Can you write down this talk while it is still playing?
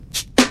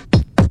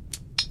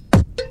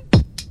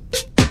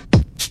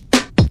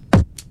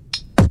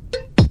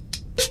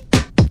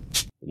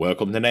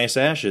Welcome to Nice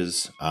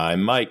Ashes.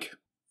 I'm Mike.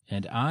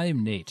 And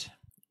I'm Nate.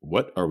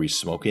 What are we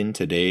smoking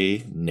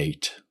today,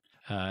 Nate?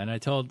 And I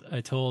told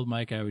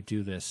Mike I would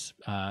do this.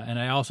 And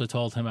I also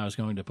told him I was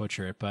going to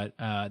butcher it. But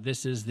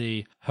this is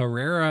the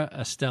Herrera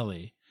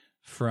Esteli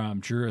from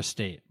Drew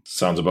Estate.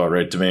 Sounds about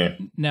right to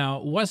me.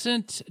 Now,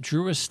 wasn't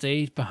Drew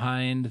Estate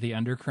behind the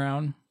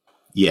Undercrown?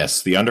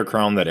 Yes, the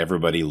Undercrown that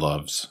everybody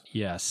loves.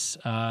 Yes.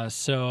 At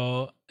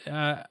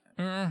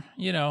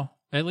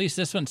least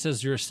this one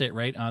says Drew Estate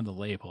right on the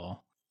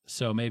label.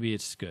 So maybe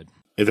it's good.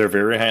 They're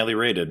very highly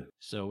rated.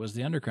 So was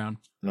the Undercrown.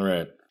 All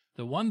right.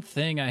 The one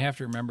thing I have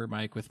to remember,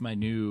 Mike, with my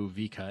new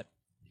V-Cut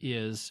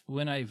is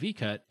when I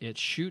V-Cut, it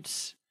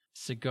shoots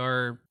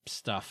cigar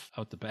stuff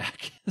out the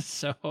back.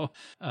 So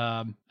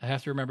I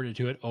have to remember to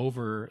do it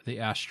over the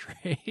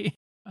ashtray.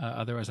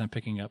 Otherwise, I'm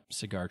picking up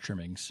cigar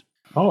trimmings.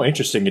 Oh,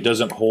 interesting. It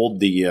doesn't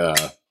hold the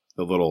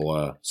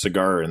little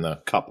cigar in the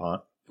cup, huh?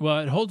 Well,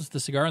 it holds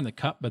the cigar in the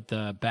cup, but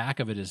the back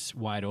of it is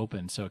wide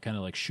open, so it kind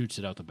of like shoots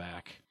it out the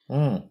back.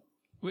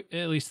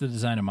 At least the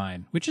design of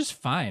mine, which is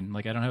fine.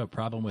 Like, I don't have a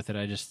problem with it.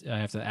 I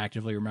have to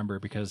actively remember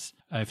because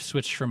I've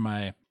switched from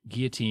my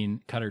guillotine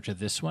cutter to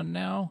this one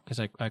now because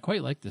I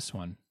quite like this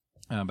one.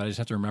 But I just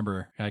have to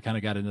remember I kind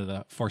of got into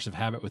the force of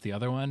habit with the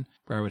other one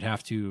where I would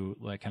have to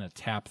like kind of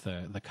tap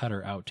the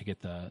cutter out to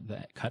get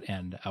the cut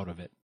end out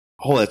of it.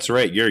 Oh, that's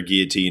right. Your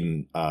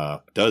guillotine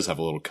does have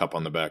a little cup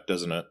on the back,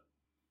 doesn't it?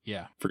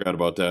 Yeah. Forgot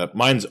about that.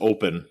 Mine's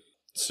open,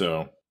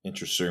 so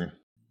interesting.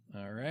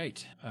 All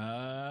right.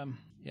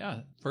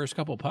 Yeah, first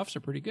couple puffs are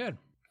pretty good.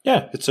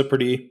 Yeah, it's a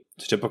pretty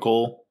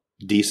typical,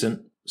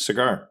 decent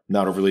cigar.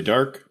 Not overly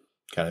dark,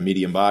 kind of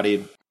medium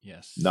bodied.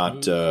 Yes.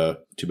 Not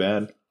too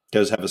bad.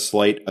 Does have a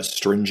slight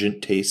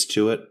astringent taste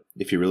to it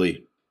if you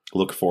really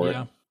look for it.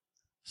 Yeah,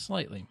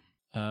 slightly.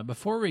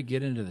 Before we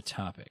get into the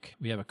topic,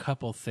 we have a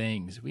couple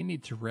things we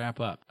need to wrap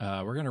up.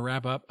 We're going to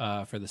wrap up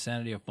for the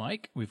sanity of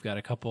Mike. We've got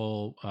a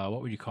couple,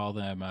 what would you call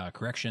them,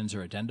 corrections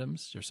or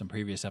addendums or some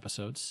previous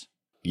episodes.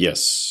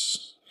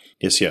 Yes.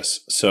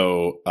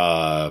 So,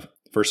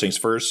 first things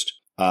first,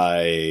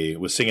 I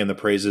was singing the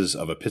praises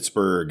of a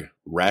Pittsburgh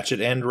ratchet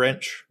end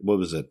wrench. What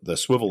was it? The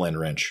swivel end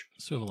wrench.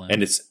 Swivel end.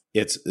 And it's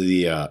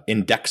the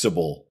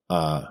indexable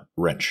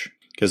wrench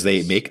because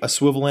they make a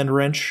swivel end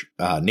wrench.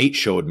 Nate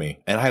showed me,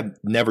 and I've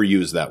never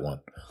used that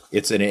one.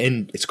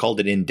 It's called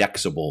an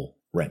indexable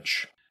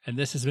wrench. And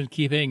this has been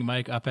keeping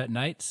Mike up at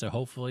night, so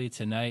hopefully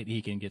tonight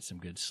he can get some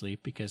good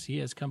sleep because he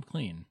has come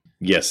clean.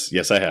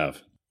 Yes, I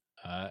have.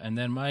 And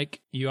then,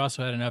 Mike, you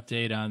also had an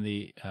update on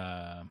the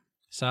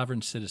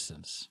sovereign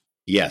citizens.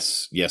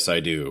 Yes, I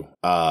do.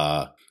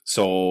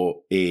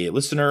 So a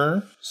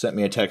listener sent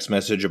me a text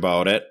message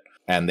about it,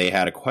 and they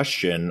had a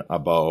question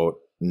about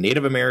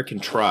Native American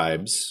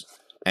tribes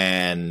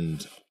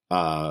and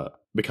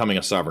becoming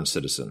a sovereign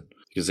citizen.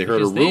 Because they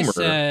heard a rumor. They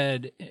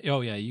said,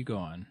 "Oh yeah, you go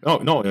on." Oh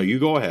no, you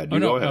go ahead.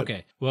 Go ahead.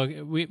 Okay. Well,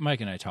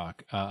 Mike and I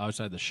talk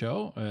outside the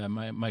show.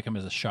 Might come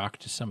as a shock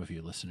to some of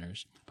you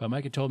listeners, but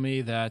Mike had told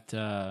me that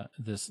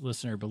this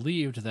listener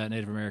believed that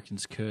Native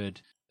Americans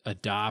could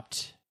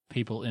adopt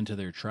people into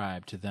their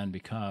tribe to then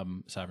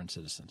become sovereign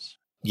citizens.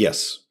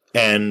 Yes,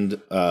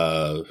 and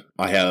I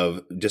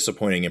have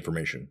disappointing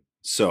information.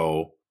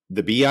 So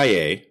the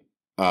BIA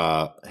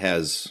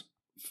has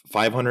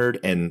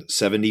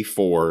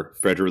 574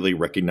 federally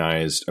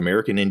recognized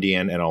American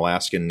Indian and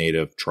Alaskan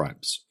Native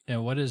tribes.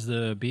 And what is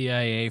the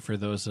BIA for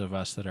those of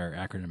us that are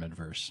acronym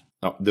adverse?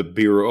 The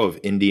Bureau of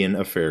Indian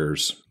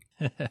Affairs.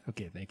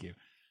 Okay, thank you.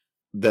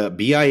 The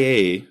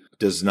BIA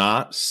does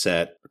not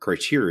set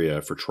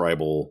criteria for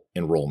tribal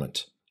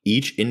enrollment.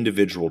 Each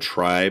individual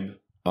tribe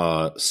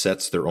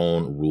sets their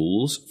own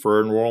rules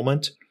for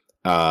enrollment.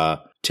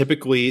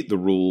 Typically, the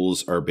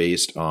rules are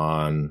based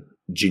on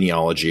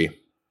genealogy.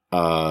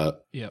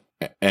 Yep.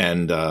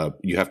 And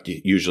you have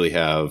to usually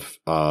have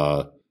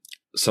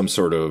some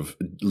sort of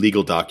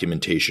legal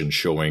documentation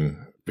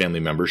showing family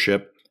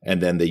membership.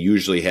 And then they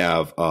usually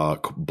have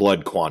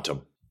blood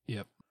quantum.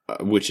 Yep.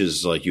 Which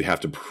is like you have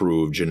to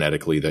prove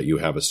genetically that you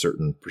have a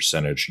certain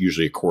percentage,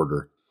 usually a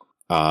quarter.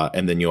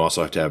 And then you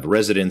also have to have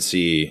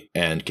residency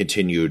and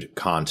continued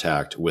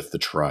contact with the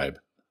tribe.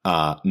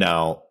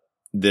 Now,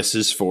 this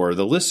is for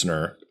the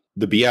listener.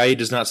 The BIA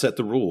does not set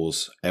the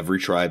rules. Every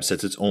tribe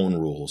sets its own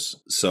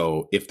rules.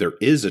 So if there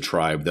is a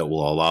tribe that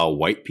will allow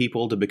white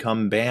people to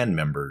become band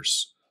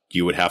members,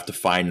 you would have to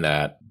find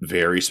that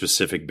very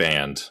specific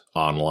band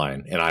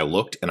online. And I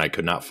looked and I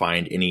could not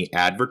find any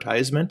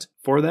advertisement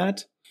for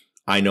that.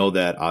 I know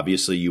that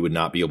obviously you would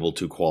not be able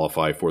to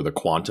qualify for the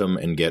quantum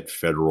and get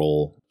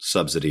federal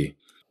subsidy.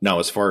 Now,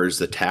 as far as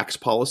the tax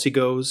policy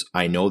goes,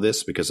 I know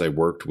this because I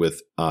worked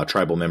with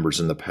tribal members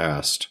in the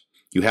past.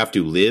 You have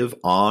to live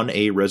on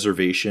a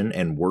reservation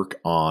and work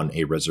on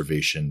a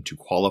reservation to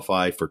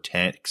qualify for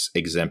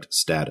tax-exempt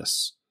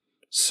status.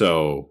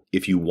 So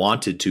if you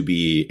wanted to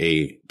be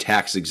a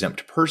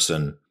tax-exempt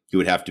person, you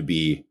would have to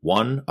be,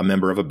 one, a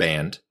member of a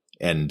band,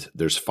 and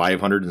there's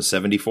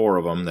 574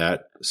 of them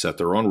that set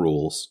their own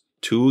rules.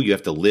 Two, you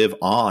have to live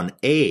on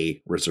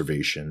a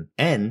reservation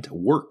and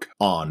work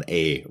on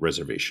a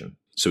reservation.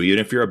 So even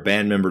if you're a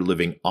band member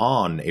living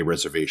on a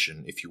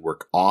reservation, if you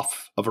work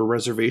off of a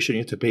reservation,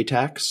 you have to pay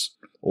tax.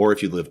 Or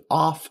if you live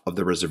off of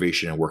the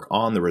reservation and work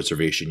on the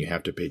reservation, you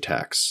have to pay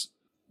tax.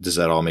 Does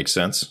that all make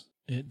sense?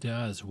 It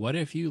does. What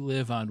if you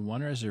live on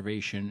one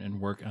reservation and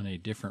work on a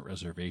different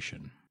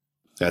reservation?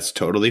 That's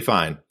totally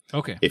fine.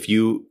 Okay.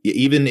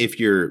 Even if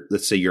you're,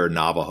 let's say you're a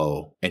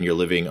Navajo and you're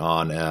living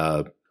on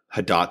a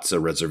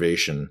Hidatsa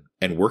reservation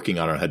and working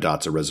on a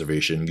Hidatsa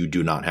reservation, you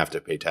do not have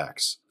to pay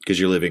tax because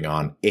you're living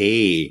on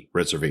a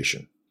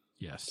reservation.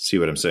 Yes. See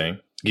what I'm saying?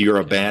 You're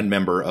a band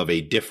member of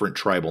a different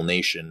tribal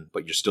nation,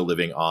 but you're still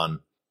living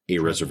on a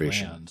tribal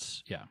reservation.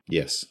 Lands. Yeah.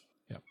 Yes.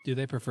 Yeah. Do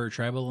they prefer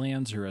tribal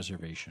lands or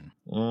reservation?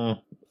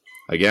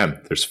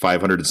 Again, there's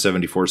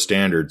 574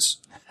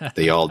 standards.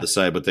 They all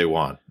decide what they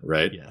want,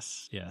 right?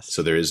 Yes, yes.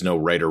 So there is no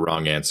right or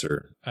wrong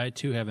answer. I,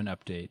 too, have an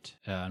update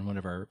on one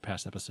of our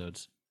past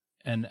episodes.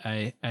 And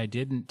I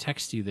didn't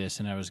text you this,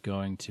 and I was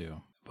going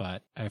to,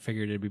 but I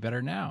figured it'd be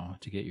better now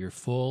to get your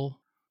full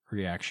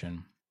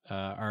reaction.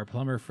 Our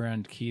plumber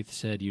friend Keith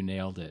said you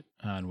nailed it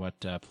on what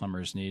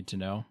plumbers need to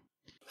know.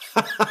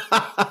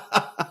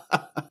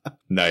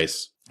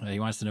 Nice. He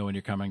wants to know when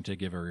you're coming to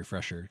give a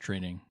refresher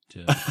training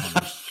to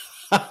plumbers.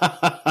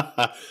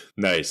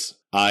 Nice.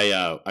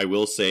 I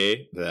will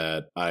say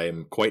that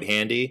I'm quite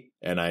handy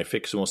and I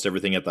fix almost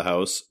everything at the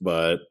house,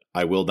 but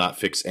I will not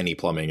fix any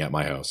plumbing at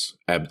my house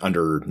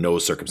under no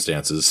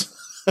circumstances.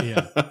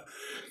 Yeah.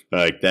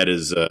 Like that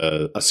is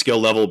a skill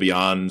level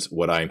beyond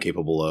what I'm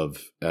capable of,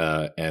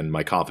 and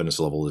my confidence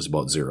level is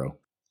about 0.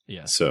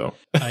 Yeah. So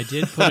I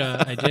did put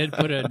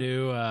a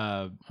new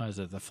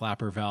the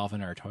flapper valve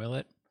in our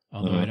toilet,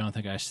 although I don't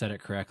think I said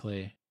it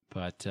correctly.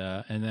 But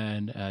and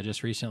then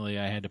just recently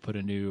I had to put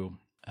a new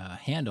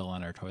handle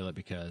on our toilet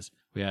because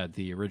we had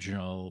the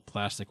original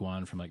plastic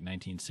one from like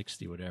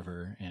 1960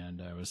 whatever,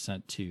 and I was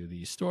sent to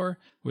the store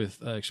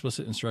with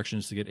explicit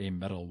instructions to get a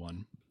metal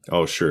one.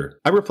 Oh, sure.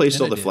 I replaced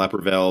all the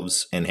flapper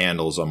valves and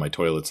handles on my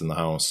toilets in the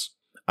house.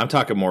 I'm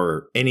talking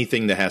more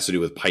anything that has to do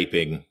with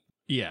piping.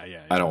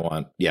 Yeah. I don't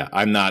want. Yeah,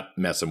 I'm not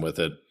messing with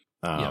it.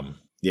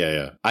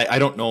 Yeah. I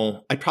don't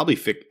know. I'd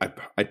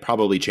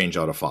probably change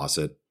out a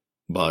faucet.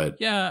 But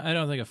yeah, I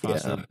don't think a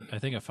faucet. Yeah. I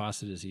think a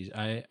faucet is easy.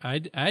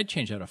 I'd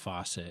change out a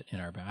faucet in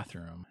our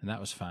bathroom, and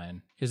that was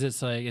fine because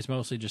it's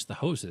mostly just the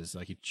hoses.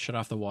 Like you shut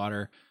off the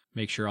water,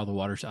 make sure all the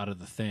water's out of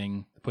the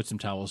thing, put some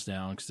towels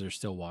down because there's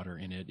still water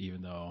in it,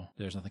 even though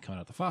there's nothing coming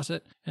out the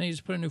faucet, and you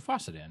just put a new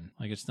faucet in.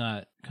 Like it's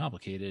not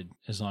complicated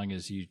as long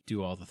as you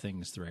do all the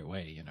things the right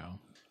way, you know.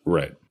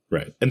 Right.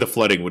 And the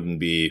flooding wouldn't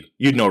be.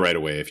 You'd know right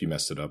away if you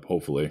messed it up.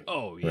 Hopefully.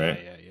 Oh yeah, right?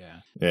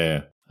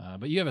 Yeah.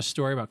 But you have a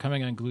story about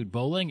coming unglued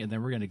bowling, and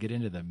then we're going to get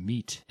into the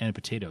meat and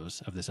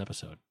potatoes of this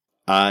episode.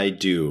 I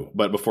do.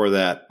 But before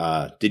that,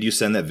 did you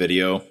send that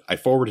video? I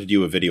forwarded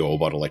you a video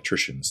about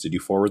electricians. Did you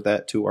forward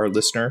that to our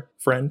listener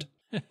friend?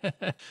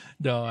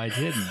 No, I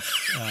didn't.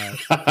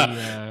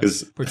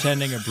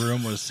 Pretending a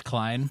broom was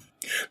Klein.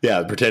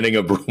 Yeah, pretending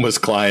a broom was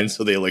Klein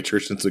so the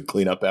electricians would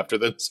clean up after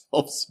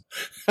themselves.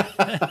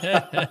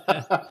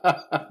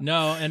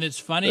 No, and it's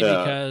funny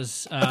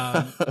because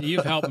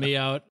you've helped me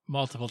out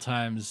multiple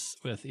times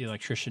with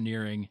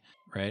electricianeering,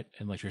 right?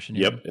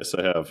 Yep, yes,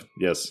 I have.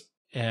 Yes.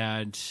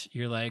 And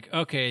you're like,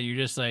 okay, you're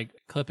just like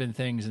clipping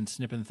things and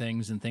snipping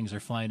things and things are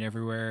flying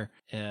everywhere.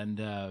 And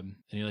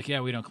you're like, yeah,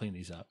 we don't clean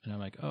these up. And I'm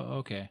like, oh,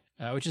 okay.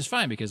 Which is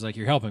fine because like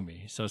you're helping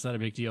me. So it's not a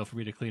big deal for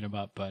me to clean them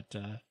up. But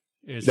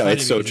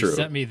it's so true. You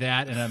sent me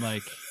that and I'm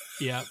like,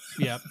 yep,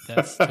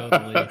 that's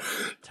totally.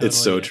 It's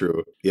so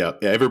true. Yeah.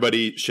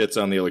 Everybody shits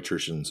on the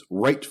electricians.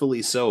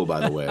 Rightfully so,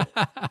 by the way.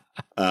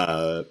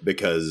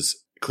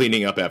 Because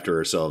cleaning up after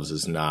ourselves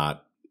is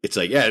not. It's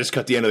like, yeah, just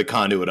cut the end of the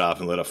conduit off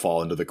and let it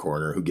fall into the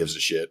corner. Who gives a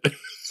shit?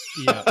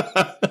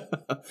 Yeah.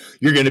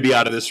 You're going to be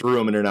out of this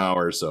room in an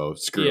hour, so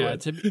screw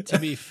it. Yeah, to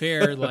be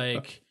fair,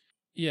 like,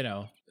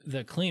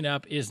 the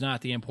cleanup is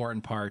not the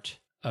important part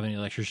of an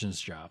electrician's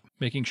job.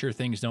 Making sure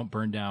things don't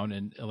burn down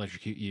and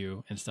electrocute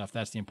you and stuff,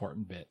 that's the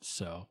important bit.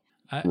 So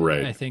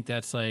I think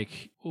that's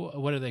like,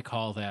 what do they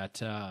call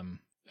that?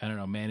 I don't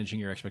know, managing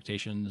your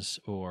expectations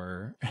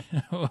or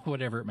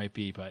whatever it might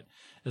be. But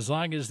as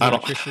long as the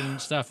electrician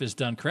stuff is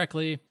done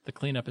correctly, the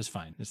cleanup is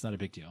fine. It's not a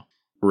big deal.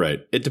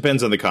 Right. It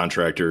depends on the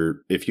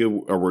contractor. If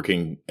you are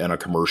working on a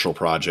commercial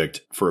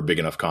project for a big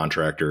enough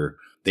contractor,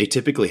 they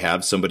typically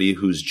have somebody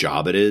whose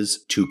job it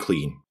is to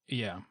clean.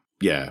 Yeah.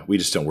 Yeah. We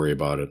just don't worry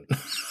about it.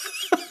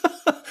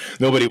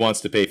 Nobody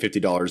wants to pay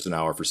 $50 an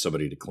hour for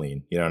somebody to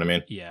clean. You know what I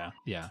mean? Yeah.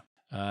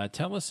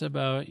 Tell us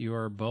about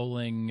your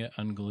bowling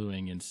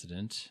ungluing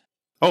incident.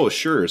 Oh,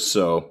 sure.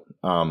 So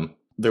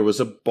there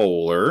was a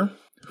bowler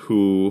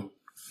who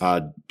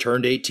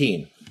turned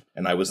 18,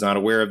 and I was not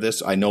aware of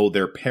this. I know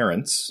their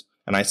parents,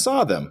 and I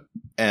saw them,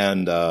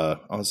 and I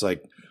was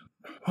like,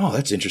 oh,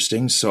 that's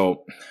interesting.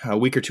 So a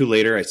week or two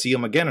later, I see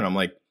him again, and I'm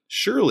like,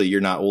 surely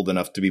you're not old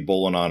enough to be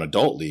bowling on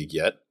adult league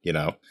yet.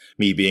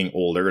 Me being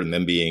older and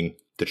them being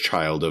the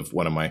child of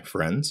one of my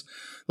friends.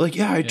 Like,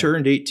 yeah, I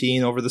turned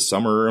 18 over the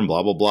summer and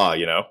blah, blah, blah,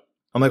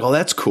 I'm like, oh,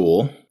 that's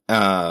cool.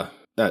 That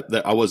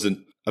I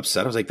wasn't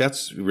upset. I was like,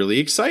 that's really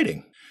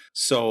exciting.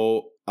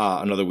 So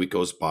another week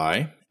goes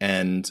by,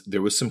 and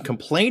there was some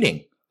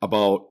complaining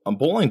about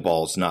bowling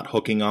balls not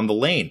hooking on the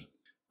lane.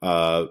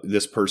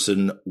 This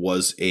person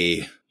was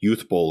a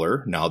youth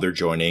bowler. Now they're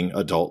joining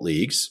adult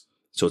leagues.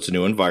 So it's a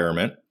new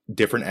environment,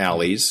 different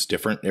alleys,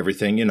 different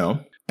everything,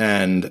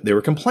 And they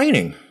were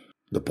complaining.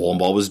 The bowling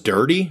ball was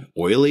dirty,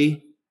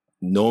 oily,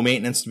 no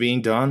maintenance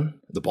being done.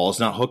 The ball's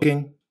not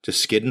hooking,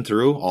 just skidding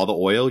through all the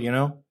oil,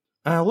 And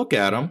I look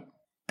at them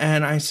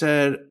and I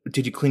said,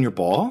 "Did you clean your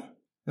ball?"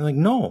 They're like,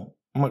 "No."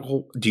 I'm like,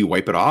 "Well, do you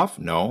wipe it off?"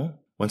 "No."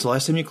 "When's the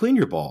last time you cleaned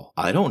your ball?"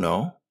 "I don't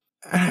know."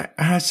 And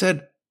I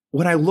said,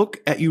 "When I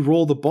look at you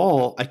roll the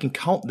ball, I can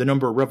count the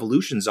number of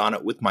revolutions on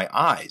it with my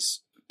eyes.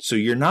 So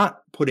you're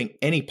not putting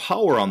any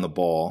power on the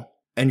ball,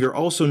 and you're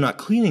also not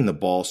cleaning the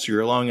ball, so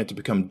you're allowing it to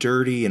become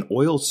dirty and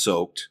oil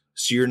soaked.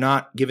 So you're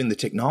not giving the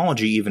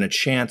technology even a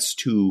chance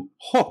to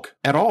hook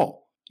at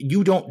all.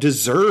 You don't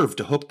deserve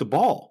to hook the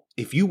ball.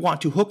 If you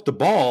want to hook the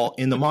ball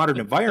in the modern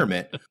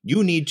environment,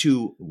 you need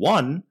to,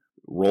 one,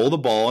 roll the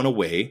ball in a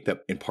way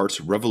that imparts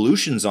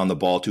revolutions on the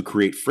ball to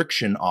create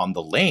friction on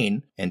the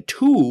lane. And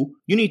two,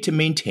 you need to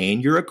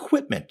maintain your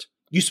equipment.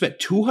 You spent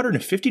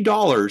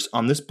 $250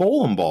 on this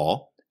bowling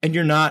ball, and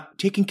you're not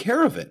taking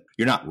care of it.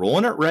 You're not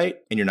rolling it right,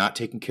 and you're not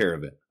taking care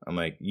of it." I'm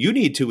like, you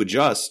need to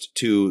adjust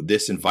to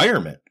this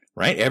environment,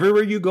 right?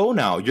 Everywhere you go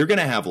now, you're going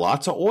to have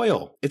lots of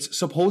oil. It's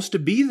supposed to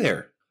be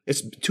there.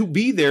 It's to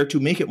be there to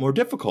make it more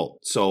difficult.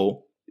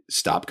 So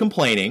stop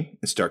complaining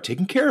and start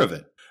taking care of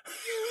it.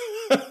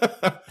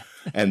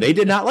 And they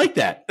did not like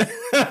that.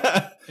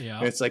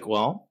 Yeah. It's like,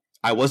 well,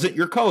 I wasn't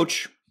your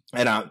coach,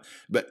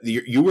 but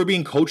you were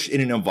being coached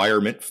in an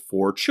environment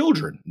for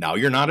children. Now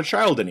you're not a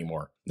child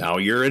anymore. Now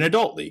you're in an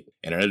adult league.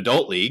 In an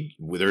adult league,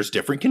 there's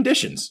different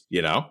conditions,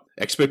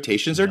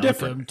 Expectations are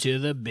different. Welcome to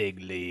the big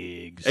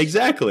leagues.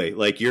 Exactly.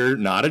 Like, you're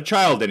not a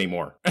child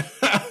anymore.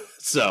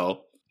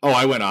 So,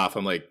 I went off.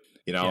 I'm like,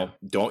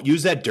 don't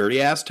use that dirty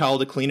ass towel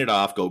to clean it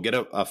off. Go get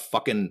a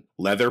fucking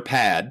leather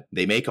pad.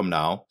 They make them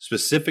now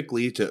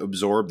specifically to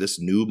absorb this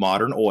new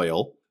modern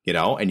oil,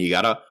 and you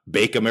got to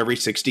bake them every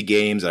 60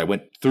 games. And I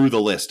went through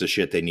the list of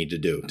shit they need to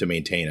do to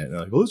maintain it. And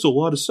they're like, "Oh, it's a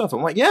lot of stuff."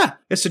 I'm like, yeah,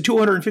 it's a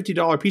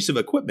 $250 piece of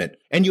equipment,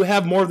 and you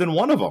have more than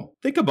one of them.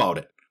 Think about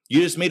it.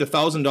 You just made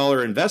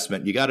 $1,000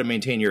 investment. You got to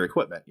maintain your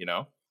equipment,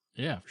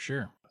 Yeah, for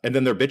sure. And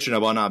then they're bitching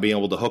about not being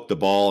able to hook the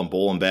ball and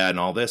bowling bad and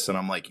all this. And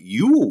I'm like,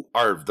 you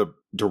are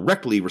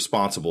directly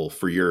responsible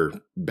for your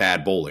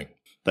bad bowling.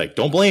 Like,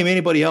 don't blame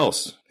anybody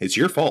else. It's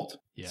your fault.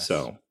 Yes.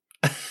 So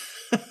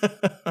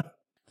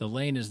the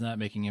lane is not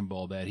making him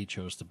bowl bad. He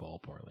chose to bowl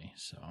poorly.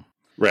 So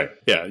right.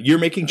 Yeah. You're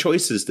making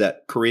choices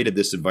that created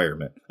this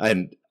environment.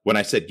 And when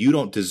I said you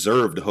don't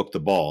deserve to hook the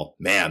ball,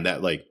 man,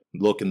 that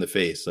look in the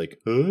face,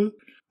 huh?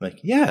 Like,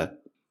 yeah,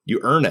 you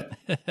earn it.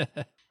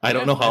 I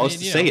don't know how else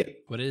to say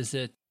it. What is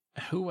it?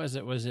 Who was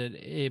it? Was it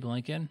Abe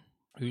Lincoln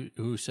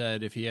who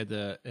said if he had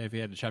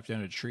to chop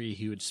down a tree,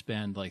 he would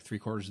spend like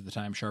 3/4 of the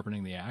time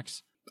sharpening the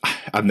axe?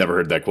 I've never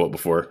heard that quote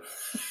before.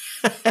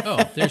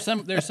 Oh, there's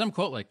some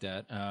quote like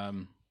that.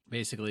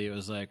 Basically, it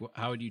was like,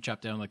 how would you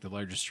chop down like the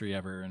largest tree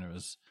ever? And it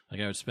was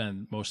like, I would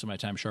spend most of my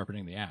time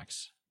sharpening the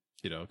axe.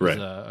 Because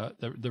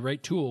the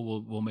right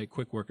tool will make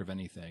quick work of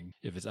anything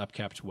if it's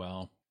upkept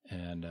well.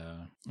 And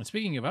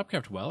speaking of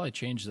upkept well, I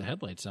changed the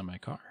headlights on my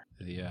car.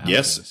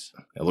 Yes,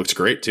 it looks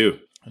great too.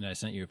 And I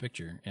sent you a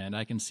picture, and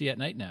I can see at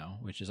night now,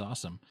 which is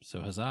awesome. So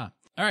huzzah.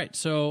 All right,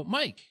 so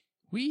Mike,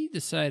 we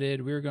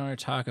decided we were going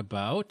to talk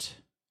about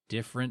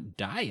different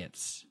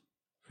diets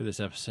for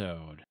this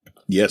episode.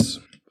 Yes.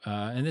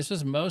 And this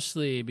was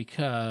mostly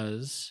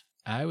because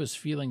I was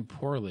feeling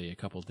poorly a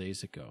couple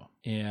days ago,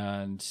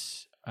 and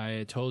I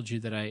had told you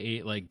that I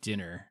ate like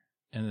dinner,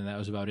 and then that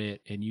was about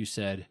it. And you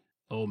said,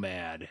 "Oh,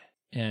 mad."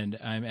 And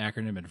I'm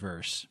acronym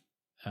adverse.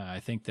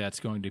 I think that's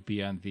going to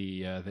be on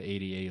the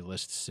ADA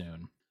list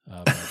soon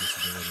of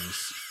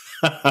disabilities.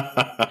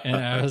 And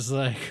I was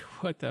like,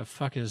 "What the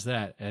fuck is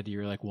that?" And you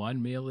were like,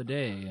 1 meal a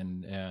day,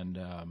 and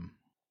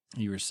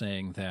you were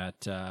saying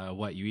that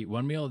you eat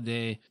 1 meal a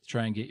day to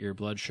try and get your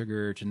blood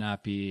sugar to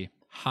not be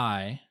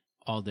high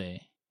all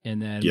day.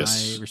 And then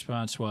my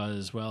response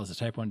was, well, as a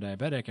type 1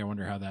 diabetic, I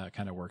wonder how that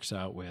kind of works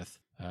out with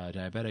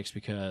diabetics,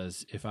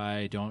 because if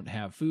I don't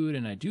have food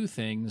and I do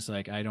things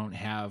like I don't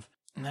have,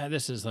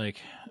 this is like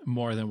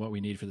more than what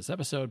we need for this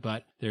episode,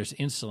 but there's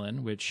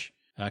insulin, which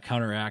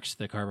counteracts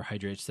the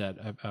carbohydrates that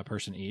a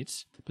person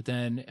eats. But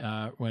then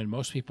when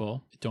most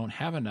people don't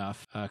have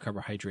enough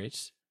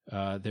carbohydrates,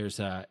 there's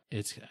I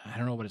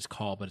don't know what it's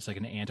called, but it's like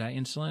an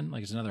anti-insulin,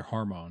 like it's another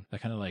hormone that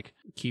kind of like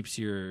keeps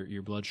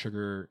your blood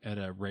sugar at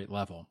a right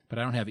level. But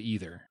I don't have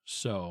either.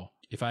 So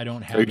if I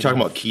don't have, are you talking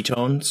about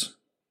ketones?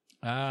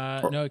 No,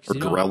 or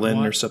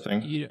ghrelin or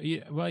something.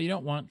 You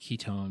don't want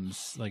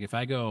ketones. Like if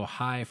I go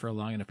high for a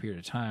long enough period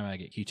of time, I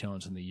get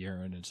ketones in the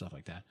urine and stuff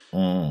like that.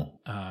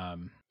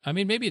 I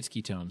mean, maybe it's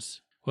ketones.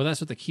 Well,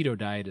 that's what the keto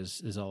diet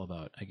is all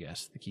about, I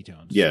guess. The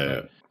ketones.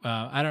 Yeah. But,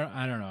 I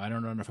don't know. I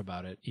don't know enough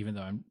about it, even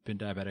though I've been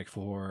diabetic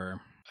for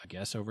I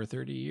guess over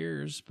 30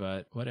 years,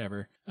 but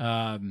whatever.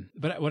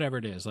 But whatever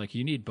it is, like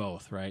you need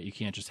both, right? You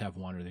can't just have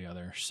one or the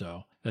other.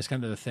 So that's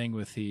kind of the thing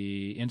with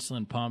the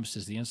insulin pumps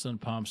is the insulin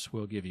pumps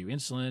will give you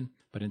insulin,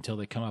 but until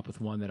they come up with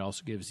one that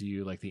also gives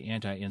you like the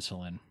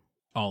anti-insulin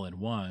all in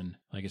one,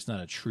 like it's not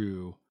a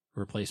true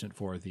replacement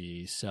for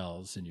the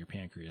cells in your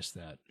pancreas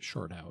that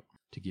short out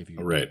to give you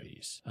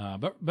diabetes.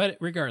 But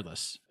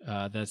regardless,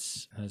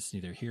 that's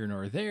neither here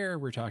nor there.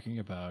 We're talking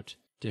about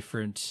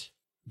different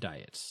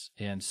diets.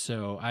 And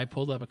so I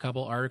pulled up a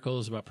couple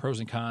articles about pros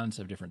and cons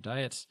of different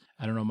diets.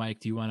 I don't know, Mike,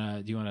 do you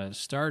want to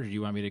start, or do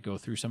you want me to go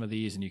through some of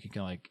these and you can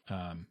kind of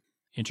like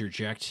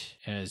interject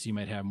as you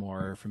might have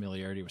more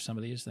familiarity with some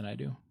of these than I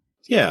do?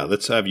 Yeah,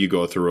 let's have you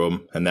go through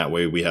them, and that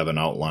way we have an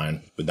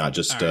outline, but not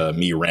just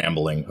me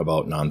rambling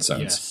about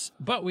nonsense. Yes,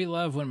 but we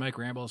love when Mike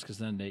rambles because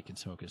then Nate can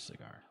smoke his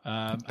cigar.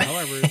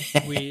 However,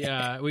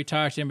 we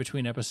talked in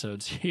between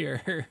episodes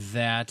here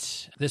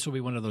that this will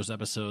be one of those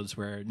episodes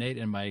where Nate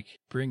and Mike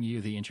bring you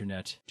the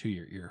internet to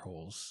your ear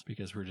holes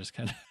because we're just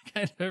kind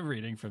of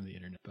reading from the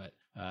internet. But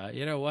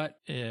you know what?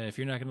 If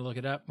you're not going to look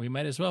it up, we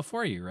might as well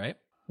for you, right?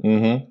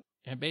 Mm-hmm.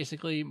 And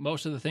basically,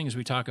 most of the things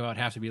we talk about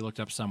have to be looked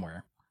up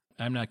somewhere.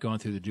 I'm not going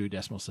through the Dewey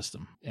Decimal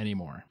System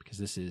anymore because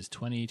this is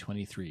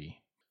 2023.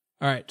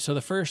 All right, so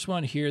the first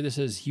one here, this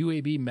is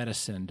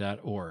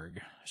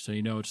uabmedicine.org. So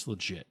you know it's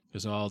legit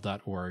because all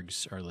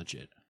 .orgs are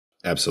legit.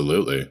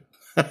 Absolutely.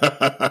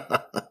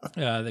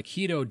 The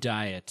keto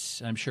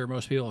diet. I'm sure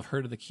most people have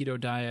heard of the keto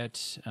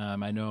diet.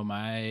 I know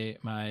my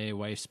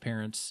wife's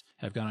parents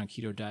have gone on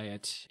keto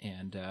diet,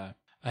 and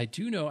I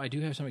do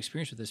have some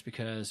experience with this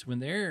because when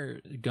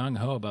they're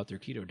gung-ho about their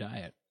keto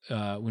diet,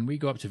 when we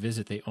go up to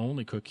visit, they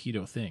only cook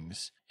keto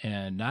things.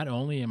 And not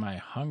only am I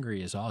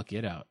hungry as all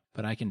get out,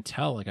 but I can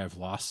tell like I've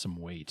lost some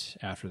weight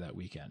after that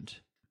weekend.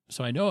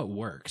 So I know it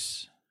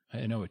works.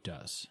 I know it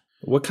does.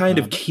 What kind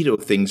of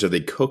keto things are they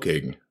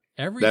cooking?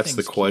 Everything's That's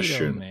the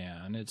question. Keto,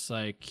 man. It's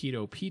like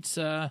keto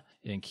pizza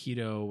and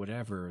keto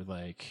whatever.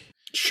 Like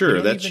sure,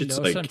 that shit's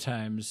like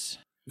sometimes.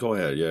 Go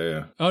ahead,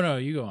 yeah. Oh no,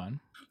 you go on.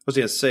 I was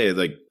gonna say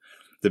like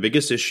the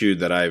biggest issue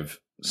that I've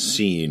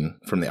seen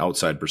from the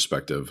outside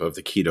perspective of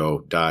the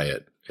keto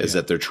diet is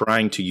that they're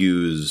trying to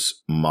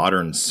use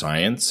modern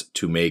science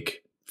to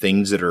make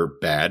things that are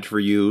bad for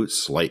you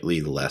slightly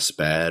less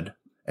bad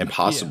and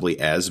possibly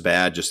as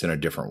bad, just in a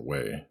different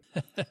way.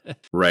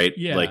 Right?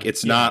 Yeah. Like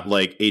it's not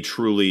like a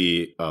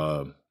truly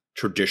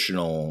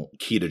traditional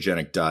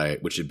ketogenic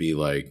diet, which would be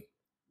like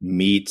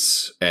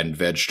meats and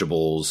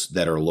vegetables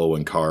that are low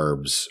in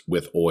carbs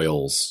with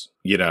oils,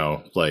 you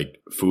know,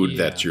 like food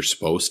that you're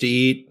supposed to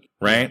eat,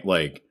 right?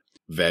 Like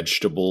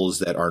vegetables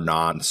that are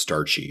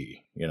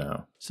non-starchy, you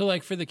know. So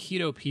like for the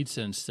keto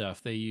pizza and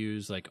stuff, they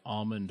use like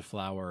almond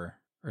flour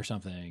or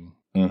something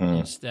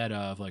instead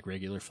of like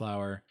regular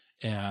flour,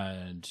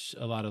 and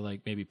a lot of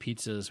like maybe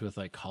pizzas with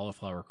like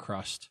cauliflower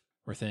crust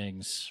or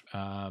things.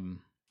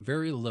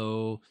 Very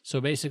low.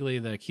 So basically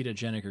the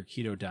ketogenic or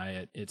keto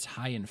diet, it's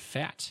high in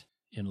fat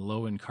and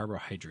low in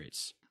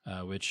carbohydrates,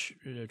 which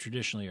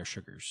traditionally are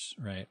sugars,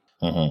 right?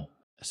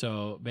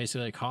 So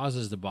basically it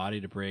causes the body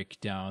to break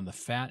down the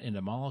fat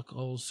into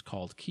molecules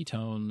called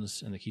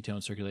ketones, and the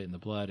ketones circulate in the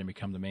blood and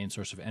become the main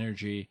source of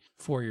energy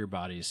for your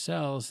body's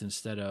cells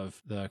instead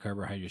of the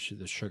carbohydrates,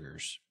 the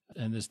sugars.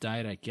 And this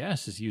diet, I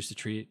guess, is used to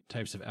treat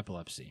types of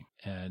epilepsy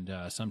and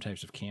some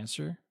types of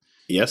cancer.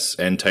 Yes,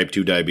 and type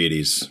 2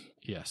 diabetes.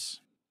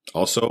 Yes.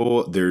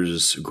 Also,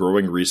 there's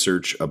growing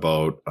research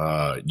about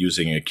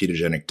using a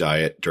ketogenic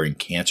diet during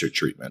cancer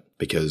treatment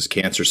because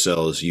cancer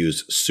cells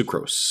use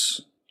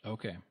sucrose.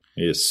 Okay.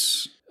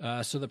 Yes.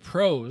 So the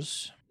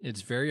pros,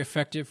 it's very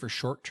effective for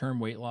short-term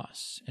weight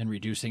loss and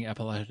reducing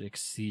epileptic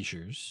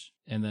seizures.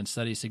 And then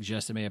studies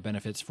suggest it may have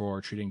benefits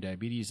for treating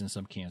diabetes and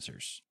some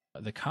cancers.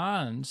 The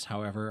cons,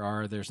 however,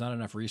 are there's not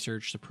enough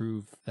research to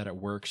prove that it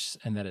works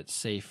and that it's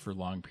safe for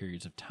long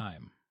periods of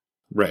time.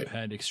 Right.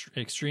 And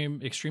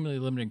extremely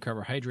limited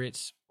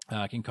carbohydrates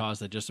can cause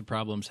digestive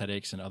problems,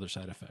 headaches, and other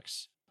side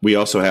effects. We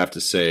also have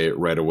to say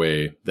right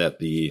away that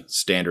the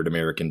standard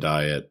American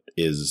diet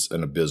is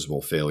an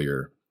abysmal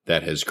failure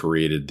that has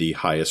created the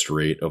highest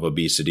rate of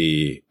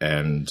obesity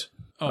and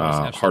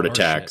heart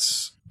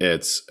attacks.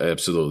 It's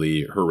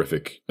absolutely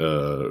horrific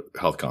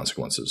health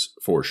consequences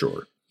for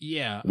sure.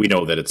 Yeah. We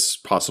know that it's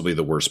possibly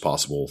the worst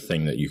possible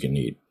thing that you can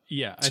eat.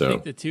 Yeah. I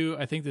think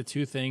the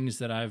two things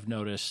that I've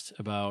noticed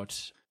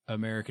about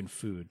American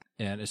food,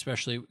 and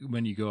especially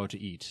when you go out to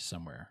eat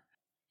somewhere,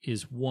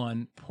 is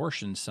one,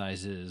 portion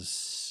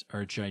sizes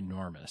are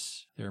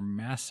ginormous. They're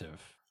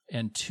massive.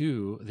 And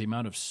two, the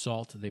amount of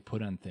salt they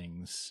put on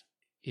things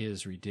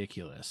is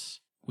ridiculous.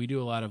 We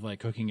do a lot of like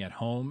cooking at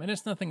home, and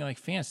it's nothing like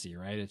fancy,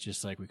 right? It's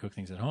just like we cook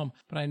things at home,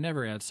 but I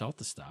never add salt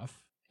to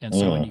stuff. And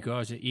so when you go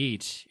out to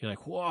eat, you're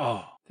like,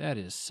 whoa, that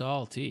is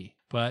salty.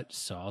 But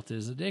salt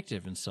is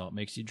addictive, and salt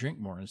makes you drink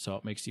more, and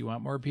salt makes you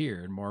want more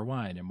beer and more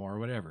wine and more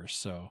whatever.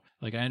 So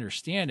like I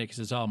understand it because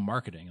it's all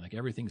marketing. Like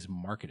everything's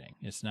marketing.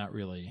 It's not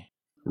really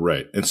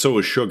Right. And so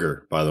is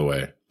sugar, by the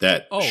way.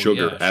 That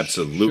sugar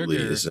absolutely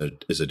is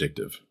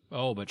addictive.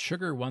 Oh, but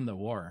sugar won the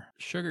war.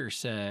 Sugar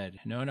said,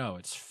 no,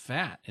 it's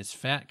fat. It's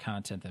fat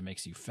content that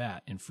makes you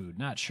fat in food,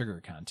 not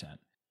sugar content.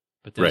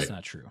 But that's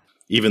not true.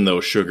 Even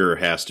though sugar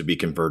has to be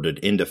converted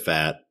into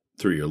fat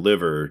through your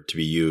liver to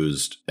be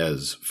used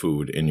as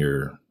food in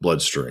your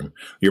bloodstream.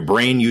 Your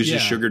brain uses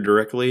sugar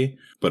directly,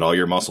 but all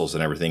your muscles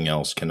and everything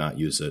else cannot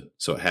use it.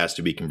 So it has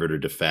to be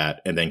converted to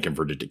fat and then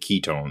converted to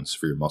ketones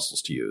for your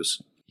muscles to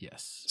use.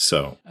 Yes.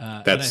 So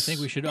that's and I think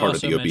we should part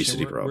also of the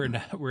obesity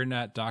problem. We're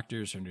not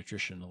doctors or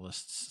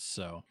nutritionists.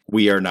 So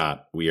we are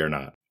not.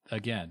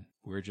 Again,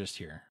 we're just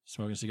here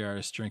smoking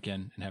cigars,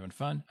 drinking, and having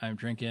fun. I'm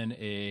drinking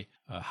a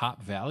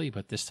Hop Valley,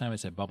 but this time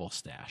it's a Bubble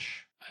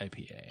Stash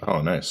IPA.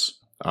 Oh, nice.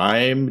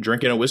 I'm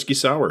drinking a whiskey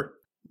sour.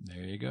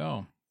 There you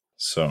go.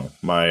 So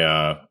my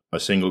a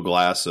single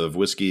glass of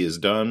whiskey is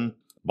done.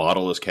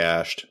 Bottle is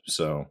cashed.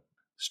 So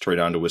straight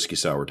on to Whiskey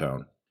Sour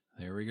Town.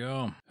 There we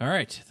go. All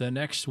right. The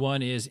next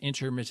one is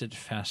intermittent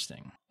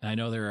fasting. I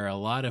know there are a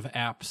lot of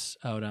apps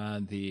out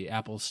on the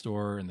Apple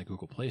Store and the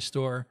Google Play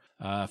Store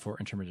for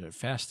intermittent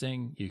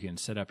fasting. You can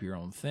set up your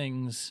own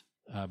things.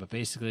 But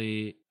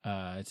basically,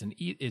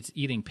 it's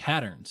eating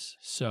patterns.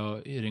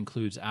 So it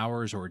includes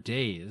hours or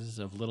days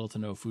of little to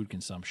no food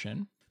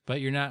consumption,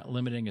 but you're not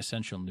limiting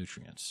essential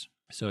nutrients.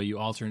 So you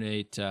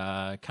alternate,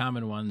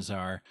 common ones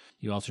are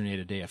you alternate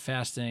a day of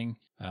fasting,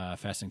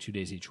 fasting 2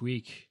 days each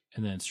week,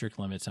 and then strict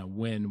limits on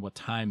what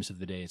times of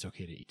the day it's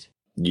okay to eat.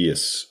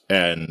 Yes.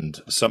 And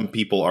some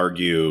people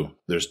argue,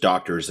 there's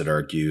doctors that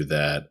argue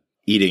that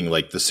eating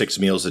like the 6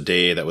 meals a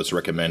day that was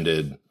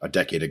recommended a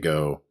decade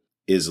ago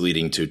is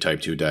leading to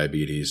type 2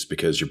 diabetes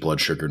because your blood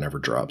sugar never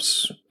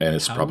drops. And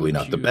it's probably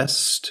not the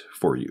best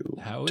for you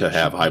to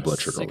have high blood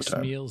sugar all the time.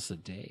 6 meals a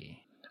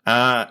day?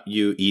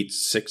 You eat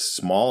 6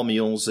 small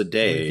meals a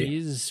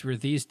day. Were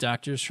these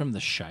doctors from the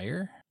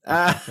Shire?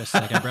 Breakfast,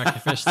 like a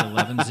breakfast,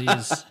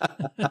 11sies.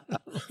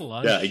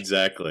 Yeah,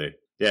 exactly.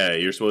 Yeah,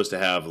 you're supposed to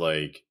have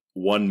like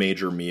one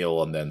major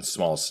meal and then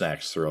small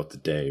snacks throughout the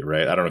day,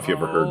 right? I don't know if you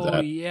ever heard that.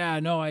 Oh, yeah.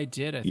 No, I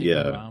did. I think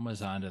my mom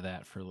was onto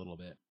that for a little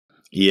bit.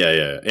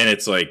 Yeah. And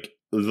it's like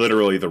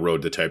literally the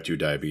road to type 2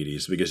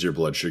 diabetes because your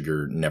blood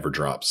sugar never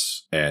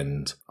drops.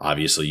 And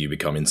obviously you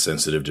become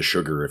insensitive to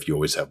sugar if you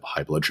always have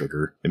high blood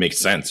sugar. It makes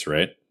sense,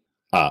 right?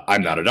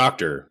 I'm not a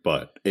doctor,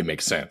 but it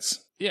makes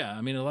sense. Yeah,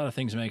 I mean, a lot of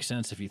things make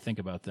sense if you think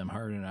about them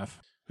hard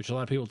enough, which a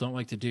lot of people don't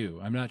like to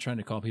do. I'm not trying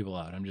to call people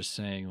out. I'm just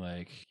saying,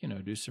 like,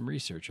 do some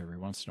research every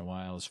once in a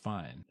while is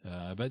fine.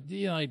 But,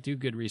 like, do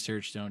good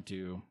research. Don't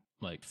do,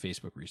 like,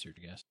 Facebook research,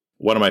 I guess.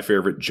 One of my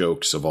favorite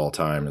jokes of all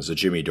time is a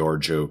Jimmy Dore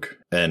joke,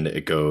 and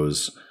it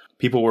goes,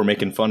 people were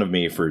making fun of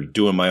me for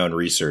doing my own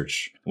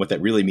research. What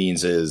that really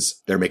means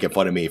is they're making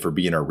fun of me for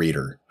being a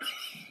reader.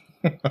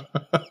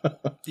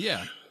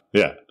 Yeah.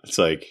 Yeah. It's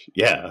like,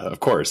 yeah, of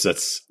course.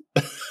 That's...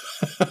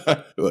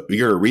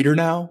 You're a reader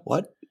now?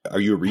 What? Are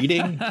you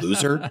reading,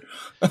 loser?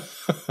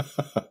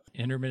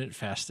 Intermittent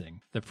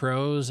fasting. The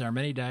pros are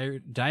many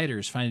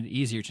dieters find it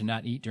easier to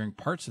not eat during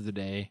parts of the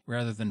day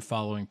rather than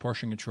following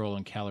portion control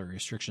and calorie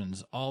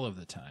restrictions all of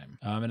the time.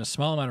 And a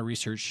small amount of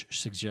research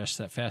suggests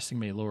that fasting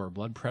may lower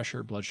blood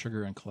pressure, blood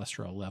sugar, and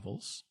cholesterol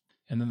levels.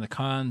 And then the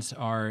cons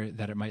are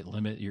that it might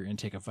limit your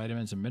intake of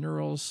vitamins and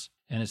minerals,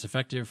 and it's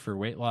effective for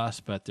weight loss,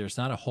 but there's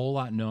not a whole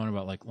lot known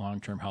about like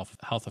long-term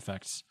health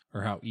effects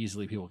or how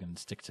easily people can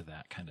stick to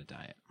that kind of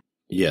diet.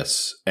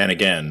 Yes. And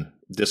again,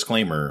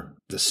 disclaimer,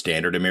 the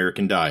standard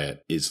American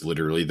diet is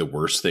literally the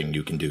worst thing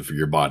you can do for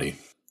your body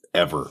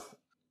ever.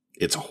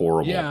 It's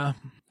horrible. Yeah.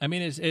 I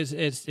mean,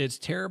 it's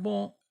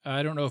terrible.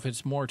 I don't know if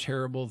it's more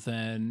terrible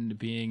than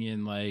being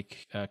in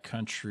like a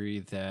country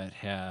that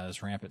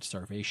has rampant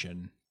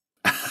starvation.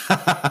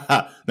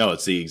 No,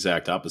 it's the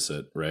exact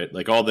opposite, right?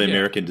 Like all the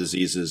American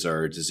diseases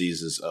are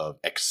diseases of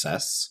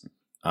excess,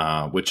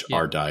 which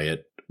our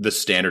diet, the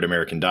standard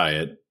American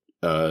diet,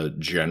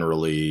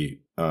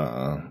 generally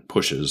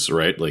pushes,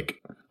 right?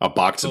 Like a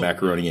box of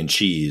macaroni and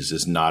cheese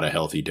is not a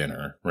healthy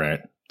dinner,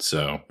 right?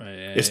 So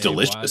it's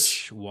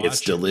delicious.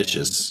 It's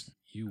delicious,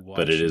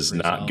 but it is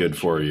not good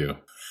for you.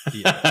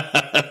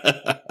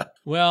 Yeah.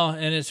 Well,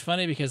 and it's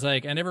funny because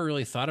like I never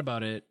really thought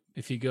about it.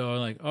 If you go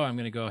like, oh, I'm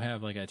going to go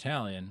have like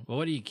Italian. Well,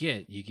 what do you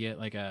get? You get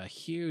like a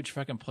huge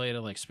fucking plate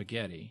of like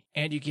spaghetti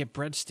and you get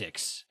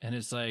breadsticks. And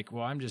it's like,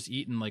 well, I'm just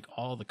eating like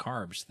all the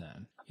carbs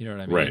then. You know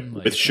what I mean? Right.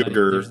 Like, with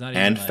sugar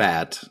and like,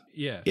 fat.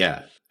 Yeah.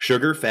 Yeah.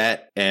 Sugar,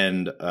 fat,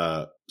 and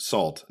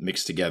salt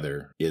mixed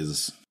together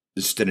is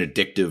just an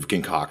addictive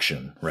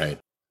concoction, right?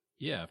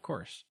 Yeah, of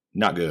course.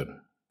 Not good.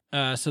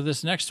 So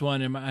this next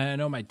one, and I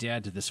know my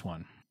dad did this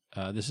one.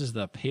 This is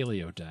the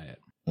paleo diet.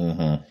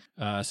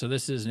 Mm-hmm. So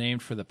this is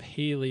named for the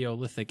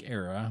Paleolithic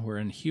era,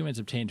 wherein humans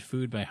obtained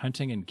food by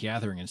hunting and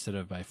gathering instead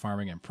of by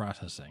farming and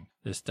processing.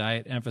 This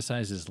diet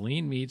emphasizes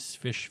lean meats,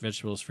 fish,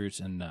 vegetables, fruits,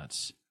 and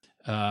nuts.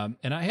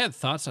 And I had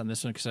thoughts on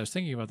this one because I was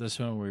thinking about this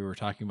one when we were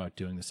talking about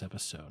doing this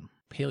episode.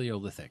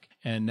 Paleolithic.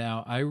 And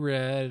now I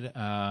read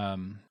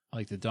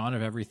like The Dawn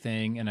of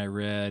Everything, and I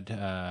read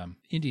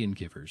Indian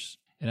Givers.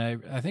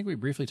 And I think we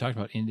briefly talked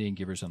about Indian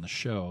givers on the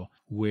show,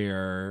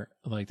 where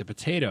like the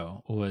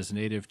potato was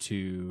native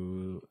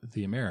to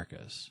the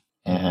Americas.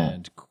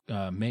 And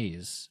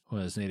maize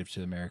was native to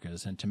the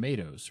Americas, and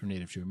tomatoes were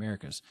native to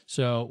Americas.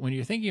 So when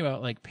you're thinking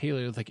about like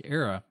Paleolithic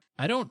era,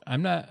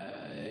 I'm not,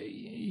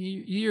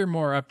 you're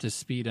more up to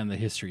speed on the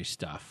history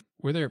stuff.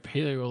 Were there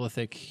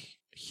Paleolithic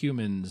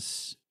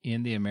humans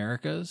in the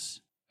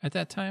Americas at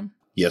that time?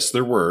 Yes,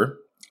 there were. Okay.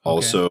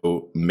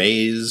 Also,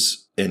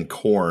 maize and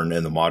corn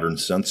in the modern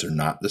sense are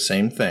not the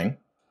same thing,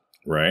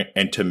 right?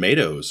 And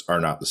tomatoes are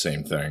not the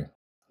same thing.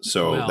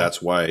 So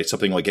that's why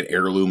something like an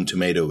heirloom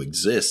tomato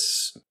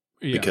exists,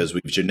 because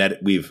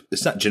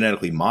it's not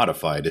genetically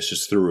modified. It's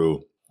just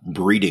through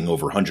breeding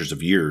over hundreds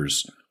of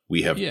years,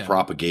 we have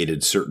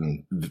propagated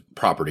certain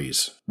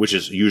properties, which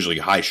is usually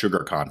high sugar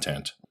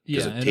content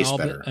because it tastes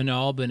better. And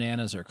all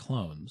bananas are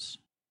clones.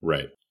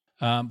 Right.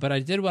 But I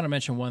did want to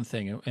mention one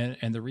thing,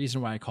 and the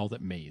reason why I called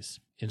it maize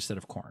instead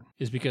of corn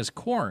is because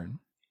corn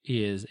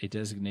is a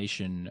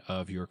designation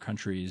of your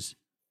country's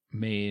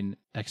main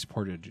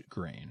exported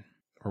grain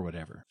or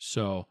whatever.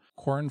 So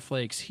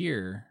cornflakes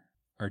here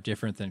are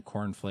different than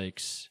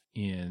cornflakes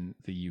in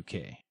the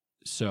UK.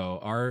 So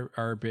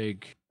our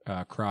big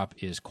crop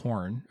is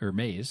corn or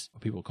maize,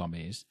 what people call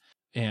maize,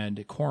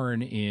 and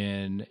corn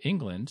in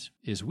England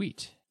is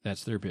wheat.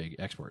 That's their big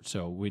export.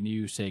 So when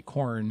you say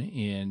corn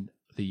in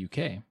the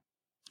UK,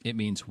 it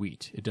means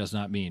wheat. It does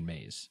not mean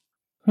maize.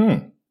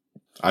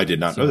 I did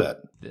not know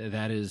that.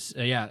 That is,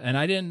 and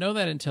I didn't know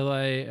that until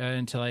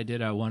I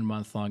did a 1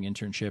 month long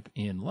internship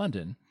in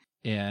London,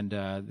 and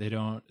they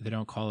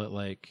don't call it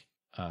like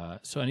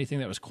so anything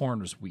that was corn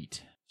was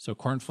wheat. So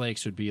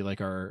cornflakes would be like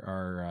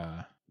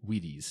our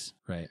Wheaties,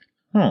 right?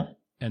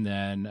 And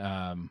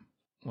then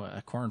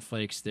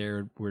cornflakes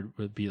there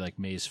would be like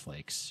maize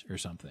flakes or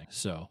something.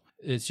 So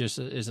it's just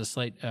is a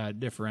slight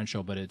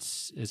differential, but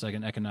it's like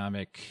an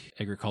economic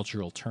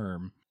agricultural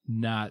term,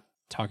 not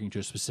talking to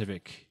a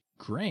specific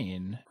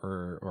grain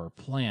or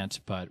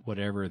plant, but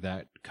whatever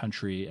that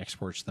country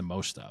exports the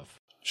most of.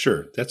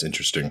 Sure. That's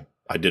interesting.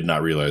 I did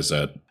not realize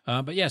that.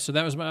 But yeah, so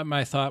that was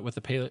my thought with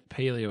the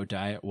paleo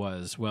diet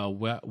was, well,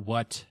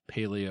 what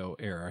paleo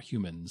era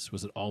humans?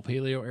 Was it all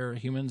paleo era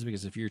humans?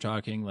 Because if you're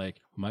talking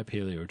like my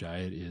paleo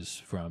diet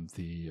is from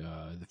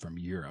from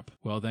Europe,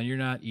 well, then you're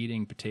not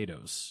eating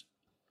potatoes.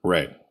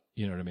 Right.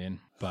 You know what I mean?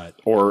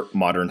 Or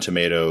modern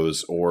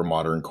tomatoes, or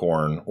modern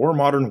corn, or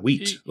modern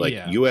wheat, like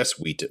U.S.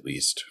 wheat at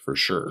least, for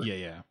sure.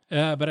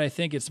 Yeah. But I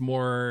think it's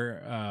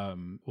more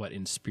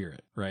in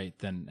spirit, right,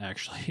 than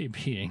actually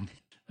being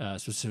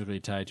specifically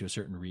tied to a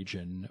certain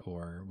region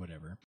or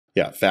whatever.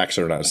 Yeah, facts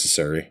are not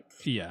necessary.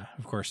 Yeah,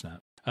 of course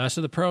not.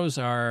 So the pros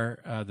are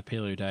the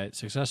paleo diet,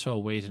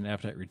 successful weight and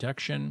appetite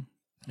reduction,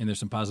 and there's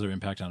some positive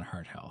impact on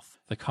heart health.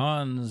 The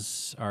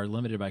cons are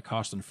limited by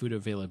cost and food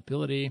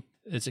availability.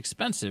 It's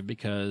expensive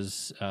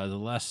because the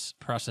less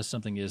processed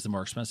something is, the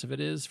more expensive it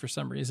is for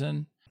some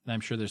reason.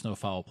 I'm sure there's no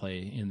foul play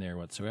in there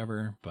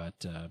whatsoever, but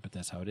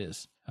that's how it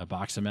is. A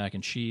box of mac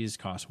and cheese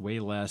costs way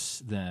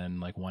less than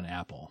like one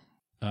apple.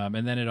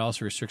 And then it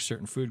also restricts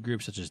certain food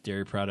groups such as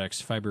dairy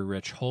products,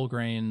 fiber-rich whole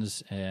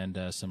grains, and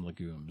some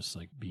legumes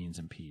like beans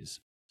and peas.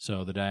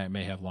 So the diet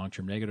may have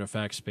long-term negative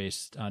effects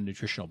based on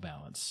nutritional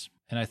balance.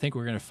 And I think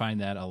we're going to find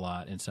that a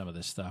lot in some of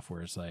this stuff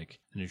where it's like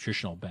the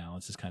nutritional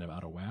balance is kind of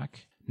out of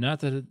whack.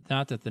 Not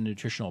that the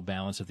nutritional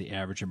balance of the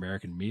average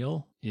American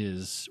meal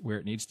is where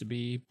it needs to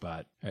be,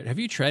 but have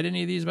you tried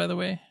any of these, by the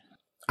way?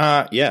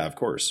 Yeah, of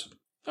course.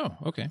 Oh,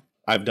 okay.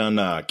 I've done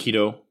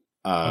keto.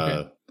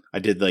 Okay. I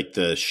did like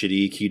the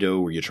shitty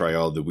keto where you try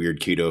all the weird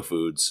keto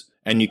foods,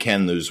 and you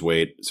can lose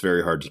weight. It's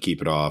very hard to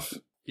keep it off.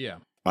 Yeah.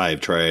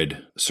 I've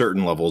tried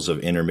certain levels of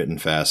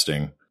intermittent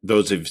fasting.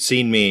 Those who've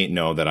seen me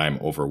know that I'm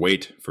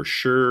overweight for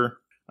sure.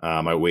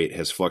 My weight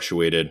has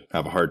fluctuated. I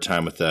have a hard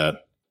time with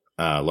that.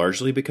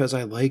 Largely because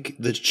I like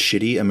the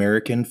shitty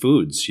American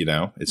foods,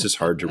 It's just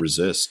hard to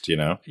resist,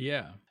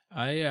 Yeah.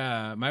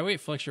 My weight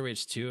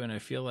fluctuates too, and I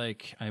feel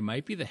like I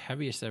might be the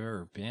heaviest I've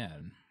ever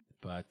been.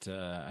 But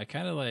I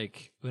kind of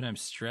like when I'm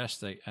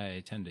stressed,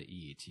 I tend to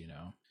eat,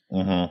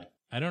 Mm-hmm.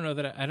 I don't know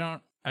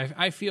that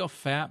I feel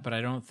fat, but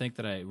I don't think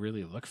that I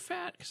really look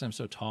fat because I'm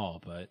so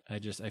tall. But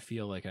I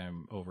feel like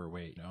I'm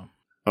overweight,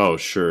 Oh,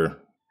 sure.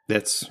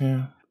 That's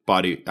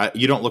body.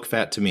 You don't look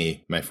fat to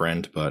me, my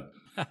friend, but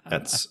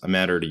that's a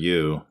matter to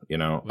you,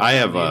 Well, I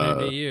have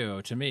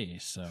to me.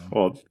 So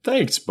well,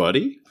 thanks,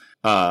 buddy.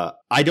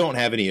 I don't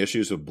have any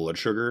issues with blood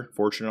sugar,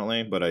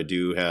 fortunately, but I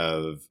do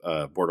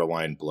have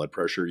borderline blood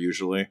pressure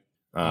usually.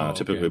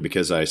 Typically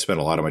because I spend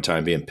a lot of my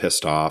time being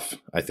pissed off,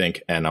 I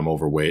think, and I'm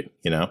overweight,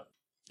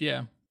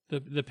 Yeah.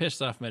 The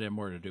pissed off might have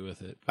more to do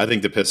with it. I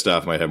think the pissed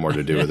off might have more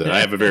to do with it. I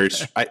have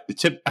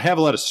I have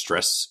a lot of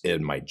stress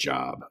in my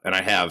job, and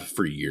I have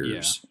for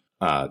years.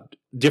 Yeah.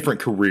 Different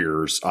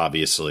careers,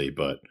 obviously,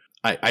 but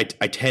I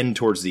tend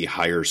towards the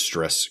higher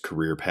stress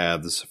career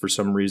paths for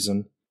some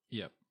reason.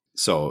 Yep.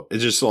 So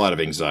it's just a lot of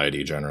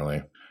anxiety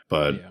generally.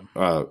 But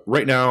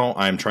right now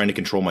I'm trying to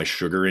control my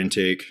sugar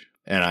intake,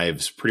 and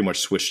I've pretty much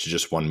switched to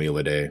just one meal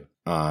a day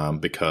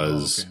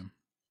because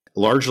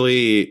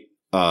largely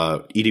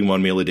eating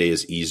one meal a day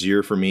is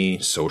easier for me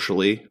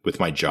socially with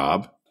my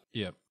job.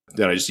 Yep.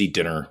 That I just eat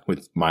dinner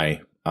with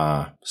my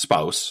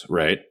spouse,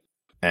 right?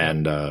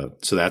 And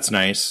so that's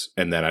nice.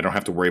 And then I don't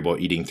have to worry about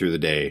eating through the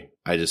day.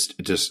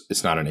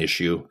 It's not an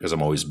issue because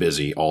I'm always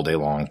busy all day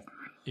long.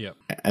 Yep.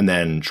 And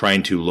then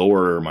trying to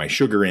lower my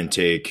sugar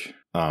intake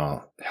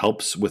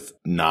helps with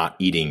not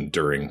eating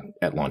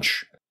at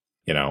lunch.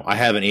 You know, I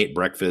haven't ate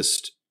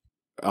breakfast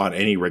on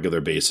any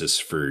regular basis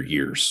for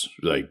years.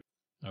 Like,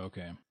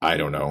 okay, I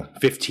don't know,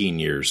 15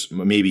 years,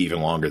 maybe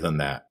even longer than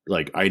that.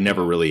 Like, I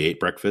never really ate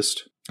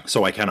breakfast.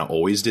 So I kind of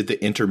always did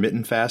the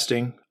intermittent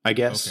fasting, I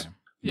guess. Okay.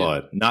 Yeah.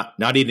 But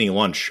not eating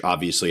lunch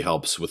obviously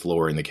helps with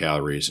lowering the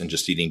calories, and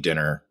just eating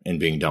dinner and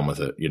being done with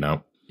it, you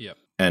know? Yep.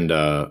 And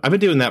I've been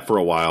doing that for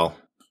a while,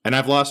 and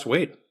I've lost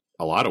weight.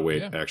 A lot of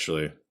weight,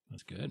 actually.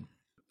 That's good.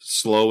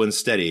 Slow and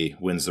steady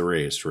wins the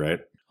race,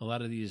 right? A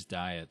lot of these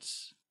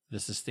diets, the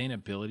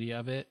sustainability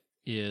of it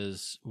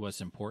is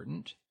what's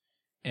important.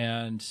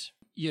 And,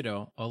 you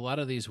know, a lot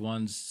of these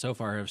ones so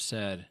far have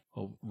said,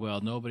 oh, well,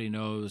 nobody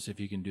knows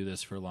if you can do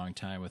this for a long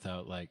time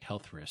without like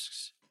health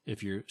risks,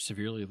 if you're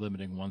severely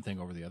limiting one thing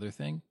over the other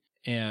thing.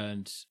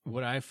 And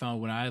what I found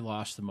when I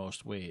lost the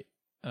most weight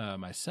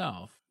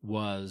myself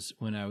was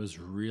when I was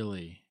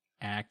really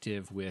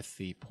active with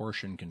the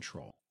portion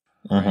control,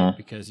 right?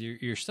 Because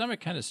your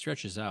stomach kind of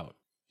stretches out.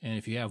 And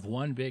if you have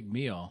one big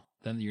meal,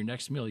 then your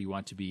next meal you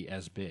want to be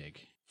as big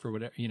for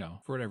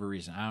whatever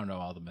reason. I don't know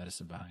all the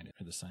medicine behind it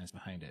or the science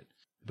behind it.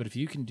 But if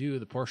you can do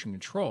the portion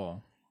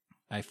control,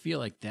 I feel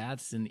like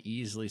that's an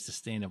easily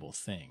sustainable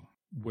thing.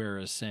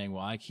 Whereas saying,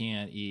 well, I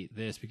can't eat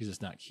this because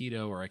it's not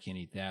keto, or I can't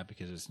eat that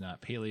because it's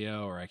not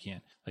paleo, or I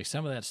can't, like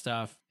some of that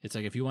stuff, it's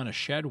like if you want to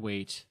shed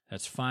weight,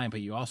 that's fine, but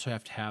you also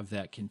have to have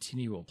that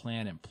continual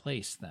plan in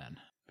place then.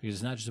 Because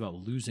it's not just about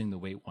losing the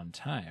weight one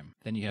time.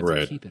 Then you have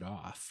to keep it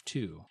off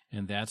too.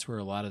 And that's where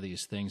a lot of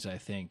these things, I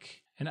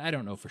think, and I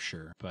don't know for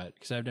sure, but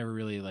because I've never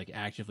really like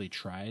actively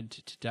tried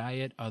to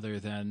diet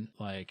other than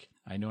like,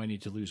 I know I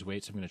need to lose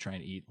weight, so I'm going to try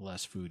and eat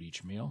less food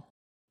each meal.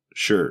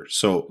 Sure.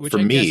 So which for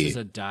I me, guess is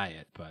a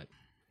diet, but.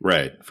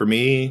 Right. For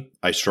me,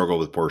 I struggle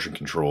with portion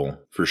control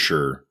for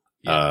sure.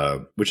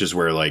 Yeah. Which is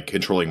where like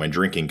controlling my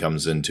drinking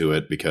comes into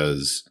it,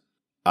 because,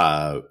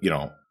 you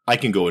know, I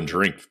can go and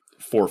drink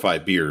 4 or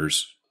 5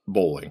 beers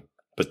bowling,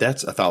 but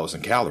that's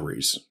 1,000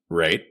 calories,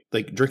 right?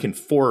 Like drinking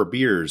 4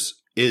 beers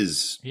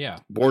is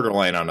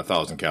borderline on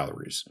 1,000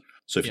 calories.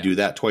 So if you do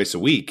that twice a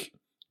week,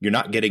 you're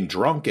not getting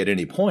drunk at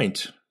any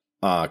point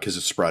because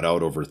it's spread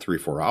out over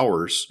 3-4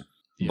 hours.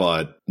 Yeah.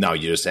 But now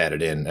you just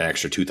added in an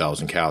extra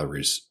 2,000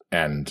 calories,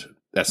 and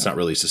that's not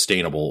really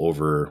sustainable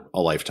over a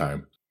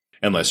lifetime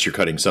unless you're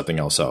cutting something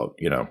else out,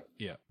 you know?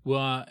 Yeah.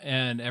 Well,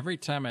 and every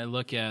time I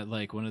look at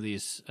like one of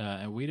these,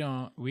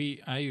 and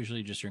I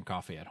usually just drink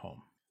coffee at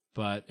home.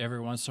 But every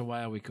once in a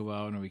while we go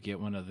out and we get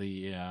one of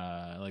the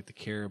like the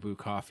Caribou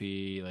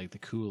coffee, like the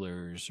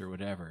coolers or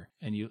whatever.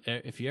 And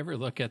if you ever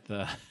look at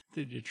the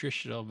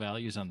nutritional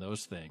values on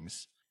those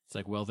things, it's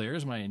like, well,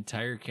 there's my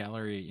entire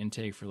calorie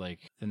intake for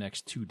like the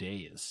next 2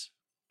 days.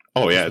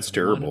 Oh yeah, it's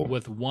terrible.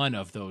 With one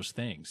of those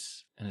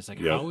things. And it's like,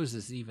 how is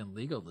this even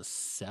legal to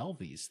sell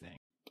these things?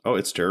 Oh,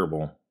 it's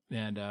terrible.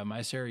 And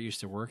my Sarah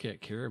used to work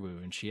at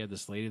Caribou, and she had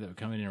this lady that would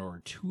come in and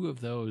order 2 of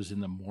those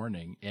in the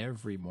morning,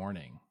 every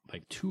morning.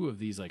 Like 2 of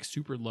these, like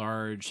super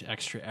large,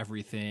 extra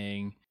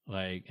everything.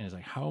 Like, and it's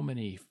like, how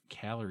many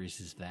calories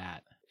is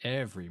that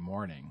every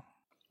morning?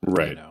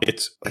 Right. You know?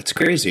 It's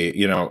crazy,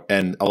 you know,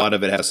 and a lot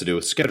of it has to do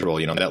with schedule.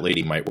 You know, that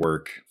lady might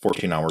work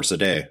 14 hours a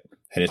day,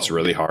 and it's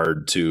really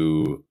hard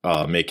to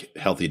make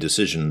healthy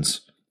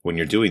decisions when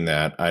you're doing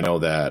that. I know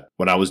that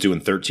when I was doing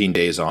 13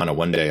 days on and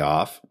 1 day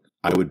off,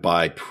 I would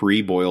buy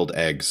pre-boiled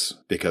eggs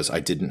because I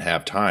didn't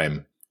have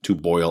time to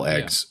boil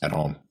eggs at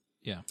home.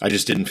 Yeah. I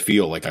just didn't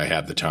feel like I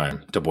had the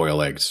time to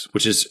boil eggs,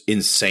 which is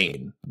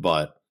insane,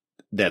 but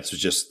that's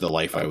just the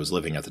life I was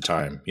living at the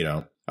time, you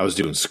know. I was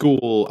doing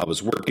school, I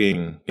was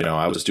working, you know,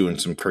 I was doing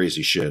some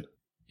crazy shit.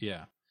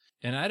 Yeah.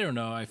 And I don't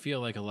know, I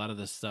feel like a lot of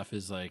this stuff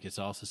is like, it's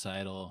all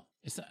societal.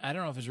 I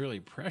don't know if it's really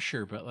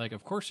pressure, but like,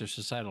 of course there's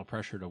societal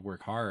pressure to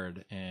work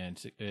hard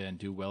and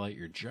do well at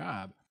your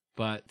job.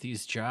 But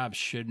these jobs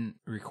shouldn't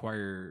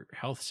require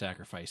health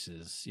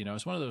sacrifices. You know,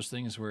 it's one of those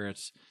things where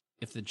it's,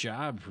 if the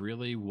job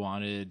really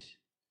wanted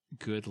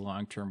good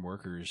long-term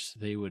workers,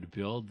 they would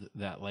build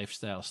that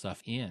lifestyle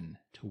stuff in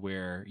to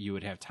where you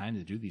would have time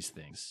to do these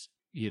things,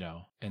 you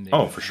know, and they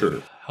for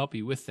sure help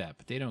you with that,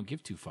 but they don't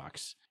give 2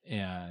 fucks.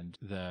 And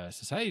the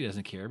society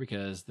doesn't care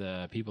because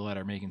the people that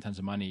are making tons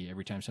of money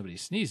every time somebody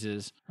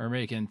sneezes are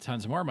making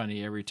tons more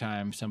money every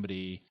time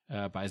somebody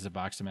buys a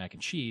box of mac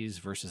and cheese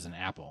versus an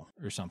apple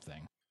or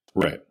something.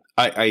 Right.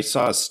 I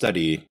saw a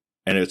study,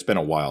 and it's been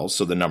a while,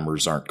 so the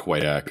numbers aren't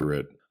quite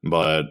accurate,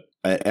 but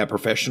at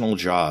professional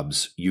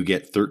jobs, you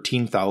get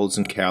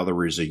 13,000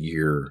 calories a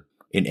year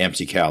in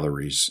empty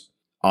calories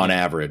on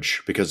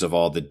average because of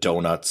all the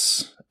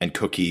donuts and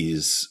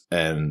cookies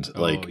and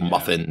like yeah.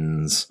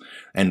 muffins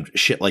and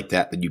shit like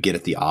that you get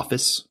at the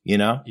office, you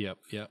know? Yep.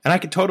 And I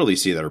could totally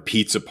see that, or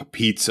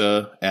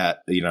pizza at,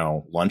 you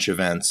know, lunch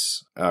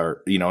events,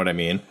 or, you know what I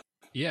mean?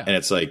 Yeah. And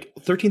it's like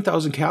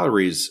 13,000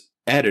 calories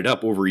added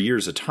up over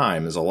years of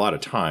time is a lot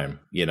of time,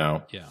 you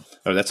know? Yeah.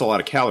 Or that's a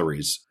lot of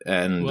calories.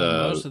 And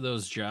most of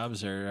those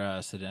jobs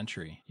are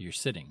sedentary. You're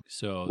sitting.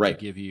 So right.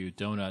 they give you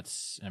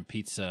donuts and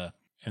pizza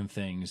and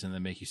things, and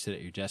then make you sit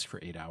at your desk for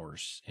 8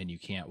 hours, and you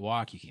can't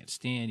walk, you can't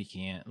stand, you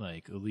can't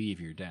like leave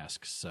your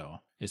desk. So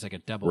it's like a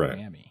double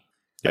whammy.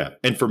 Yeah.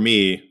 And for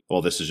me,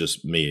 well, this is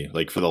just me,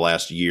 like for the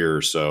last year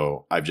or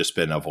so, I've just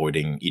been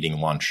avoiding eating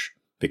lunch,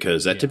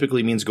 because that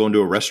typically means going to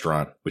a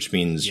restaurant, which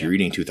means you're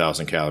eating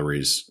 2,000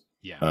 calories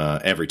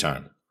every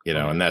time, you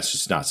know, and that's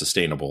just not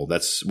sustainable.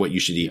 That's what you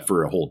should eat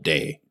for a whole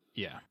day.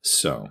 Yeah.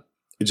 So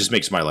it just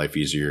makes my life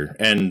easier.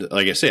 And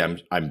like I say,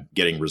 I'm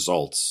getting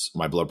results.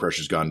 My blood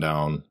pressure's gone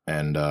down,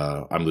 and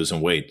I'm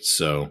losing weight.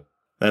 So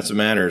that's what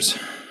matters.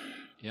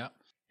 Yeah.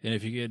 And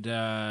if you could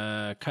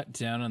cut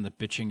down on the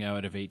bitching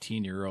out of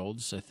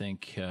 18-year-olds, I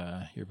think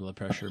your blood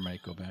pressure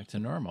might go back to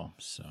normal.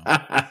 So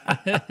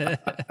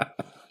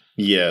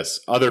yes,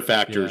 other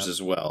factors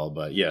as well,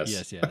 but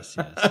yes. Yes.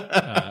 All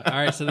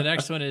right, so the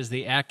next one is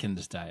the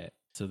Atkins diet.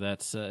 So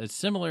that's it's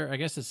similar. I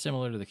guess it's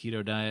similar to the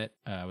keto diet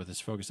with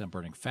its focus on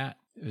burning fat.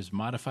 It was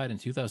modified in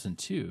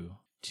 2002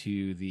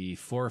 to the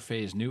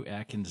 4-phase New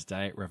Atkins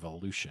Diet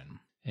Revolution.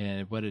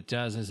 And what it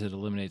does is it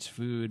eliminates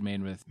food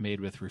made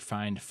with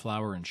refined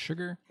flour and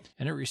sugar,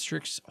 and it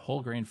restricts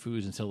whole grain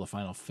foods until the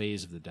final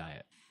phase of the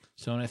diet.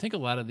 So, and I think a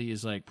lot of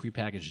these like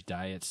prepackaged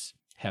diets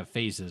have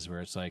phases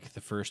where it's like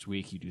the first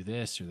week you do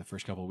this, or the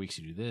first couple of weeks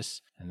you do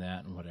this and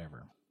that and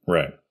whatever.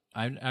 Right.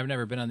 I've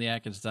never been on the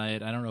Atkins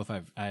diet. I don't know if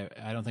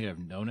I don't think I've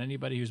known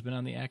anybody who's been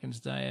on the Atkins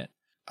diet.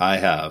 I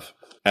have,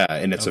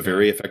 and it's a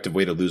very effective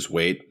way to lose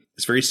weight.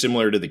 It's very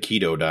similar to the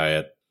keto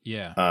diet.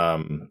 Yeah.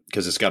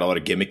 Because it's got a lot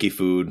of gimmicky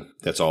food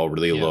that's all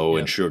really low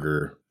in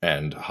sugar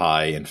and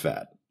high in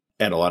fat,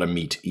 and a lot of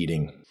meat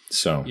eating.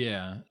 So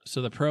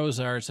So the pros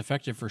are it's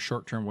effective for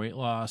short-term weight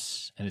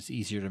loss, and it's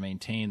easier to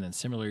maintain than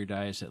similar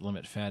diets that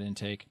limit fat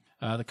intake.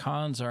 The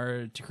cons are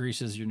it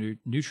decreases your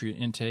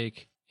nutrient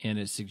intake,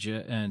 and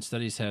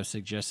studies have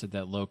suggested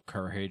that low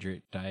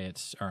carbohydrate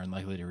diets are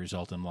unlikely to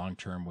result in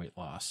long-term weight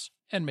loss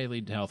and may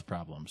lead to health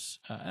problems.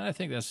 And I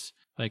think that's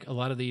like a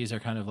lot of these are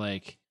kind of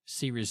like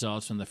see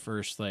results in the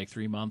first like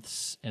 3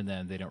 months, and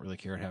then they don't really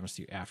care what happens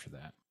to you after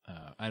that.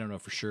 I don't know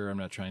for sure. I'm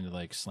not trying to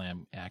like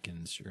slam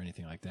Atkins or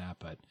anything like that,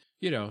 but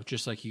you know,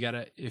 just like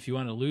if you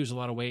want to lose a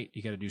lot of weight,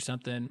 you got to do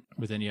something,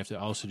 but then you have to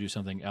also do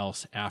something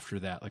else after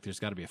that. Like there's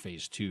got to be a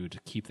phase 2 to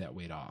keep that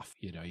weight off.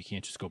 You know, you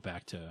can't just go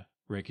back to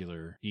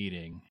regular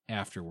eating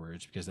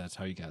afterwards, because that's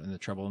how you got into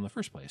trouble in the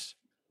first place.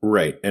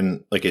 Right.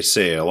 And like I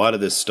say, a lot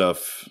of this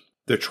stuff,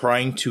 they're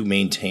trying to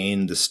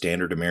maintain the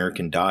standard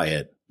American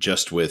diet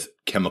just with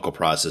chemical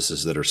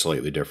processes that are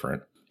slightly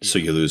different. Yeah. So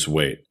you lose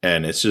weight,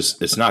 and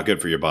it's not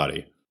good for your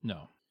body.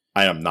 No.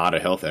 I am not a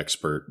health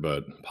expert,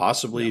 but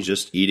possibly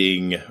just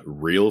eating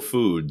real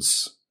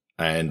foods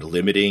and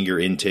limiting your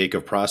intake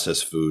of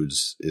processed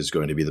foods is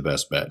going to be the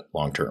best bet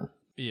long term.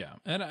 Yeah.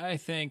 And I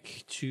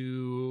think if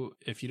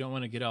you don't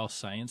want to get all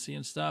sciencey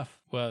and stuff,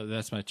 well,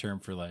 that's my term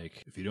for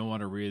like, if you don't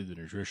want to read the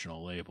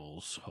nutritional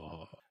labels,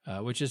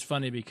 which is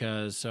funny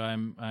because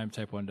I'm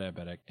type 1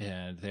 diabetic,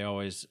 and they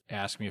always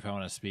ask me if I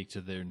want to speak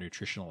to their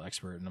nutritional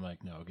expert. And I'm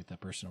like, no, get that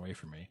person away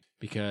from me,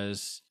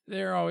 because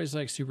they're always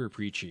like super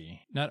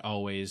preachy. Not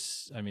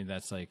always. I mean,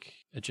 that's like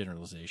a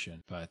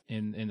generalization, but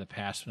in the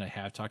past when I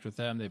have talked with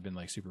them, they've been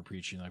like super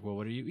preachy, like, well,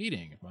 what are you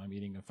eating? Well, I'm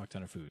eating a fuck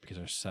ton of food, because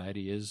our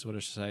society is what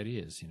our society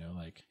is, you know,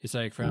 like it's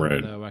like from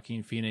the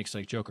Joaquin Phoenix,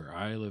 like Joker,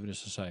 I live in a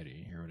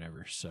society or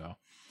whatever. So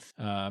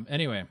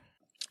anyway,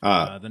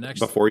 the next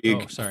before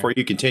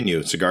you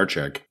continue, cigar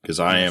check, because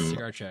I am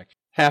cigar check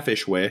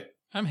halfish way.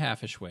 I'm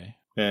halfish way.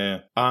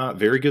 Yeah.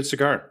 Very good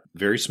cigar.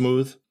 Very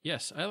smooth.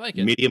 Yes, I like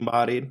it. Medium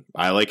bodied.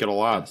 I like it a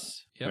lot.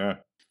 Yes. Yep. Yeah.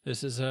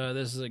 This is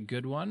a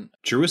good one.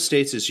 True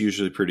Estates is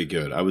usually pretty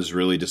good. I was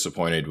really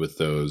disappointed with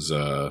those.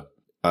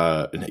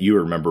 You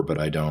remember,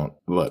 but I don't.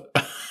 What?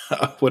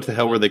 What the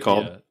hell were they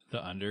called? The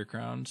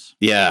Undercrowns.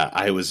 Yeah,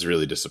 I was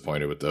really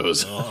disappointed with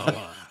those.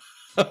 Oh,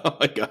 oh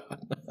my god.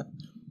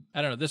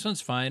 I don't know. This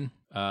one's fine.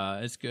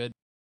 It's good.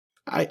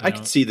 I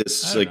could see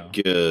this like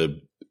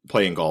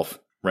playing golf,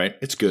 right?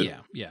 It's good.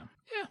 Yeah.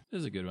 This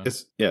is a good one.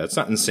 It's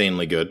not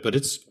insanely good, but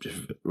it's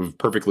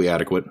perfectly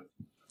adequate.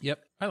 Yep,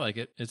 I like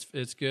it.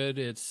 It's good.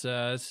 It's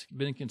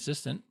been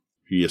consistent.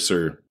 Yes,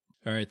 sir.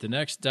 All right, the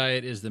next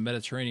diet is the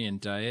Mediterranean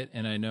diet,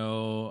 and I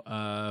know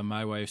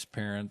my wife's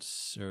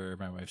parents, or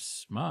my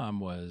wife's mom,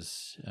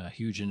 was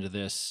huge into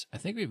this. I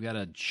think we've got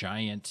a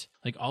giant,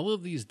 like all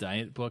of these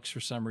diet books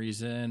for some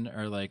reason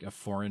are like a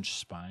 4-inch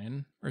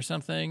spine or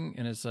something,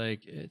 and it's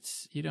like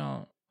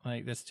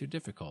that's too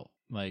difficult.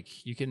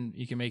 Like you can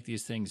make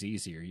these things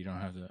easier. You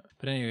don't have to.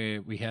 But anyway,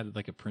 we had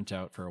like a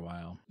printout for a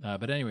while.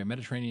 But anyway,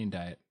 Mediterranean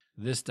diet.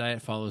 This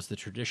diet follows the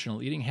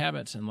traditional eating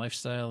habits and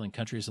lifestyle in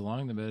countries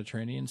along the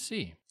Mediterranean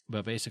Sea.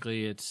 But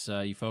basically, it's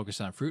you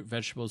focus on fruit,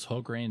 vegetables,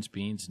 whole grains,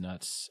 beans,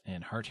 nuts,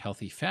 and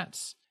heart-healthy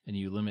fats. And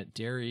you limit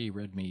dairy,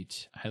 red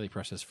meat, highly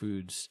processed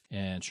foods,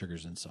 and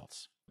sugars and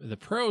salts. The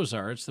pros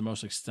are it's the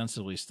most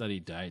extensively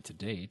studied diet to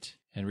date,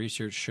 and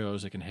research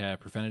shows it can have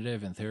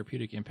preventative and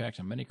therapeutic impact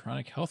on many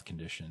chronic health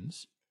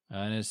conditions.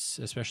 And it's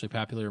especially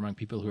popular among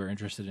people who are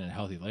interested in a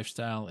healthy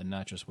lifestyle and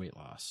not just weight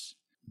loss.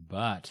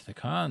 But the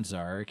cons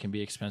are it can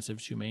be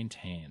expensive to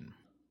maintain.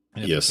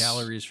 And if the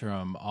calories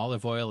from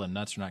olive oil and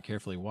nuts are not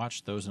carefully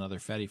watched, those and other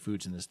fatty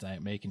foods in this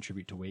diet may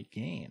contribute to weight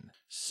gain.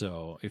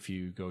 So if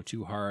you go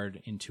too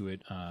hard into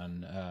it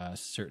on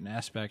certain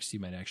aspects, you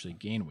might actually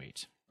gain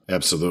weight.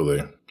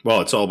 Absolutely.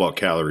 Well, it's all about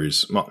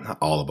calories. Well, not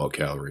all about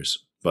calories,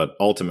 but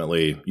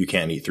ultimately you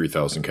can't eat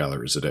 3,000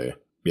 calories a day.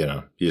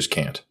 You just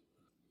can't.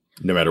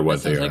 No matter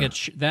what they are.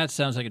 That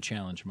sounds like a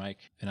challenge,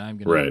 Mike, and I'm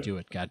going to do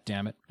it. God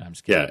damn it. I'm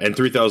just kidding. Yeah, and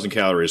 3,000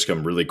 calories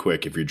come really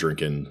quick if you're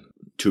drinking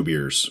 2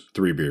 beers,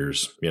 3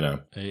 beers, Yeah.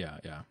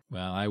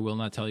 Well, I will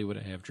not tell you what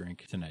I have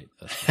drink tonight.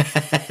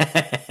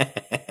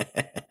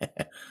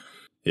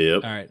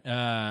 Yep. All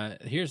right.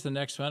 Here's the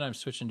next one. I'm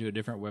switching to a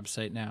different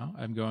website now.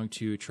 I'm going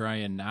to try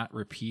and not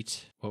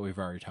repeat what we've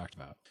already talked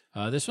about.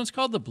 This one's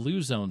called the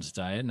Blue Zones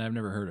Diet, and I've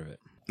never heard of it.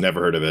 Never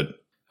heard of it.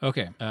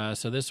 Okay,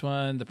 so this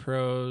one, the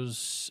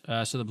pros.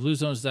 So the Blue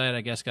Zones Diet,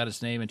 I guess, got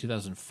its name in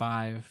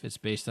 2005. It's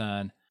based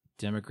on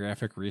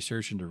demographic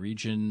research into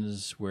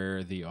regions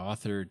where the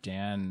author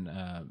Dan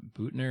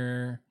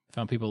Buettner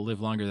found people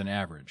live longer than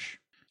average.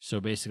 So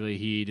basically,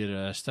 he did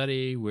a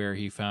study where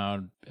he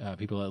found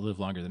people that live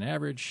longer than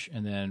average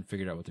and then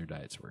figured out what their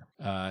diets were.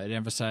 It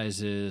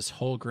emphasizes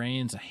whole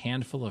grains, a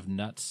handful of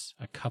nuts,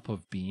 a cup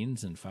of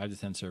beans, and 5 to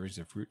 10 servings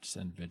of fruits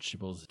and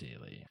vegetables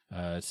daily.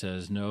 It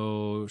says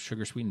no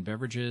sugar-sweetened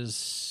beverages,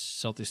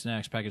 salty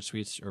snacks, packaged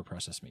sweets, or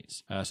processed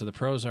meats. So the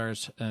pros are a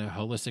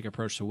holistic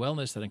approach to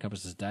wellness that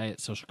encompasses diet,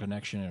 social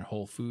connection, and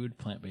whole food,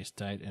 plant-based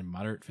diet, and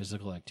moderate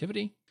physical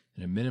activity.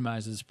 And it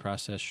minimizes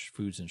processed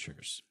foods and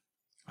sugars.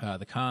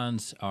 The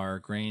cons are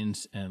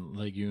grains and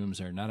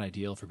legumes are not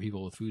ideal for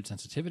people with food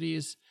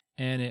sensitivities,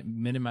 and it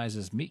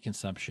minimizes meat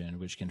consumption,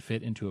 which can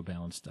fit into a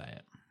balanced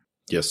diet.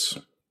 Yes.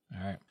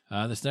 All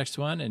right. This next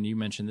one, and you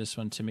mentioned this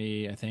one to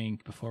me, I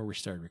think, before we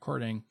started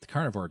recording, the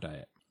carnivore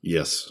diet.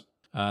 Yes.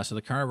 So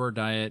the carnivore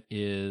diet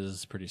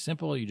is pretty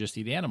simple. You just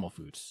eat animal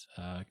foods.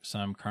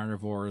 Some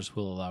carnivores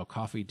will allow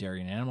coffee,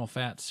 dairy, and animal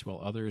fats, while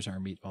others are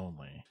meat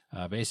only.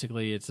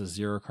 Basically, it's a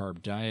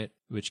zero-carb diet,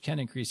 which can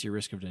increase your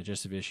risk of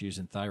digestive issues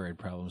and thyroid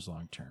problems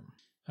long term.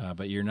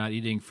 But you're not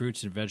eating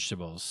fruits and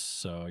vegetables,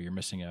 so you're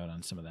missing out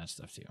on some of that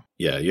stuff too.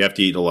 Yeah, you have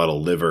to eat a lot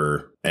of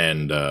liver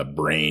and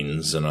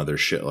brains and other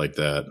shit like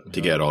that to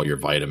get all your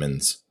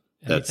vitamins.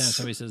 Anytime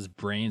somebody says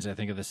brains, I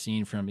think of the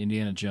scene from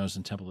Indiana Jones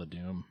and Temple of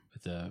Doom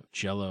with the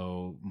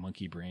Jello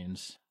monkey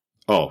brains.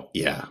 Oh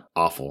yeah,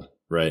 awful,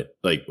 right?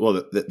 Like, well,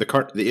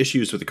 the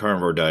issues with the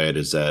carnivore diet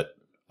is that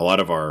a lot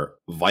of our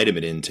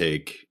vitamin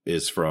intake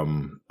is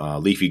from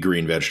leafy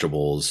green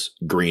vegetables,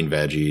 green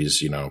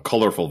veggies,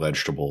 colorful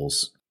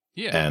vegetables.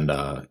 Yeah.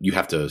 And you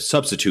have to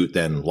substitute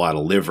then a lot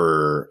of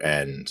liver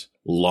and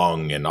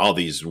lung and all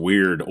these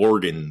weird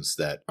organs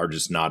that are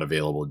just not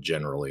available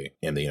generally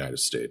in the United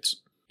States.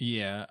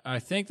 Yeah, I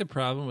think the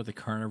problem with the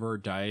carnivore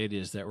diet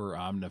is that we're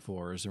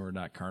omnivores and we're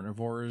not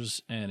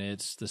carnivores, and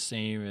it's the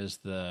same as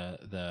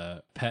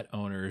the pet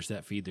owners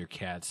that feed their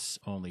cats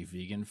only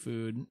vegan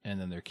food,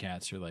 and then their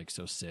cats are like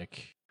so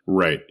sick.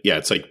 Right. Yeah,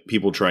 it's like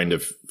people trying to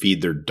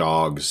feed their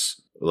dogs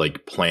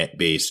like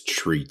plant-based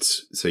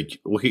treats. It's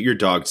like, look at your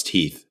dog's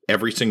teeth.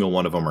 Every single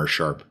one of them are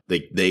sharp.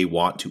 They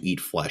want to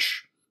eat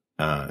flesh.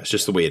 It's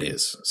just the way it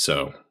is.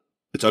 So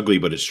it's ugly,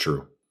 but it's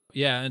true.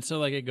 Yeah, and so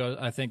like it goes.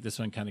 I think this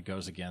one kind of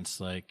goes against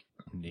like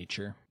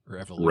nature or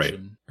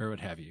evolution or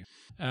what have you.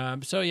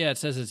 So yeah, it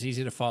says it's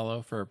easy to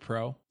follow for a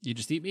pro. You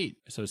just eat meat,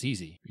 so it's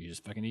easy. You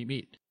just fucking eat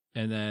meat.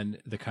 And then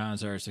the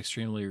cons are it's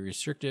extremely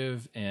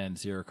restrictive and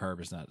zero carb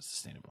is not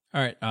sustainable.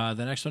 All right,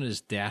 the next one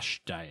is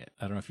Dash Diet.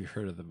 I don't know if you've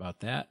heard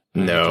about that.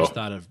 No, I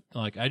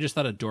just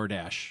thought of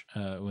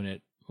DoorDash when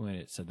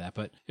it said that,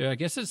 but I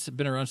guess it's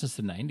been around since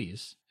the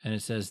 90s. And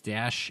it says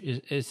DASH.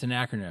 It's an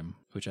acronym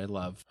which I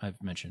love.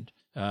 I've mentioned.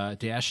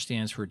 DASH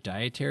stands for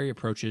Dietary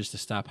Approaches to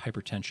Stop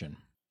Hypertension.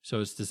 So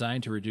it's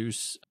designed to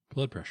reduce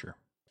blood pressure.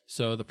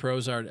 So the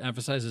pros are it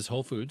emphasizes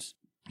whole foods,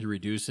 it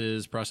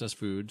reduces processed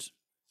foods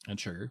and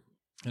sugar,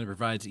 and it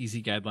provides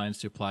easy guidelines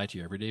to apply to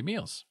your everyday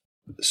meals.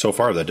 So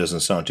far, that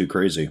doesn't sound too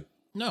crazy.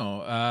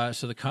 No.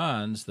 So the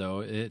cons, though,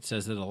 it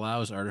says it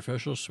allows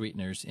artificial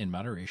sweeteners in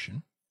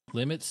moderation,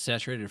 limits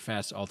saturated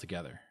fats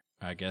altogether.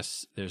 I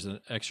guess there's an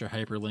extra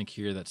hyperlink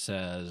here that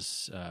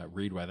says,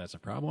 read why that's a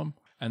problem.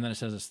 And then it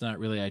says it's not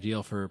really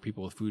ideal for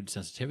people with food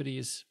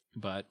sensitivities.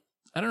 But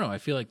I don't know. I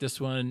feel like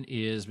this one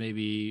is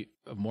maybe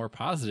more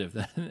positive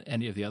than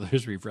any of the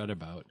others we've read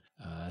about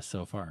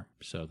so far.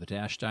 So the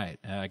DASH diet.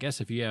 I guess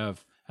if you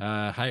have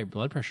high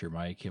blood pressure,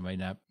 Mike, it might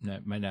not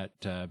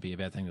be a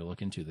bad thing to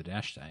look into, the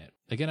DASH diet.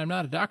 Again, I'm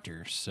not a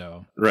doctor,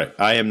 so. Right.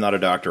 I am not a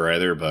doctor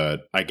either,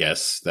 but I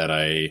guess that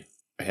I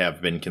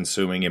have been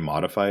consuming a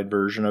modified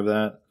version of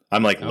that.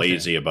 I'm like Okay.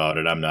 lazy about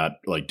it. I'm not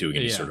like doing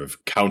any sort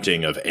of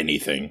counting of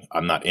anything.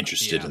 I'm not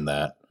interested in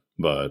that.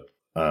 But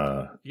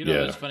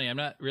that's funny. I'm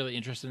not really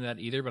interested in that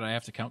either, but I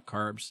have to count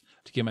carbs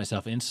to give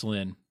myself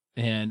insulin.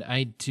 And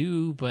I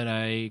do, but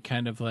I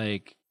kind of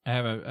like I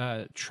have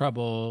a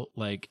trouble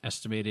like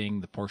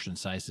estimating the portion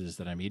sizes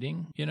that I'm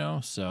eating,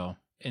 so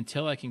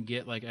until I can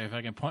get like, if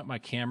I can point my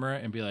camera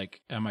and be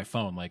like on my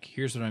phone, like,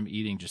 here's what I'm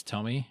eating, just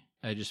tell me.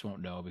 I just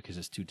won't know because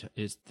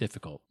it's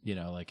difficult,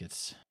 like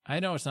I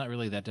know it's not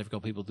really that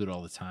difficult. People do it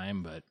all the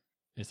time, but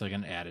it's like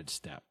an added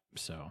step.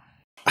 So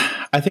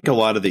I think a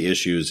lot of the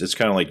issues, it's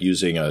kind of like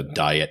using a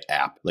diet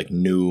app like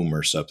Noom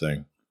or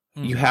something.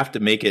 You have to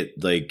make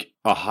it like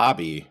a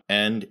hobby,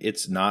 and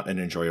it's not an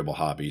enjoyable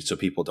hobby, so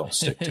people don't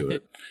stick to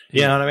it.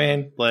 You know what I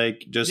mean?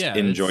 Like, just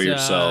enjoy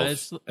yourself.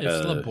 It's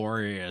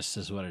laborious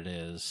is what it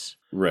is.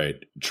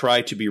 Right.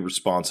 Try to be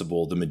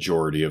responsible the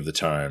majority of the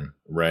time,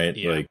 right?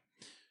 Yeah. Like,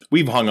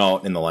 we've hung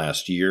out in the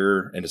last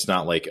year, and it's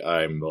not like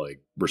I'm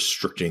like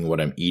restricting what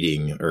I'm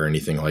eating or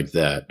anything like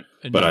that.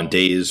 But on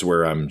days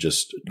where I'm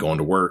just going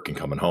to work and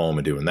coming home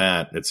and doing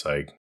that, it's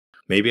like,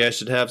 maybe I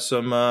should have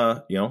some,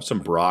 some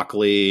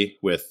broccoli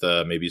with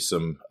maybe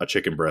a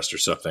chicken breast or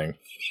something.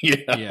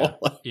 Yeah.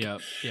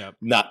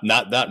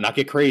 Not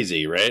get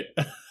crazy, right?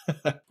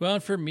 Well,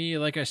 for me,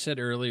 like I said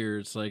earlier,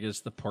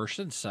 it's the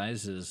portion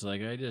sizes.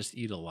 Like, I just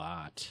eat a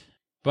lot,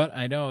 but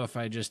I know if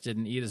I just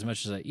didn't eat as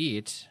much as I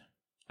eat,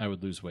 I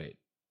would lose weight.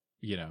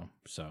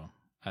 So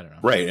I don't know.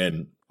 Right,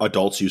 and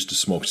adults used to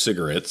smoke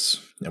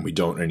cigarettes, and we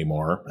don't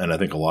anymore. And I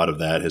think a lot of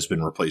that has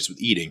been replaced with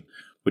eating,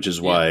 which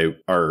is why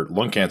our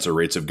lung cancer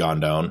rates have gone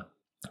down,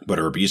 but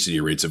our obesity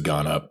rates have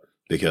gone up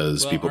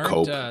because people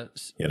cope.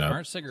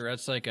 Aren't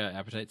cigarettes like an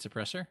appetite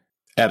suppressor?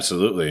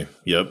 Absolutely.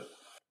 Yep.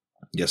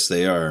 Yes,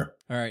 they are.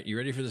 All right, you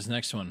ready for this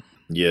next one?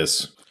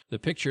 Yes. The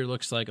picture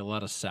looks like a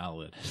lot of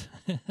salad.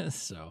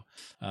 So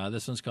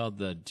this one's called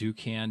the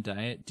Dukan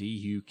diet,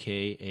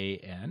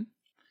 Dukan.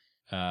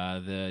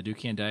 The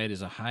Dukan diet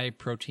is a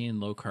high-protein,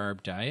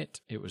 low-carb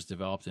diet. It was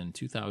developed in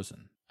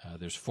 2000.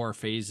 There's 4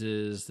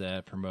 phases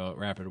that promote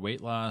rapid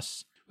weight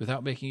loss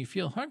without making you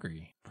feel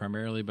hungry,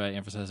 primarily by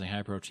emphasizing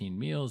high-protein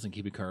meals and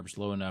keeping carbs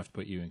low enough to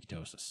put you in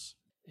ketosis.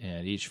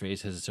 And each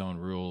phase has its own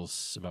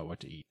rules about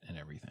what to eat and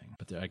everything.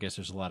 But I guess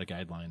there's a lot of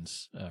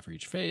guidelines for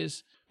each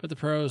phase. But the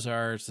pros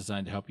are it's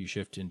designed to help you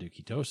shift into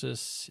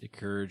ketosis. It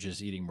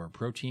encourages eating more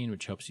protein,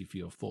 which helps you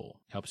feel full.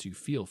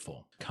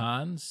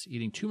 Cons,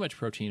 eating too much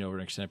protein over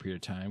an extended period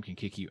of time can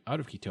kick you out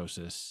of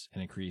ketosis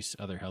and increase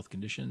other health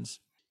conditions.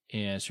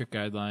 And strict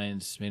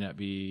guidelines may not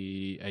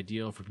be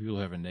ideal for people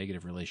who have a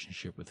negative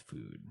relationship with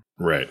food.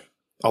 Right.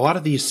 A lot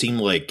of these seem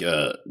like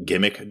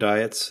gimmick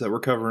diets that we're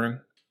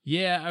covering.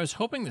 Yeah, I was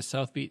hoping the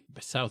South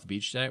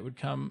Beach diet would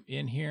come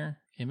in here.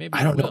 And maybe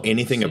I don't know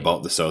anything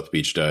about the South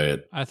Beach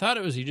diet. I thought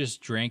it was you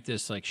just drank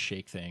this like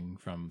shake thing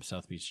from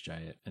South Beach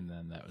diet, and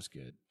then that was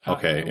good.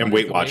 Okay, and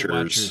Weight Watchers. Weight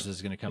Watchers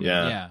is going to come in.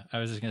 Yeah, I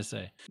was just going to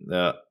say.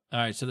 All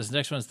right, so this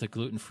next one's the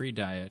gluten-free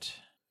diet.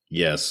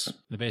 Yes.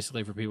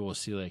 Basically for people with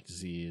celiac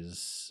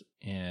disease.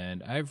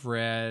 And I've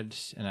read,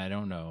 and I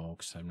don't know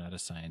because I'm not a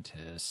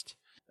scientist,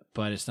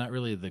 but it's not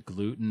really the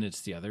gluten,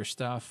 it's the other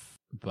stuff.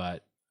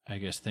 But I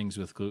guess things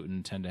with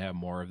gluten tend to have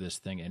more of this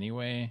thing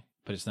anyway,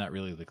 but it's not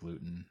really the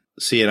gluten.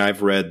 See, and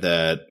I've read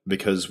that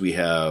because we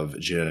have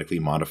genetically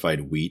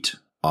modified wheat,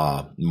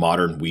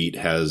 modern wheat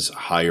has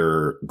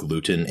higher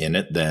gluten in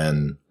it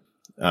than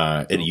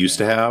it used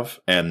to have.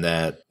 And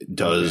that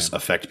does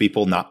affect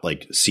people, not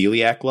like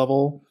celiac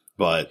level,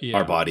 but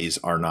our bodies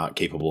are not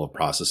capable of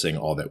processing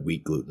all that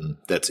wheat gluten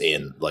that's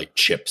in like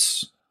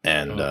chips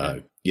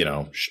and,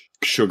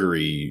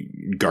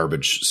 sugary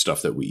garbage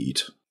stuff that we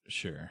eat.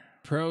 Sure.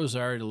 Pros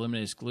are it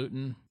eliminates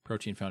gluten,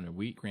 protein found in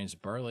wheat, grains,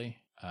 and barley.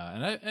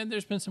 And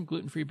there's been some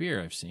gluten-free beer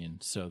I've seen.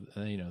 So,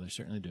 they're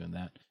certainly doing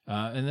that.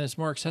 And it's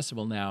more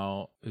accessible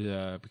now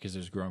because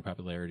there's growing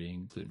popularity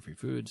in gluten-free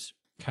foods.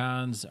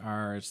 Cons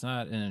are it's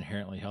not an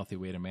inherently healthy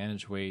way to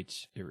manage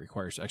weight. It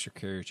requires extra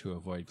care to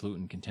avoid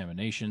gluten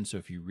contamination. So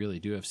if you really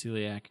do have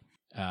celiac,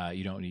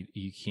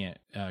 you can't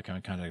come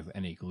in contact with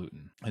any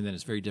gluten. And then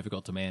it's very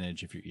difficult to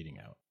manage if you're eating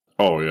out.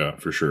 Oh, yeah,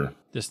 for sure.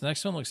 This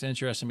next one looks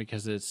interesting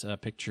because it's a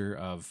picture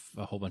of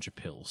a whole bunch of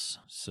pills.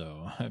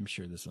 So I'm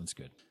sure this one's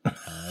good.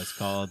 It's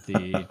called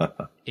the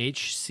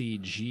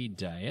HCG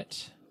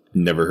diet.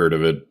 Never heard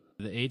of it.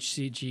 The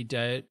HCG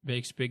diet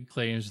makes big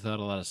claims without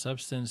a lot of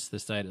substance.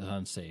 This diet is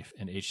unsafe,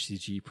 and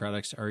HCG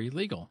products are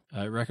illegal.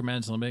 It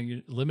recommends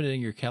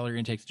limiting your calorie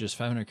intake to just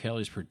 500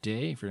 calories per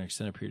day for an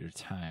extended period of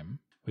time,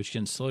 which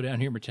can slow down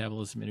your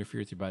metabolism,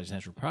 interfere with your body's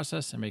natural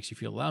process, and makes you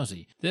feel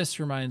lousy. This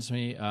reminds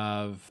me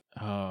of,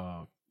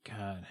 oh,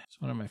 God, it's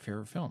one of my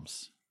favorite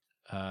films.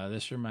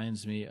 This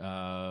reminds me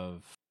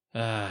of...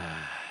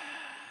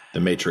 The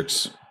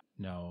Matrix.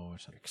 No,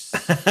 it's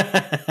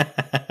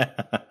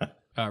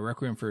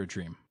Requiem for a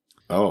Dream.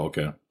 Oh,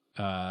 okay.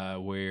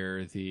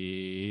 Where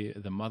the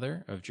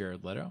mother of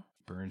Jared Leto,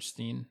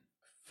 Bernstein,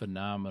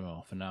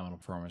 phenomenal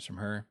performance from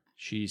her.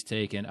 She's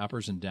taken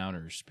uppers and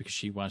downers because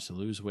she wants to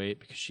lose weight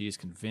because she is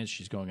convinced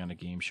she's going on a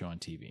game show on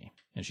TV.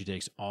 And she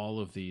takes all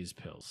of these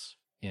pills.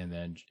 And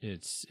then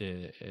it's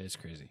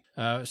crazy.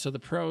 So the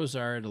pros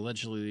are it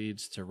allegedly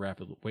leads to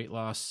rapid weight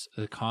loss.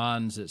 The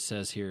cons, it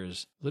says here,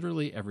 is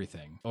literally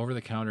everything.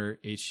 Over-the-counter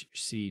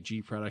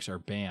HCG products are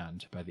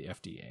banned by the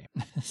FDA.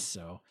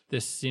 So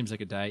this seems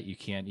like a diet you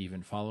can't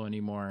even follow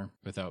anymore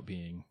without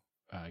being,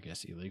 I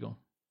guess, illegal.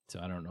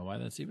 So I don't know why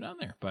that's even on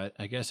there, but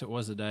I guess it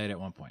was a diet at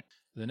one point.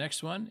 The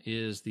next one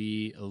is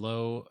the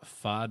low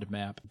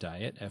FODMAP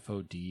diet,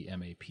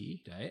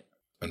 FODMAP diet.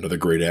 Another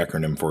great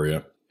acronym for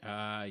you.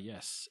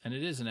 Yes, and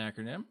it is an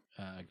acronym.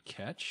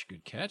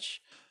 Good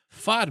catch.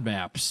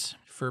 FODMAPs,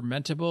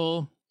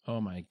 fermentable.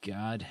 Oh my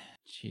God,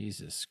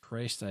 Jesus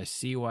Christ! I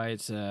see why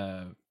it's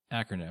a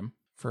acronym.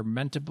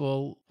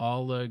 Fermentable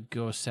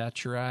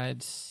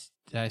oligosaccharides,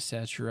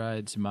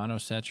 disaccharides,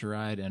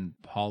 monosaccharide, and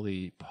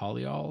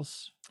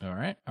polyols. All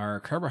right,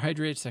 are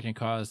carbohydrates that can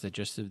cause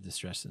digestive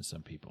distress in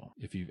some people.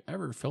 If you've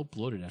ever felt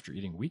bloated after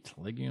eating wheat,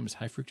 legumes,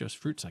 high fructose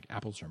fruits like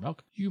apples or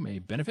milk, you may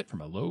benefit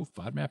from a low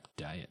FODMAP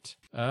diet.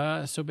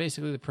 So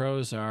basically the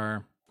pros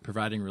are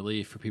providing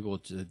relief for people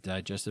with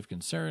digestive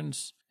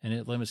concerns, and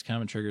it limits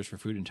common triggers for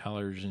food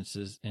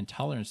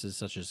intolerances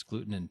such as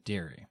gluten and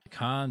dairy. The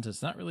cons,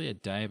 it's not really a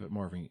diet, but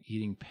more of an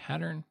eating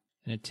pattern,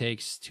 and it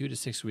takes 2 to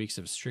 6 weeks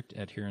of strict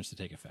adherence to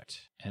take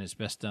effect, and it's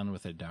best done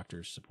with a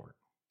doctor's support.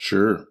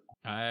 Sure.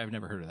 I've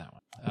never heard of that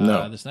one.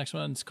 No. This next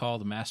one's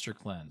called Master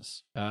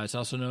Cleanse. It's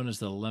also known as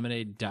the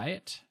Lemonade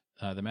Diet.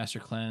 The Master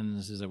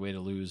Cleanse is a way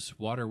to lose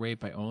water weight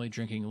by only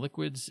drinking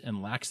liquids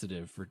and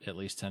laxative for at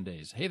least 10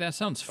 days. Hey, that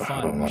sounds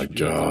fun. Oh, my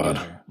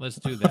God. Let's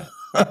do that.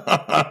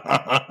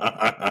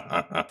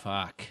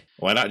 Fuck.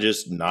 Why not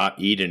just not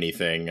eat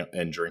anything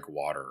and drink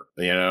water?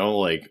 You know,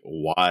 like,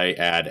 why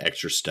add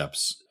extra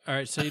steps? All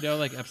right, so you know,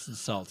 like Epsom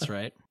salts,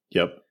 right?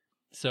 Yep.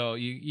 So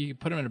you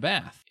put them in a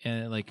bath,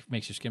 and it like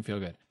makes your skin feel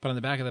good. But on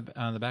the back of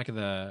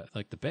the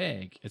like the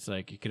bag, it's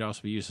like it could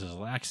also be used as a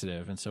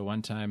laxative. And so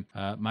one time,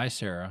 my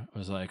Sarah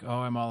was like, "Oh,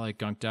 I'm all like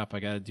gunked up. I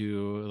got to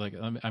do like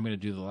I'm going to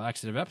do the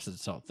laxative Epsom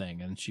salt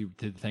thing." And she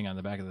did the thing on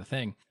the back of the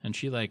thing, and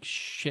she like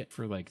shit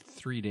for like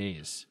 3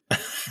 days.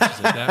 She's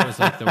like, that was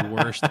like the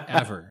worst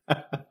ever.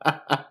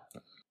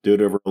 Do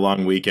it over a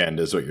long weekend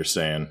is what you're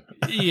saying.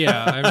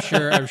 Yeah, I'm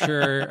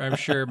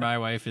sure my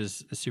wife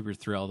is super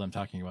thrilled I'm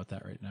talking about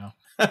that right now.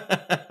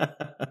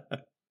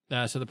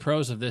 So the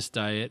pros of this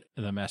diet,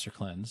 the Master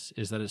Cleanse,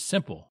 is that it's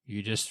simple.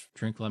 You just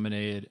drink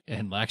lemonade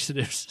and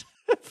laxatives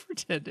for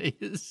 10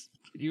 days.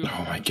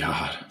 Oh my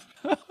God.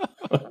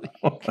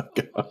 Oh my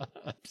God.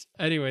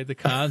 Anyway, the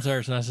cons are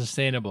it's not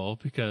sustainable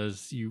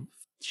because you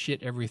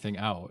shit everything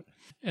out.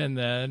 And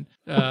then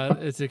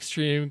it's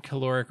extreme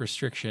caloric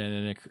restriction,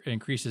 and it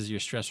increases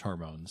your stress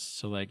hormones.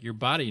 So like your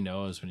body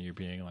knows when you're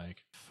being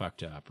like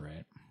fucked up,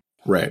 right?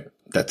 Right.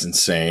 That's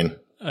insane.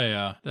 Oh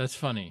yeah, that's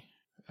funny.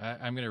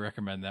 I'm going to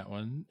recommend that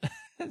one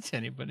to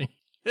anybody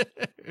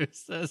who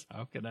says,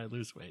 how can I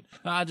lose weight?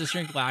 I'll just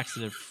drink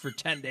laxative for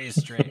 10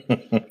 days straight.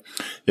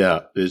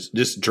 Yeah,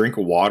 just drink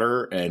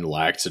water and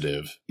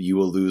laxative. You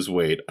will lose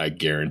weight. I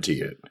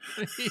guarantee it.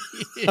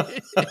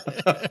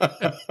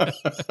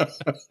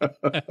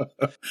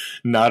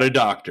 Not a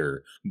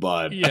doctor,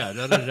 but... Yeah,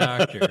 not a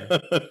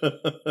doctor.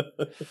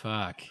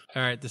 Fuck.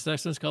 All right, this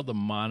next one's called the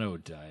mono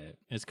diet.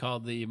 It's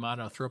called the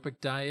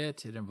monotropic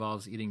diet. It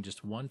involves eating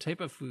just one type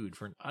of food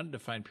for an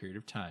undefined period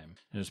of time.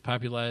 It was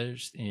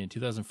popularized in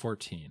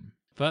 2014.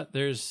 But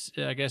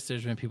I guess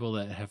there's been people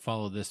that have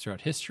followed this throughout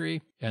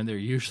history, and they're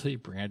usually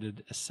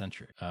branded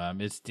eccentric.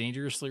 It's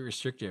dangerously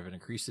restrictive and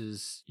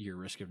increases your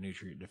risk of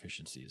nutrient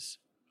deficiencies.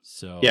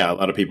 So yeah, a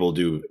lot of people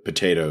do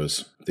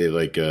potatoes. They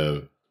like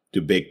do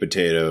baked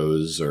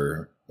potatoes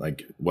or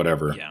like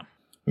whatever. Yeah.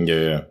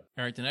 Yeah.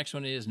 All right, the next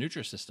one is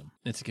Nutrisystem.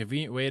 It's a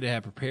convenient way to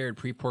have prepared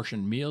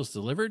pre-portioned meals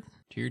delivered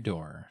to your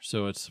door.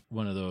 So it's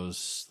one of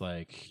those,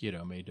 like,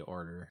 made to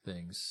order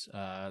things.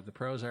 The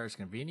pros are it's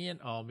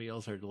convenient. All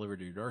meals are delivered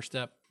to your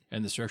doorstep,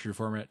 and the structured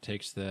format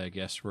takes the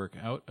guesswork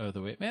out of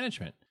the weight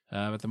management.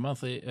 But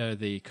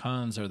the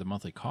cons are the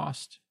monthly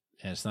cost,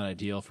 and it's not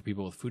ideal for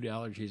people with food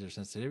allergies or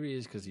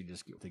sensitivities because you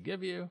just get what they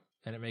give you,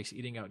 and it makes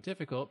eating out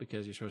difficult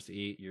because you're supposed to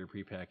eat your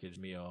prepackaged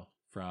meal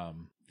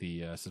from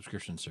the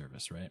subscription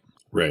service, right?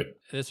 Right.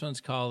 This one's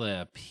called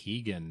a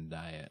pagan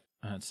diet.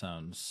 That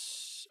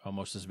sounds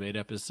almost as made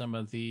up as some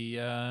of the,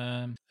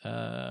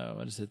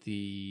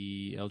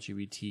 the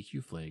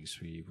LGBTQ flags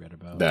we read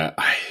about. That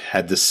I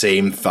had the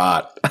same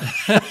thought.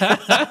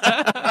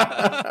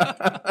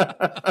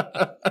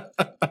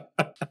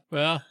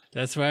 Well,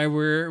 that's why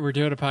we're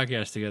doing a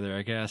podcast together,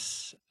 I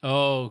guess.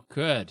 Oh,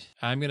 good.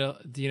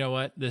 You know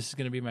what? This is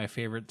going to be my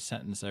favorite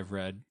sentence I've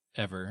read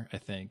ever, I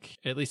think,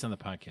 at least on the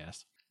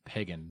podcast.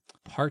 Pagan.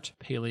 Part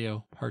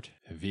paleo, part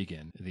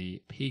vegan.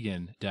 The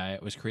pagan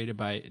diet was created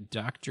by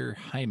Dr.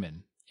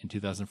 Hyman in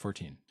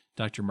 2014.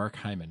 Dr. Mark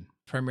Hyman.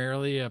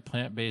 Primarily a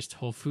plant-based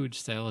whole food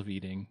style of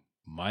eating,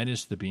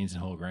 minus the beans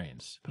and whole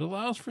grains, but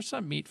allows for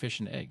some meat,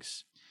 fish, and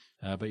eggs.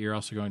 But you're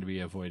also going to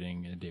be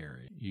avoiding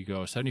dairy. You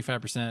go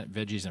 75%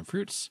 veggies and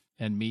fruits,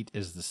 and meat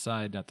is the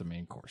side, not the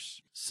main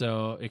course.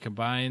 So it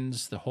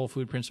combines the whole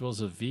food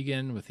principles of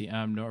vegan with the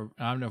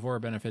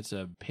omnivore benefits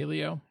of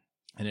paleo.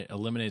 and it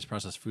eliminates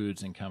processed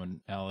foods and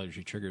common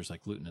allergy triggers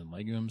like gluten and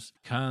legumes.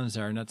 Cons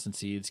are nuts and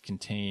seeds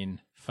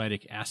contain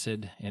phytic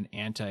acid and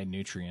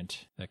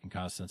anti-nutrient that can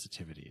cause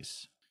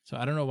sensitivities. So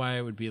I don't know why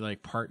it would be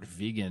like part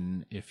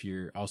vegan if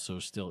you're also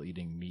still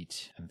eating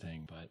meat and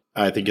thing, but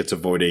I think it's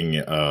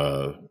avoiding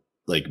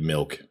like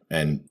milk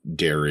and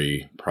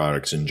dairy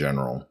products in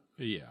general.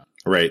 yeah.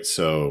 Right.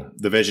 So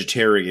the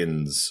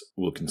vegetarians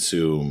will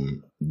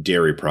consume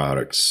dairy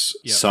products.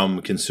 Yep.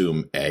 Some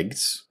consume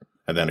eggs.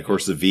 And then, of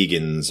course, the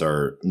vegans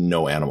are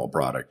no animal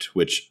product,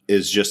 which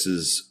is just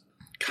as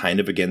kind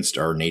of against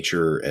our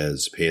nature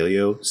as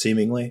paleo,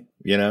 seemingly,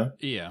 you know?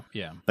 Yeah,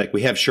 yeah. Like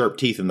we have sharp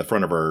teeth in the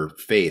front of our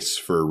face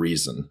for a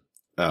reason.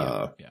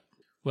 Yeah.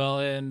 Well,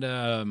 and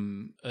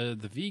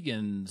the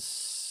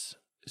vegans,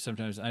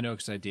 sometimes, I know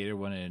because I dated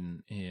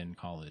one in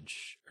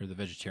college, or the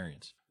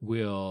vegetarians,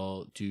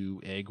 will do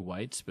egg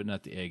whites, but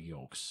not the egg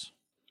yolks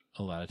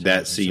a lot of times.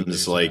 That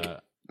seems like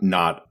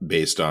not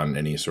based on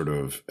any sort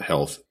of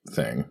health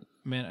thing.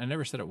 Man, I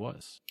never said it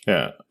was.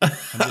 Yeah. I'm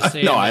just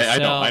saying. No, I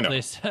know.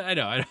 I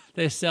know.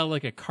 They sell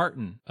like a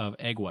carton of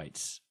egg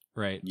whites,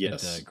 right?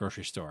 Yes. At the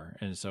grocery store.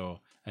 And so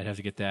I'd have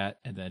to get that.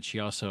 And then she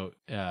also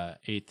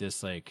ate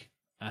this, like,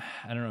 I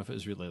don't know if it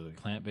was really like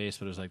plant-based,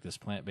 but it was like this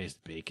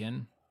plant-based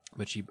bacon.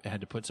 But she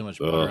had to put so much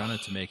butter on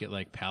it to make it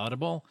like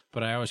palatable.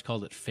 But I always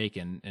called it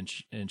fakin',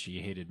 and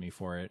she hated me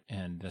for it,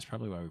 and that's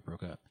probably why we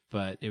broke up.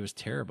 But it was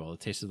terrible.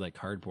 It tasted like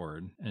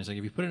cardboard, and it's like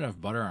if you put enough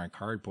butter on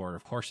cardboard,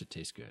 of course it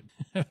tastes good,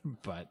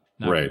 but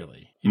not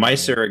really. My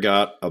Sarah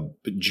got a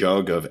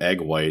jug of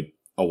egg white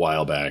a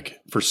while back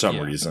for some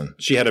reason.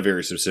 She had a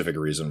very specific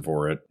reason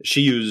for it.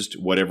 She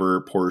used whatever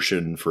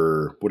portion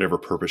for whatever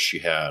purpose she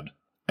had,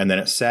 and then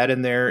it sat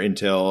in there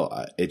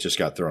until it just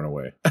got thrown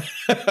away.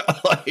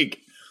 Like.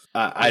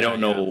 I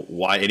don't know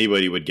why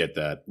anybody would get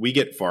that. We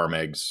get farm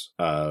eggs.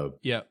 And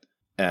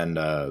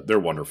they're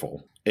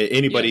wonderful.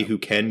 Anybody who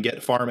can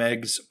get farm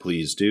eggs,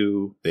 please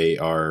do. They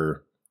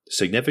are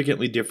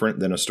significantly different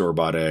than a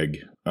store-bought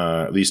egg,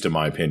 at least in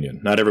my opinion.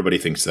 Not everybody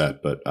thinks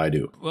that, but I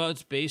do. Well,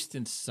 it's based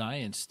in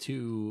science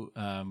too,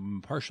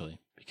 partially.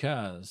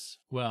 Because,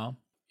 well,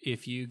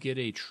 if you get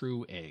a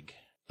true egg,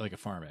 like a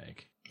farm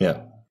egg,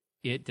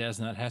 it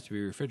does not have to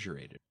be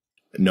refrigerated.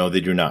 No,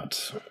 they do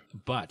not.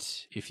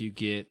 But if you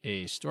get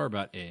a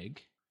store-bought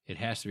egg, it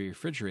has to be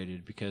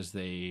refrigerated because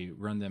they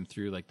run them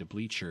through like the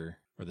bleacher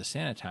or the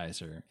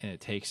sanitizer, and it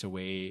takes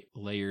away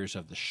layers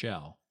of the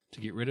shell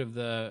to get rid of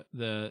the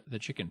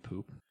chicken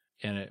poop.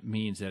 And it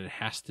means that it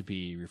has to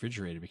be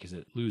refrigerated because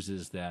it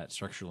loses that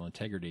structural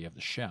integrity of the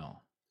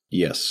shell.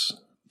 Yes.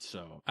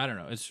 So I don't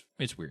know.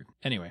 It's weird.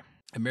 Anyway,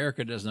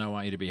 America does not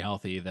want you to be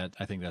healthy.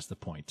 I think that's the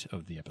point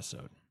of the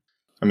episode.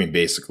 I mean,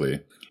 basically,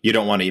 you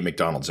don't want to eat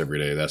McDonald's every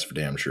day. That's for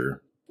damn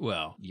sure.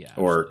 Well, yeah.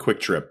 Or Quick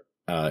Trip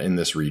in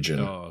this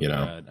region. Oh, you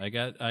know,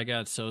 God. I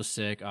got so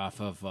sick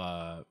off of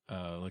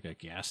like a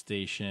gas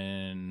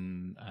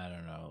station. I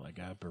don't know, like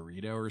a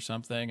burrito or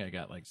something. I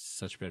got like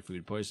such bad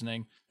food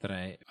poisoning that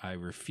I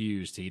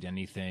refuse to eat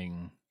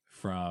anything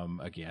from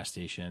a gas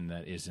station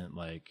that isn't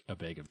like a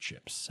bag of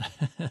chips.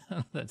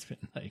 That's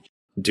been like,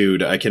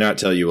 dude, I cannot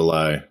tell you a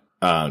lie.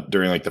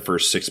 During like the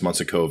first 6 months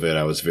of COVID,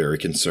 I was very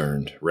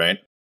concerned. Right.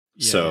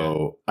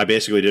 So I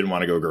basically didn't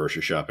want to go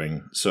grocery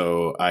shopping.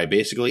 So I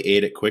basically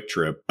ate at Quick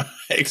Trip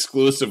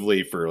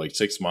exclusively for like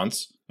 6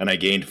 months. And I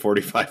gained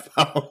 45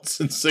 pounds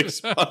in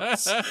 6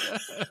 months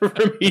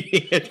from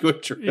eating at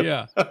Quick Trip.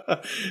 Yeah.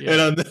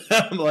 And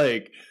I'm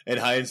like, in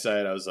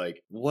hindsight, I was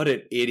like, what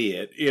an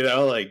idiot. You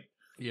know, like,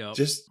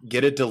 just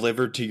get it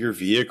delivered to your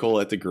vehicle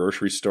at the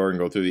grocery store and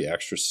go through the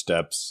extra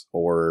steps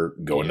or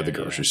go into the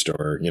grocery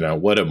store. You know,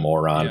 what a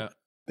moron. Yeah.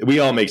 We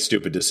all make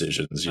stupid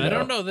decisions. You know?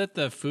 don't know that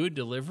the food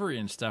delivery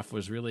and stuff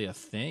was really a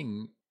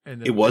thing.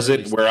 It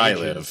wasn't where I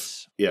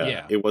live.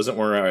 Yeah, it wasn't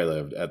where I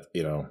lived.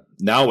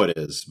 Now it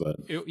is. But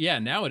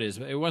now it is.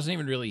 But it wasn't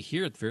even really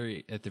here at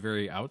the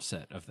very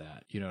outset of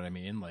that. You know what I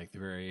mean? Like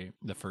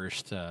the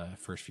first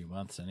few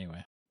months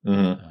anyway.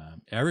 Mm-hmm.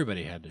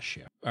 Everybody had to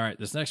ship. All right,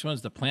 this next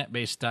one's the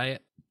plant-based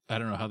diet. I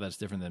don't know how that's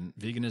different than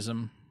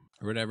veganism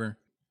or whatever.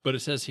 But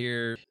it says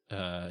here,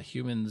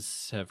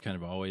 humans have kind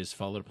of always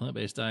followed a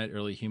plant-based diet.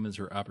 Early humans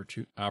were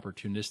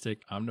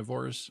opportunistic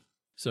omnivores.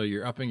 So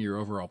you're upping your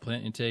overall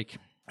plant intake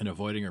and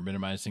avoiding or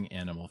minimizing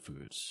animal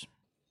foods.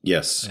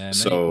 Yes. And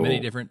many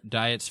different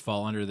diets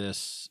fall under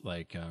this,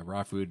 like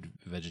raw food,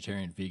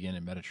 vegetarian, vegan,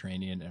 and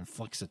Mediterranean, and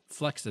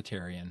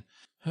flexitarian.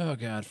 Oh,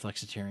 God,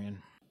 flexitarian.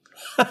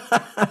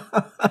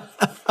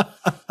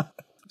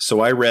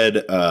 So I read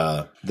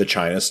the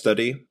China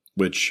study,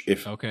 which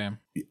if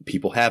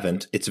people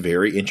haven't, it's a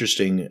very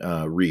interesting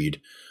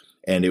read.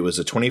 And it was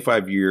a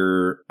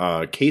 25-year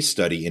case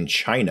study in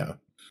China,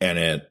 and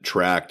it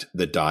tracked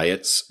the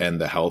diets and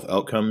the health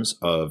outcomes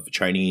of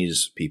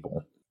Chinese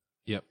people.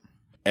 Yep.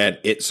 And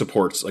it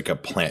supports like a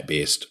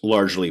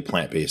largely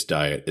plant-based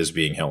diet as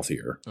being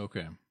healthier.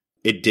 Okay.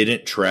 It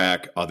didn't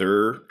track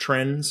other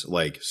trends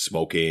like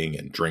smoking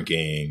and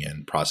drinking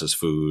and processed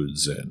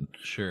foods and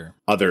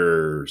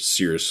other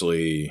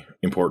seriously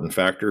important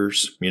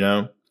factors, you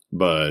know?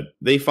 But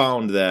they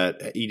found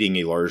that eating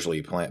a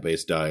largely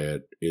plant-based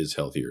diet is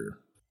healthier.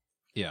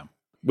 Yeah.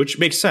 Which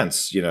makes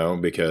sense,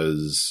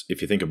 because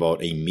if you think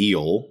about a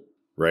meal,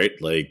 right?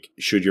 Like,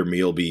 should your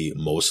meal be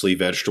mostly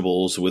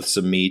vegetables with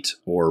some meat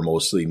or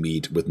mostly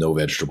meat with no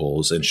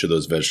vegetables? And should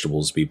those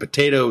vegetables be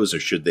potatoes or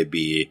should they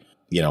be,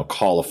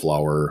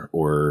 cauliflower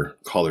or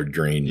collard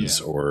greens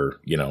or,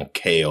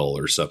 kale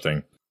or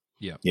something?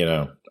 Yeah.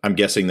 I'm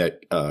guessing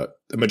that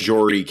the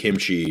majority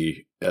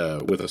kimchi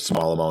with a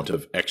small amount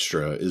of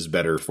extra is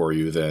better for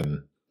you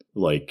than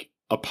like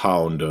a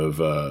pound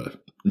of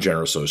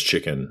General Tso's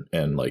chicken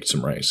and like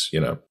some rice,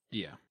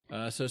 Yeah.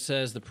 So it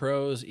says the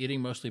pros: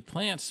 eating mostly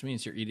plants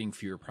means you're eating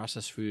fewer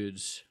processed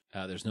foods.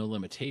 There's no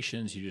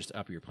limitations. You just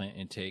up your plant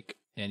intake,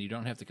 and you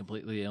don't have to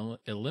completely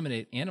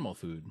eliminate animal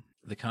food.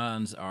 The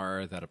cons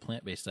are that a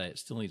plant-based diet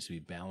still needs to be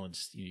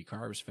balanced. You need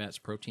carbs, fats,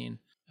 protein,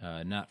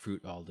 not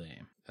fruit all day.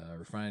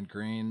 Refined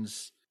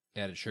grains,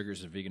 added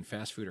sugars of vegan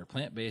fast food are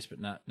plant-based, but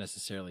not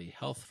necessarily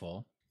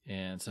healthful.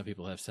 And some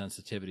people have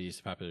sensitivities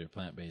to popular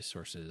plant-based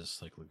sources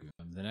like legumes.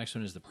 The next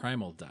one is the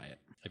primal diet.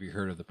 Have you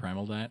heard of the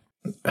primal diet?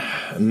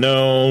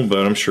 No,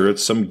 but I'm sure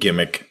it's some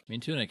gimmick. I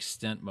mean, to an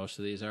extent, most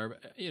of these are,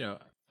 but,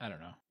 I don't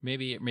know.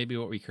 Maybe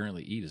what we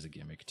currently eat is a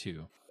gimmick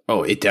too.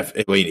 Oh, it's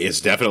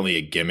definitely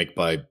a gimmick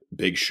by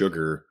Big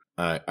Sugar.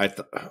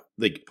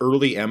 Like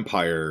early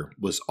empire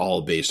was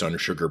all based on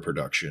sugar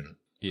production.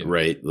 Yeah.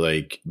 Right?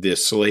 Like the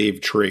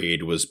slave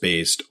trade was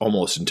based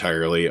almost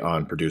entirely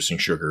on producing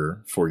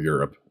sugar for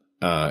Europe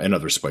and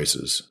other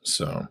spices.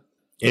 So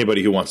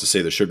anybody who wants to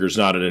say that sugar is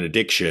not an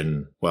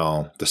addiction,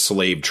 well, the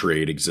slave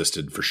trade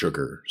existed for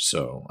sugar.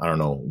 So I don't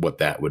know what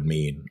that would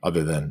mean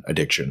other than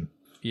addiction.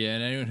 Yeah,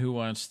 and anyone who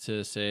wants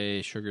to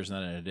say sugar's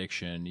not an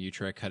addiction, you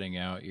try cutting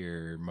out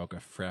your mocha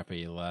frappe,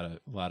 a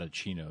lot of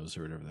chinos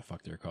or whatever the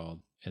fuck they're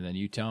called, and then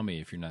you tell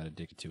me if you're not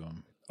addicted to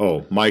them.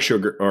 Oh, my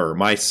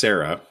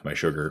Sarah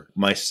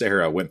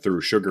went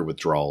through sugar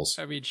withdrawals.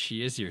 I mean,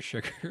 she is your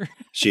sugar.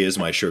 She is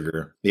my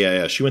sugar.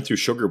 Yeah. She went through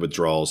sugar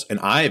withdrawals, and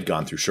I've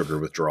gone through sugar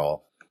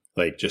withdrawal,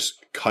 like just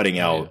cutting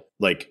out,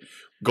 like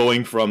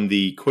going from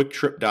the quick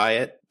trip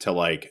diet to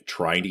like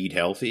trying to eat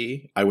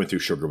healthy. I went through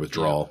sugar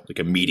withdrawal like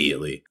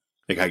immediately.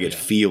 Like I could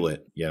feel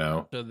it,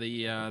 So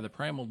the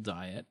primal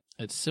diet,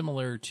 it's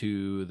similar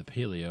to the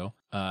paleo.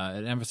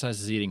 It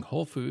emphasizes eating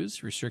whole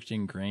foods,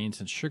 restricting grains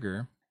and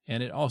sugar,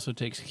 and it also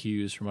takes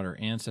cues from what our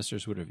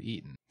ancestors would have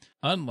eaten.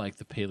 Unlike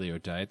the paleo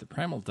diet, the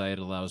primal diet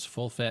allows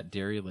full-fat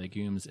dairy,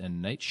 legumes,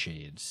 and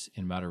nightshades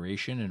in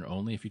moderation and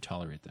only if you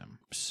tolerate them.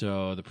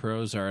 So the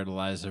pros are it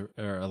allows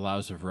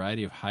a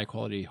variety of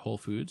high-quality whole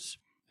foods,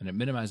 and it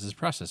minimizes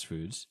processed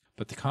foods.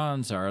 But the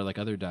cons are, like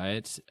other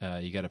diets,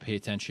 you got to pay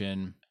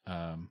attention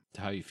to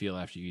how you feel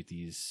after you eat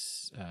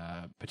these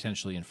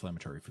potentially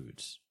inflammatory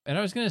foods. And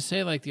I was going to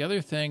say, like, the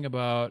other thing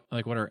about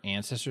like what our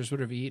ancestors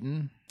would have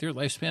eaten, their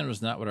lifespan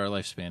was not what our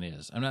lifespan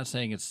is. I'm not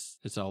saying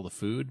it's all the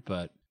food,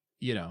 but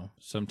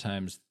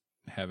sometimes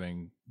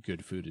having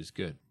good food is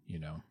good,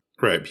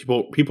 Right.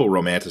 People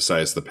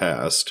romanticize the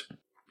past.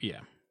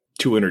 Yeah.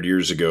 200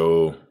 years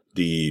ago,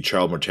 the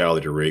child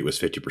mortality rate was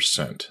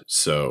 50%.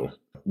 So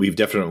we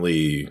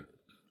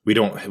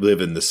don't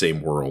live in the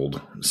same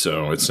world,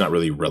 so it's not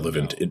really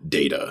relevant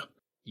data.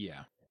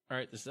 Yeah. All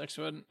right, this next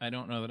one, I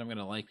don't know that I'm going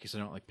to like because I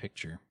don't like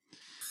picture.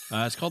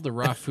 It's called the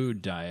raw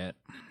food diet.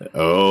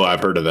 Oh, I've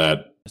heard of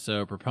that.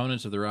 So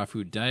proponents of the raw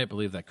food diet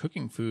believe that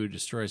cooking food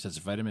destroys its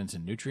vitamins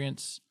and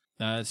nutrients.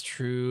 It's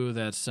true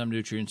that some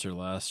nutrients are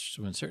lost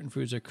when certain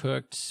foods are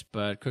cooked,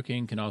 but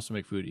cooking can also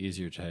make food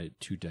easier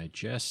to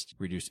digest,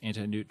 reduce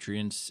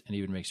anti-nutrients, and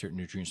even make certain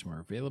nutrients more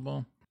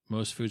available.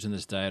 Most foods in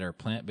this diet are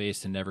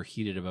plant-based and never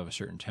heated above a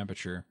certain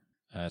temperature.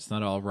 It's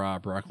not all raw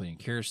broccoli and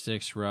carrot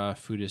sticks. Raw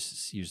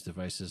foodists use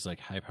devices like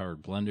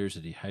high-powered blenders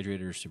and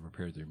dehydrators to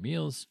prepare their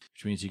meals,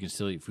 which means you can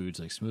still eat foods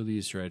like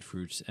smoothies, dried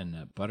fruits, and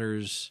nut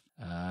butters.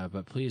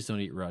 But please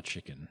don't eat raw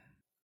chicken.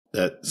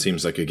 That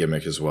seems like a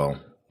gimmick as well.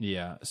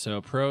 Yeah.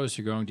 So pros,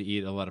 you're going to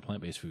eat a lot of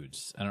plant-based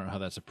foods. I don't know how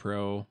that's a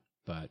pro,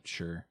 but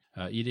sure.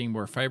 Eating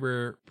more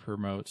fiber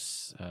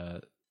promotes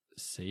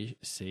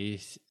Satiety.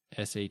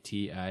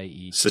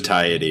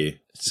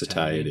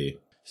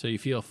 So you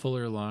feel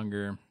fuller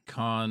longer.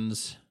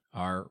 Cons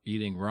are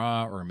eating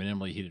raw or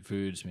minimally heated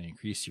foods may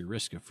increase your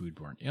risk of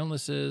foodborne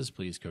illnesses.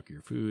 Please cook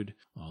your food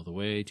all the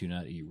way. Do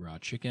not eat raw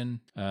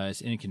chicken.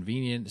 It's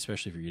inconvenient,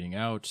 especially if you're eating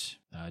out.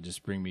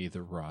 Just bring me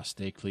the raw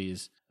steak,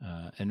 please.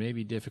 And may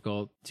be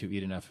difficult to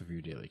eat enough of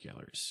your daily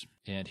calories.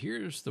 And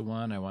here's the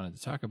one I wanted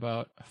to talk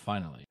about,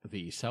 finally,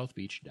 the South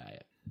Beach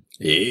diet.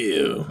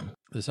 Ew.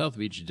 The South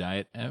Beach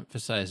diet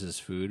emphasizes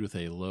food with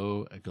a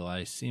low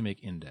glycemic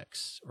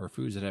index, or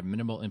foods that have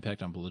minimal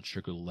impact on blood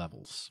sugar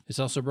levels. It's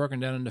also broken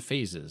down into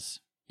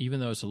phases. Even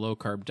though it's a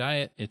low-carb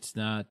diet, it's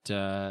not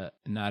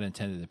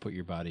intended to put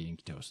your body in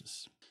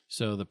ketosis.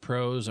 So the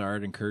pros are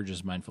it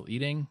encourages mindful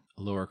eating.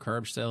 A lower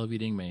carb style of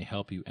eating may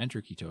help you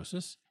enter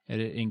ketosis, and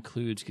it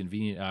includes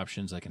convenient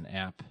options like an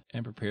app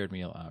and prepared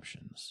meal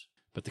options.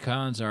 But the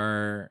cons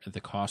are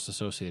the cost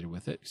associated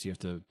with it, because you have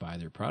to buy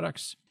their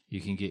products. You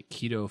can get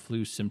keto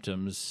flu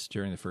symptoms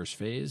during the first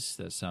phase.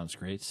 That sounds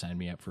great. Sign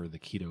me up for the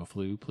keto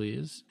flu,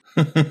 please.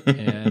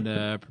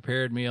 And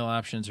prepared meal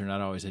options are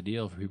not always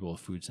ideal for people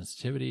with food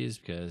sensitivities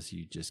because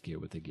you just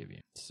get what they give you.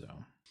 So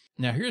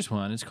now here's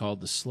one. It's called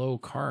the slow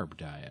carb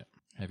diet.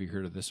 Have you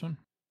heard of this one?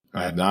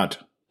 I have not.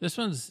 This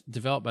one's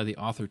developed by the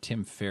author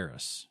Tim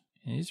Ferriss.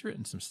 And he's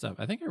written some stuff.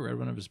 I think I read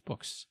one of his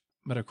books.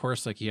 But of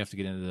course, like you have to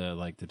get into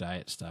the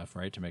diet stuff,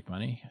 right, to make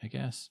money, I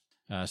guess.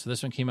 So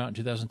this one came out in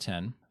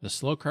 2010. The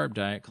slow carb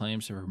diet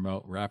claims to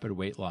promote rapid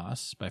weight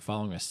loss by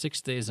following a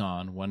 6 days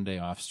on, 1 day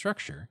off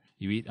structure.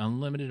 You eat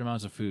unlimited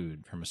amounts of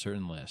food from a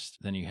certain list.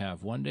 Then you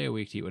have 1 day a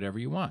week to eat whatever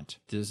you want.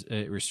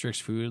 It restricts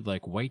food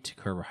like white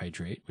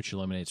carbohydrate, which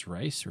eliminates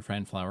rice,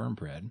 refined flour, and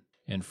bread,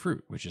 and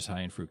fruit, which is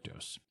high in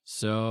fructose.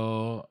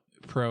 So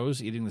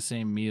pros, eating the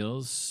same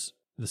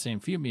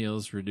few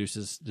meals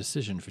reduces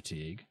decision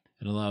fatigue.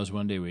 It allows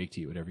 1 day a week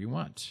to eat whatever you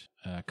want.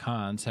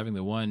 Cons, having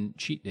the one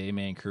cheat day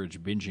may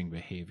encourage binging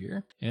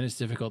behavior, and it's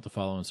difficult to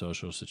follow in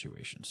social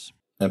situations.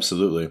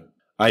 Absolutely.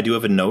 I do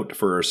have a note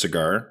for a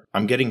cigar.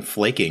 I'm getting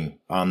flaking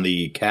on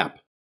the cap.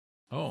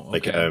 Oh,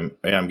 okay.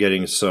 Like I'm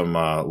getting some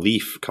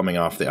leaf coming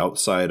off the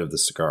outside of the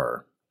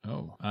cigar.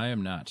 Oh, I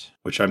am not.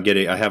 Which I'm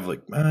getting, I have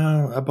like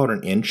about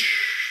an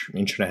inch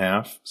and a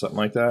half, something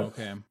like that.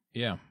 Okay.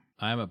 Yeah.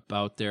 I'm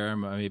about there.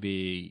 I'm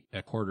maybe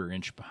a quarter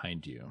inch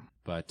behind you.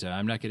 But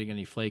I'm not getting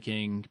any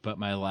flaking. But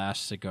my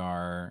last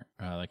cigar,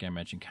 like I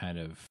mentioned, kind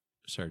of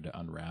started to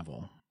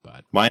unravel.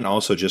 But mine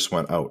also just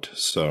went out,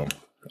 so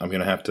I'm going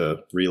to have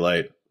to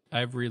relight.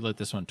 I've relit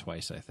this one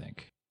twice, I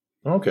think.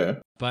 Okay.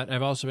 But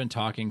I've also been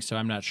talking, so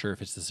I'm not sure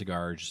if it's the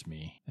cigar or just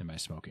me and my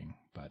smoking.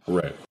 But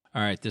right.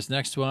 All right, this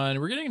next one,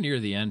 we're getting near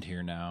the end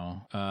here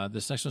now.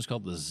 This next one's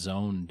called the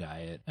Zone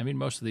Diet. I mean,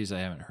 most of these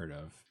I haven't heard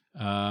of.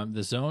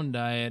 The Zone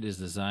Diet is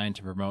designed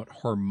to promote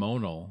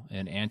hormonal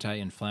and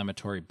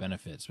anti-inflammatory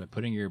benefits by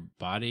putting your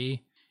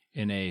body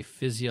in a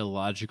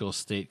physiological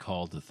state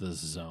called the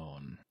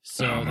zone.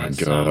 So that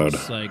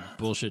sounds like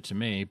bullshit to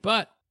me.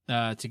 But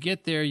to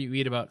get there, you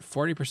eat about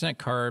 40%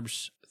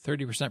 carbs,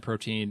 30%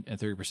 protein, and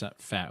 30%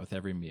 fat with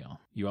every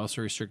meal. You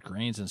also restrict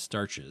grains and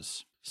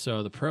starches.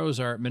 So the pros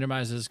are it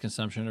minimizes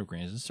consumption of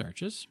grains and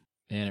starches,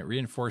 and it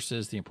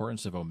reinforces the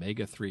importance of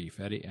omega-3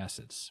 fatty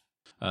acids.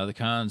 The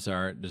cons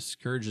are it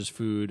discourages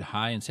food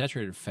high in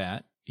saturated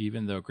fat,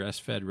 even though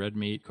grass-fed red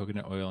meat,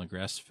 coconut oil, and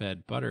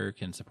grass-fed butter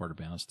can support a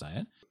balanced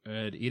diet.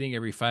 Eating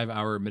every 5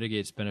 hour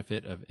mitigates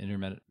benefit of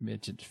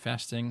intermittent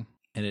fasting,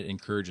 and it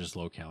encourages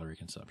low-calorie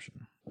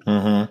consumption.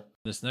 Mm-hmm.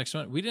 This next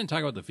one, we didn't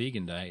talk about the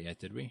vegan diet yet,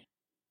 did we?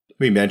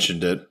 We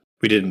mentioned it.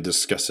 We didn't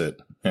discuss it.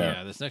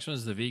 Yeah, this next one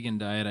is the vegan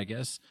diet, I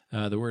guess.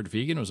 The word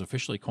vegan was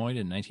officially coined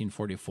in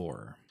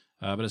 1944.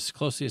 But it's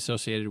closely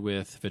associated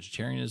with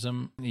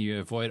vegetarianism.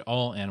 You avoid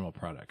all animal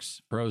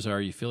products. Pros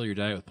are you fill your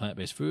diet with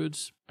plant-based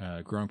foods.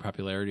 Growing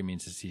popularity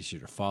means it's easier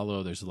to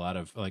follow. There's a lot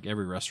of, like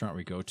every restaurant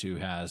we go to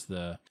has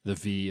the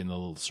V in the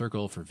little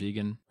circle for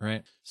vegan,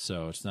 right?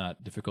 So it's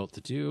not difficult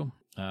to do.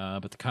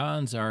 But the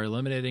cons are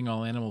eliminating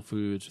all animal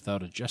foods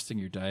without adjusting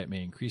your diet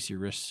may increase your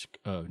risk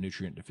of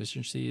nutrient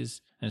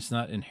deficiencies, and it's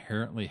not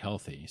inherently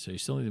healthy. So you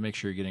still need to make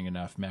sure you're getting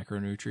enough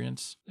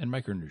macronutrients and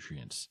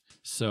micronutrients.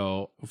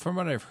 So from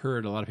what I've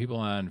heard, a lot of people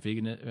on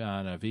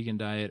a vegan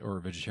diet or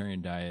a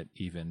vegetarian diet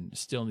even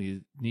still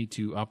need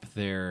to up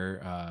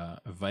their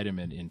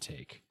vitamin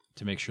intake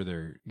to make sure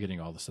they're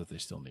getting all the stuff they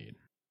still need.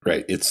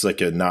 Right. It's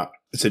like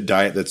it's a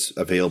diet that's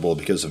available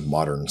because of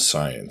modern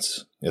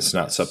science. It's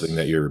not something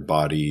that your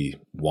body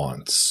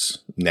wants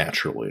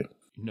naturally.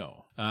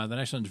 No. The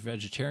next one's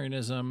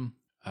vegetarianism.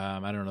 I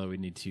don't know that we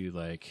need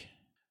to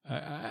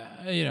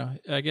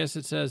I guess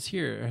it says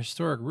here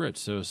historic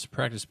roots. So it's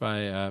practiced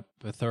by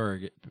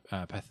Pythagoras.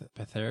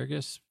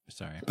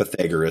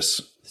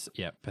 Pythagoras.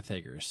 Yeah,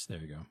 Pythagoras. There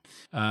you go.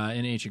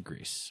 In ancient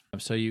Greece.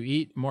 So you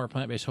eat more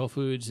plant-based whole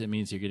foods. It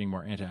means you're getting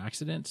more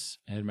antioxidants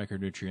and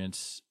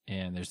micronutrients.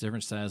 And there's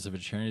different styles of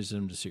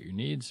vegetarianism to suit your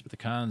needs. But the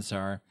cons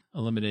are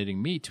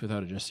eliminating meat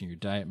without adjusting your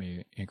diet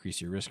may increase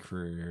your risk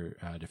for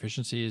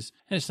deficiencies.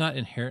 And it's not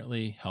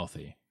inherently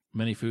healthy.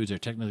 Many foods are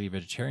technically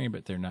vegetarian,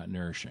 but they're not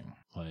nourishing,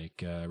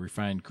 like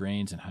refined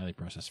grains and highly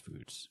processed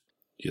foods.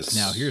 Yes.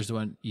 Now, here's the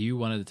one you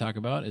wanted to talk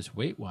about is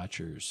Weight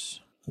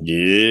Watchers.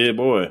 Yeah,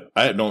 boy.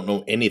 I don't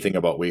know anything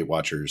about Weight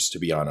Watchers, to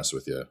be honest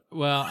with you.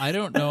 Well, I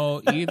don't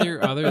know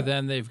either other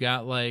than they've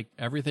got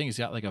everything's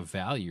got a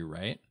value,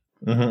 right?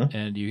 Mm-hmm.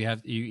 And you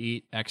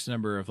eat X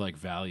number of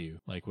value,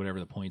 whatever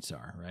the points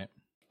are, right?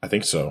 I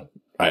think so.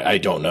 I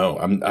don't know.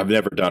 I've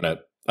never done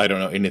it. I don't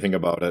know anything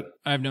about it.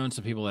 I've known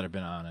some people that have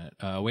been on it.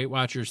 Weight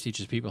Watchers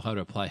teaches people how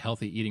to apply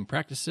healthy eating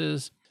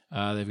practices.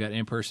 They've got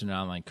in-person and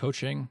online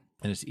coaching,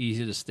 and it's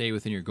easy to stay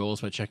within your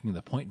goals by checking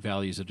the point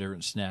values of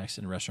different snacks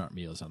and restaurant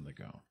meals on the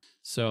go.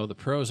 So the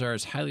pros are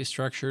it's highly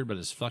structured, but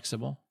it's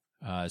flexible.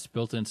 It's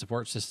built-in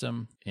support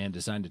system and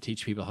designed to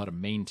teach people how to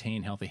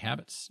maintain healthy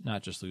habits,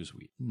 not just lose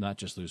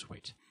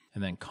weight.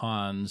 And then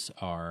cons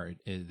are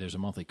there's a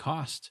monthly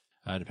cost.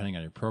 Depending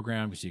on your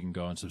program, because you can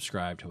go and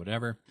subscribe to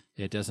whatever.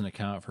 It doesn't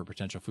account for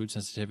potential food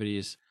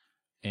sensitivities,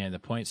 and the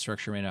point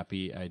structure may not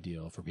be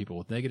ideal for people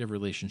with negative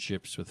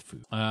relationships with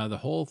food. The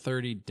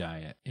Whole30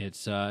 diet.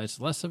 It's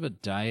less of a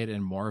diet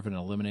and more of an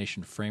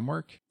elimination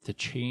framework to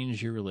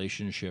change your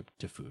relationship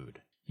to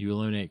food. You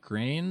eliminate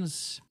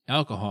grains,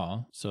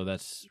 alcohol, so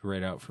that's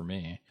right out for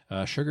me,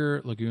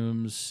 sugar,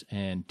 legumes,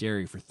 and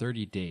dairy for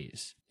 30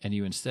 days. And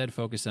you instead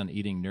focus on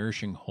eating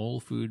nourishing whole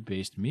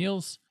food-based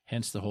meals,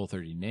 hence the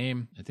Whole30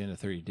 name. At the end of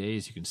 30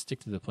 days, you can stick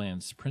to the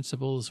plan's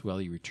principles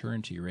while you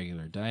return to your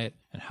regular diet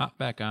and hop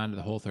back on to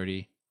the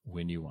Whole30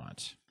 when you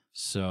want.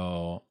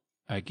 So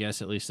I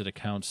guess at least it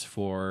accounts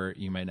for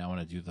you might not want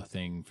to do the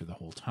thing for the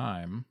whole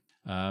time.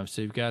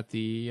 So you've got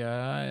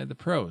the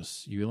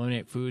pros. You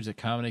eliminate foods that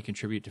commonly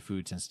contribute to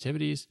food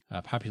sensitivities.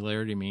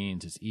 Popularity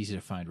means it's easy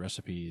to find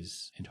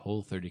recipes and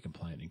Whole30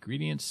 compliant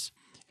ingredients,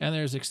 and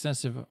there's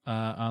extensive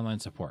online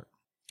support.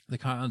 The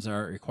cons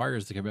are it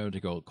requires the commitment to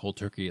go cold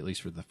turkey at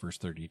least for the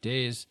first 30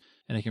 days,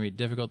 and it can be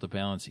difficult to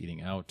balance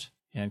eating out.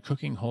 And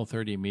cooking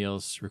Whole30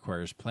 meals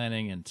requires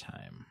planning and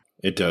time.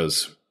 It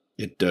does.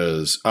 It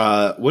does.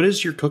 What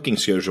is your cooking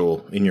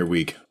schedule in your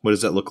week? What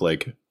does that look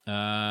like?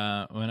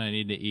 When I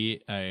need to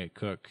eat, I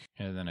cook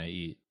and then I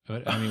eat.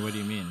 What do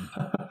you mean?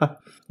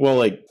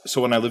 Well,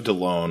 so when I lived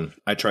alone,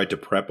 I tried to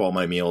prep all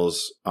my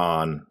meals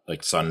on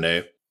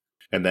Sunday,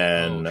 and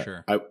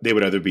then they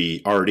would either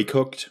be already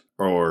cooked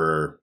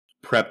or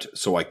prepped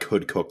so I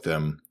could cook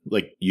them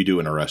like you do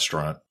in a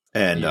restaurant.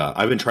 And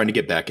I've been trying to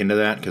get back into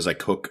that because I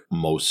cook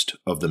most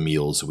of the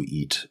meals we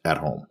eat at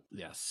home.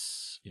 Yes.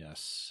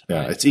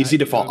 Yeah, it's easy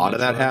to fall out of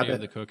that habit.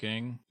 The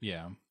cooking,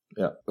 yeah.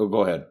 Oh,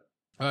 go ahead.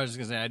 I was just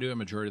going to say, I do a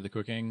majority of the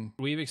cooking.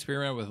 We've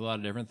experimented with a lot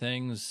of different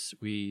things.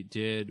 We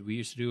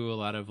used to do a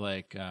lot of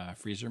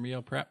freezer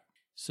meal prep.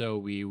 So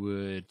we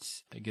would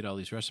get all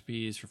these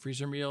recipes for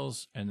freezer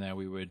meals, and then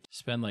we would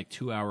spend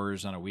 2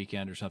 hours on a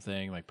weekend or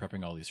something,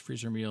 prepping all these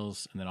freezer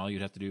meals. And then all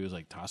you'd have to do is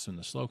toss them in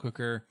the slow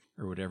cooker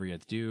or whatever you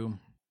had to do,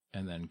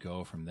 and then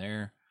go from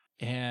there.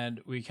 And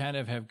we kind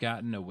of have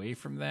gotten away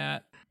from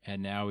that.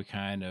 And now we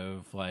kind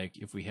of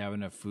if we have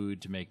enough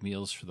food to make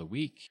meals for the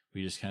week,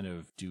 we just kind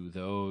of do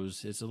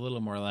those. It's a little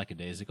more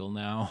lackadaisical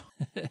now.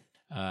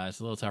 It's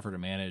a little tougher to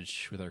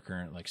manage with our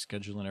current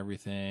schedule and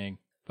everything.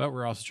 But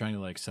we're also trying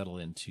to settle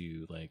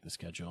into the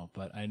schedule.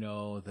 But I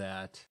know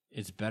that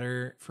it's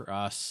better for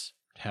us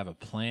to have a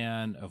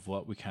plan of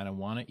what we kind of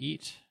want to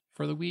eat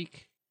for the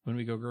week when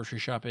we go grocery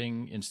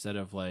shopping, instead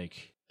of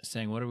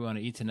saying, what do we want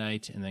to eat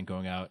tonight? And then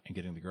going out and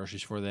getting the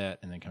groceries for that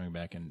and then coming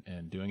back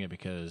and doing it,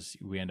 because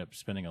we end up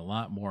spending a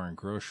lot more on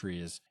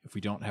groceries if we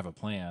don't have a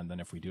plan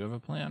than if we do have a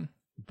plan.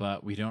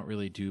 But we don't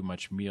really do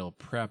much meal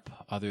prep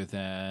other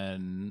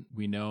than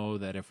we know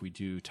that if we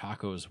do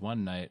tacos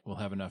one night, we'll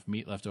have enough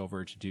meat left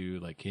over to do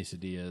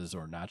quesadillas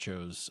or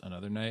nachos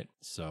another night.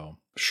 So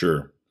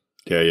sure.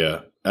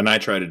 Yeah. And I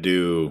try to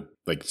do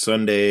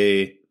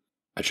Sunday,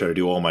 I try to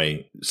do all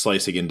my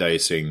slicing and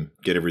dicing,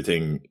 get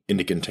everything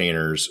into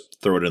containers,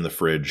 throw it in the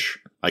fridge.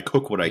 I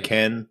cook what I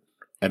can,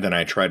 and then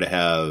I try to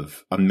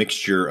have a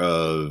mixture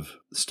of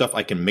stuff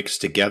I can mix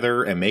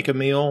together and make a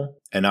meal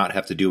and not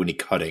have to do any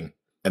cutting.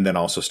 And then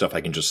also stuff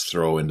I can just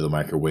throw into the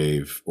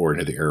microwave or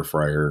into the air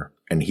fryer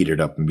and heat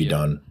it up and be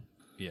done.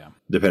 Yeah.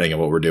 Depending on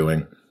what we're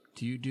doing.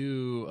 Do you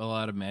do a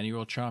lot of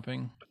manual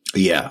chopping?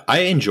 Yeah. I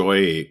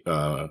enjoy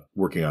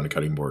working on a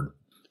cutting board.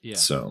 Yeah.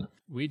 So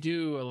we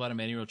do a lot of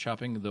manual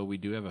chopping, though we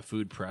do have a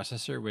food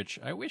processor, which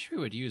I wish we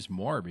would use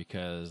more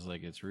because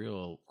it's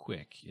real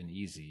quick and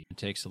easy. It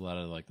takes a lot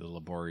of the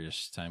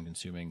laborious,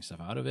 time-consuming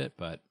stuff out of it,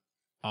 but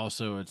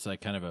also it's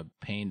kind of a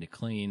pain to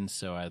clean,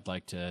 so I'd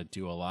like to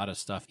do a lot of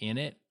stuff in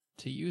it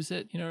to use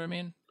it. You know what I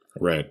mean?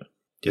 Right.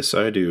 Yes,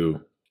 I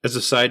do. As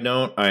a side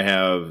note, I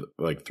have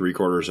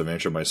 3/4 of an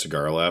inch of my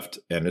cigar left,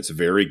 and it's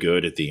very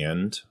good at the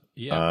end,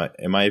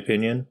 in my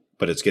opinion,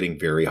 but it's getting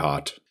very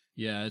hot.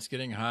 Yeah, it's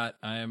getting hot.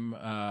 I'm,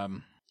 I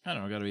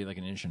don't know, got to be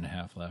 1.5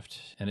 inches left,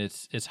 and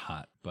it's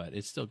hot, but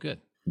it's still good.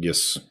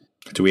 Yes.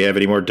 Do we have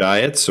any more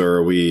diets, or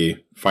are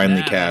we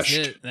finally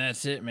cashed?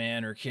 That's it,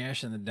 man. We're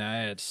cashing the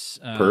diets.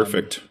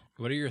 Perfect.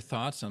 What are your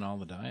thoughts on all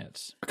the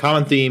diets? A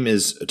common theme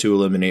is to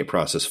eliminate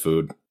processed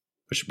food,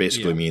 which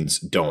basically means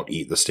don't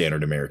eat the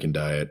standard American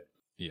diet.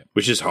 Yeah.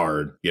 Which is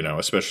hard,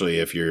 especially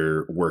if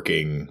you're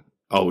working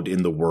out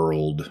in the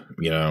world,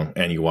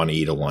 and you want to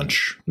eat a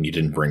lunch and you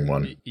didn't bring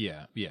one.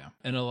 Yeah.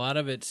 And a lot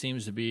of it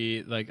seems to be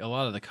a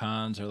lot of the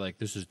cons are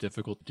this is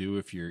difficult to do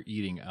if you're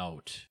eating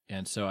out.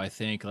 And so I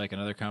think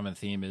another common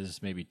theme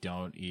is maybe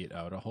don't eat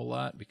out a whole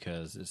lot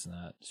because it's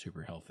not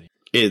super healthy.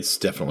 It's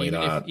definitely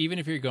not. Even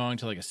if you're going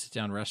to a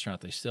sit-down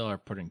restaurant, they still are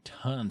putting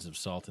tons of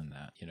salt in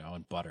that,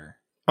 and butter.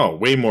 Oh,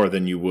 way more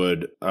than you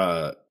would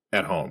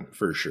at home,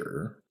 for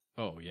sure.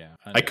 Oh, yeah.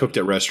 I cooked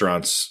at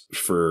restaurants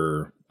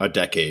for a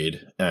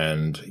decade,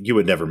 and you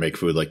would never make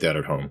food like that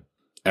at home,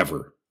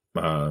 ever.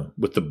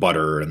 With the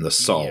butter and the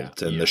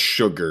salt and the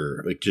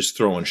sugar, just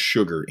throwing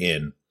sugar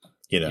in.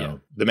 The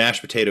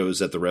mashed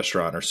potatoes at the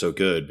restaurant are so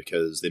good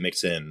because they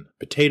mix in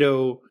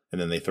potato, and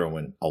then they throw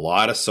in a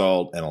lot of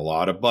salt and a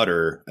lot of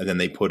butter, and then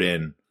they put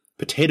in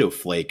potato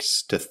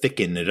flakes to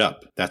thicken it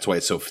up. That's why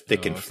it's so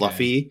thick and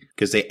fluffy,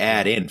 because they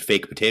add in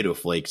fake potato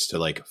flakes to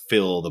like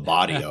fill the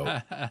body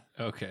out.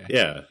 Okay.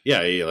 Yeah.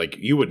 Yeah. Like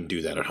you wouldn't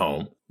do that at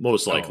home,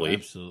 most likely.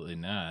 Absolutely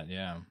not.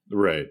 Yeah.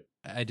 Right.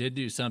 I did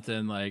do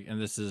something like,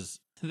 and this is,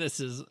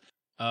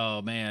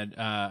 oh man,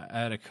 I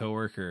had a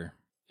coworker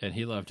and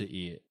he loved to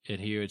eat, and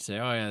he would say,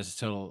 oh yeah, that's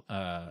total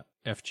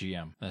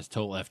FGM. That's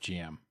total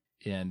FGM.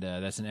 And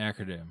that's an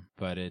acronym,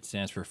 but it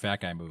stands for Fat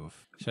Guy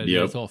Move. So I did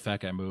a total Fat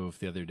Guy Move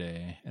the other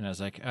day, and I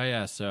was like, oh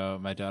yeah, so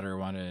my daughter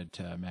wanted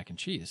mac and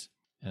cheese.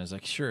 And I was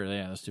like, sure,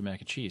 yeah, let's do mac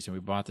and cheese. And we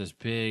bought this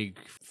big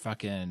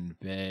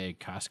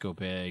Costco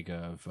bag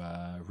of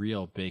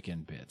real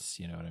bacon bits.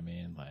 You know what I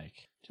mean?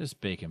 Like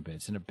just bacon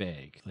bits in a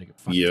bag, like a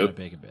fucking ton of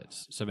bacon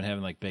bits. So I've been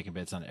having like bacon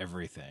bits on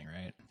everything,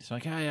 right? So I'm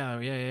like, oh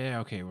yeah,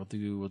 okay, we'll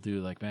do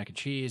like mac and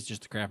cheese,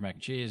 just the Kraft mac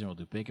and cheese, and we'll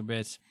do bacon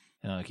bits.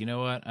 And I'm like, you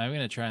know what? I'm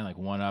going to try and like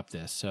one up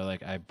this. So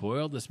like I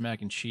boiled this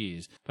mac and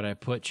cheese, but I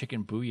put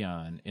chicken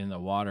bouillon in the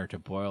water to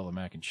boil the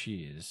mac and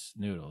cheese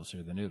noodles,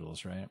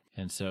 right?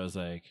 And so it was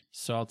like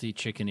salty,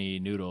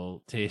 chickeny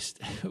noodle taste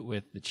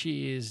with the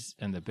cheese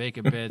and the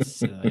bacon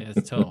bits. It's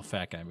a total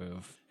Fat Guy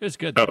Move. It was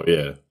good though. Oh,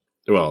 yeah.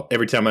 Well,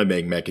 every time I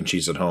make mac and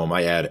cheese at home,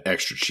 I add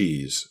extra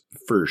cheese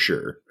for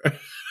sure.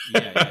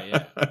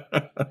 Yeah.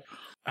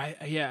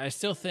 I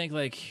still think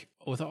like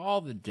with all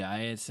the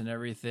diets and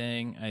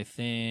everything, I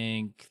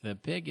think the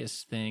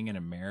biggest thing in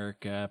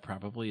America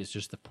probably is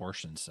just the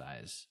portion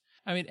size.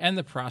 I mean, and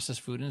the processed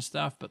food and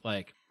stuff, but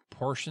like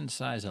portion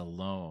size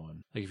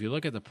alone. Like if you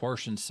look at the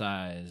portion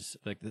size,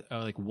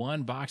 like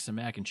one box of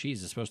mac and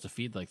cheese is supposed to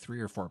feed like 3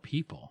 or 4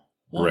 people.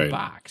 One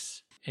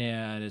box.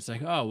 And it's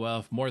like, oh, well,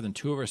 if more than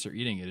 2 of us are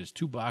eating it, it's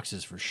 2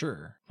 boxes for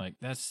sure. Like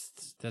that's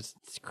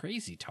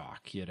crazy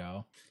talk, you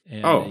know?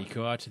 And you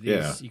go out to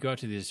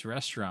these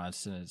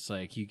restaurants and it's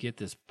like you get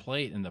this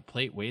plate and the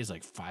plate weighs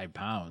like 5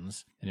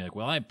 pounds. And you're like,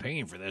 well, I'm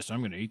paying for this. So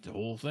I'm going to eat the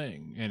whole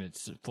thing. And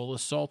it's full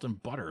of salt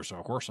and butter. So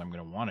of course I'm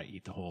going to want to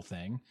eat the whole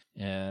thing.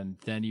 And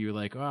then you're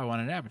like, oh, I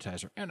want an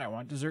appetizer and I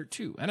want dessert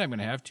too. And I'm going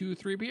to have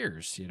 2-3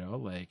 beers, you know,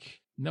 like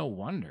no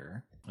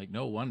wonder.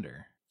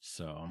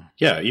 So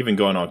yeah, even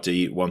going out to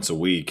eat once a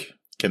week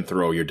can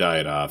throw your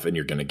diet off and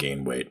you're going to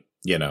gain weight.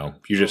 You know,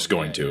 you're just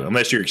going to,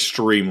 unless you're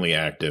extremely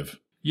active.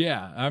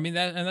 Yeah. I mean,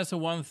 that's the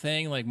one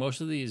thing, like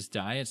most of these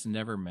diets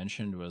never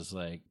mentioned was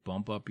like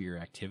bump up your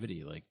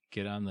activity, like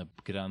get on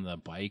the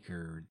bike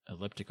or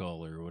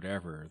elliptical or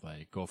whatever,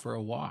 like go for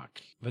a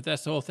walk. But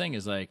that's the whole thing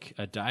is like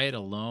a diet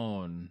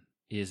alone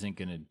isn't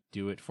going to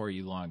do it for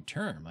you long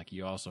term. Like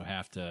you also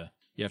have to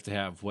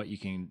have what you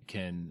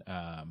can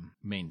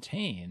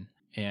maintain.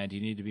 And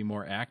you need to be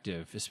more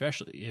active,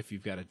 especially if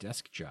you've got a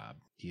desk job.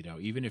 You know,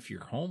 even if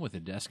you're home with a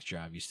desk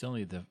job, you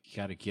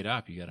got to get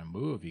up, you got to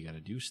move, you got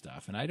to do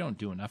stuff. And I don't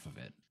do enough of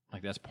it.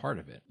 Like that's part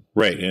of it.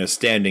 Right. And a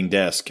standing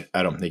desk,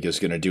 I don't think is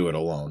going to do it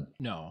alone.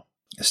 No.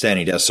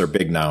 Standing desks are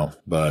big now,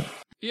 but.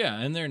 Yeah.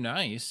 And they're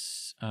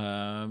nice.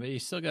 But you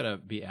still got to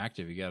be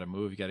active. You got to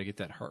move. You got to get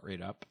that heart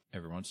rate up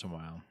every once in a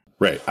while.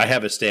 Right. I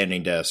have a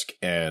standing desk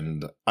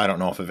and I don't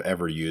know if I've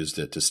ever used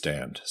it to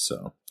stand.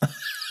 So.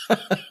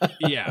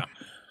 Yeah.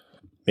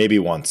 Maybe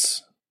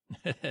once.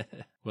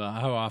 Well,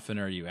 how often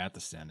are you at the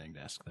standing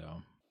desk,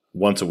 though?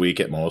 Once a week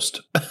at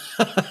most.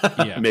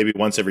 Yeah. Maybe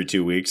once every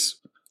 2 weeks.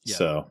 Yeah.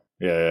 So,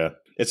 yeah.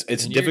 It's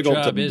difficult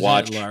your job to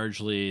watch. Isn't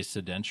largely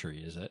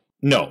sedentary, is it?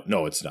 No,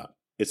 it's not.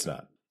 It's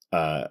not.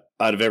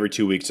 Out of every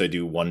 2 weeks, I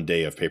do 1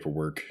 day of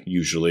paperwork,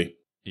 usually.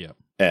 Yeah.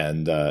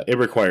 And it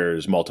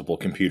requires multiple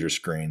computer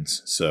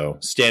screens. So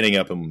standing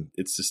up,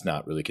 it's just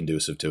not really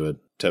conducive to it,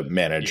 to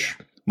manage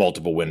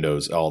multiple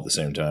windows all at the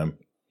same time.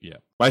 Yeah.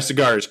 My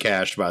cigar is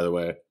cashed, by the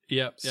way.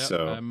 Yep.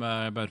 So I'm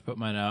about to put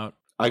mine out.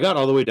 I got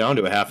all the way down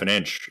to a half an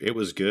inch. It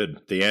was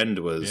good. The end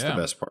was the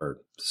best part.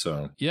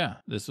 So yeah,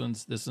 this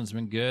one's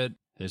been good.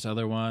 There's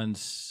other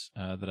ones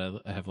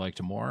that I have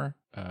liked more,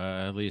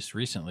 at least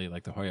recently,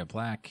 like the Hoya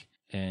Black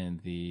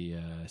and the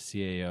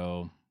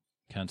CAO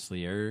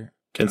Consigliere.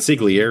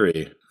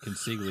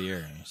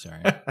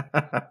 Sorry.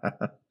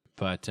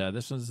 But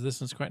this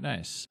one's quite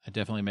nice. It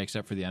definitely makes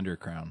up for the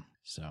undercrown.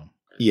 So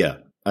yeah,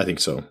 I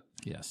think so.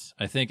 Yes.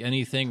 I think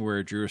anything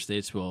where Drew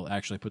Estates will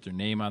actually put their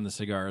name on the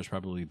cigar is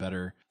probably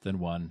better than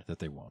one that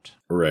they won't.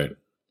 Right.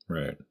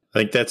 I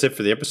think that's it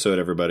for the episode,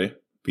 everybody.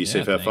 Be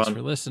safe, have fun. Thanks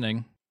for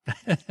listening.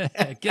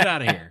 Get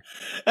out of here.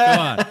 Go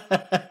on.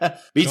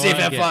 Be safe,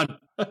 have fun.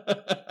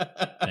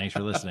 Thanks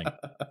for listening.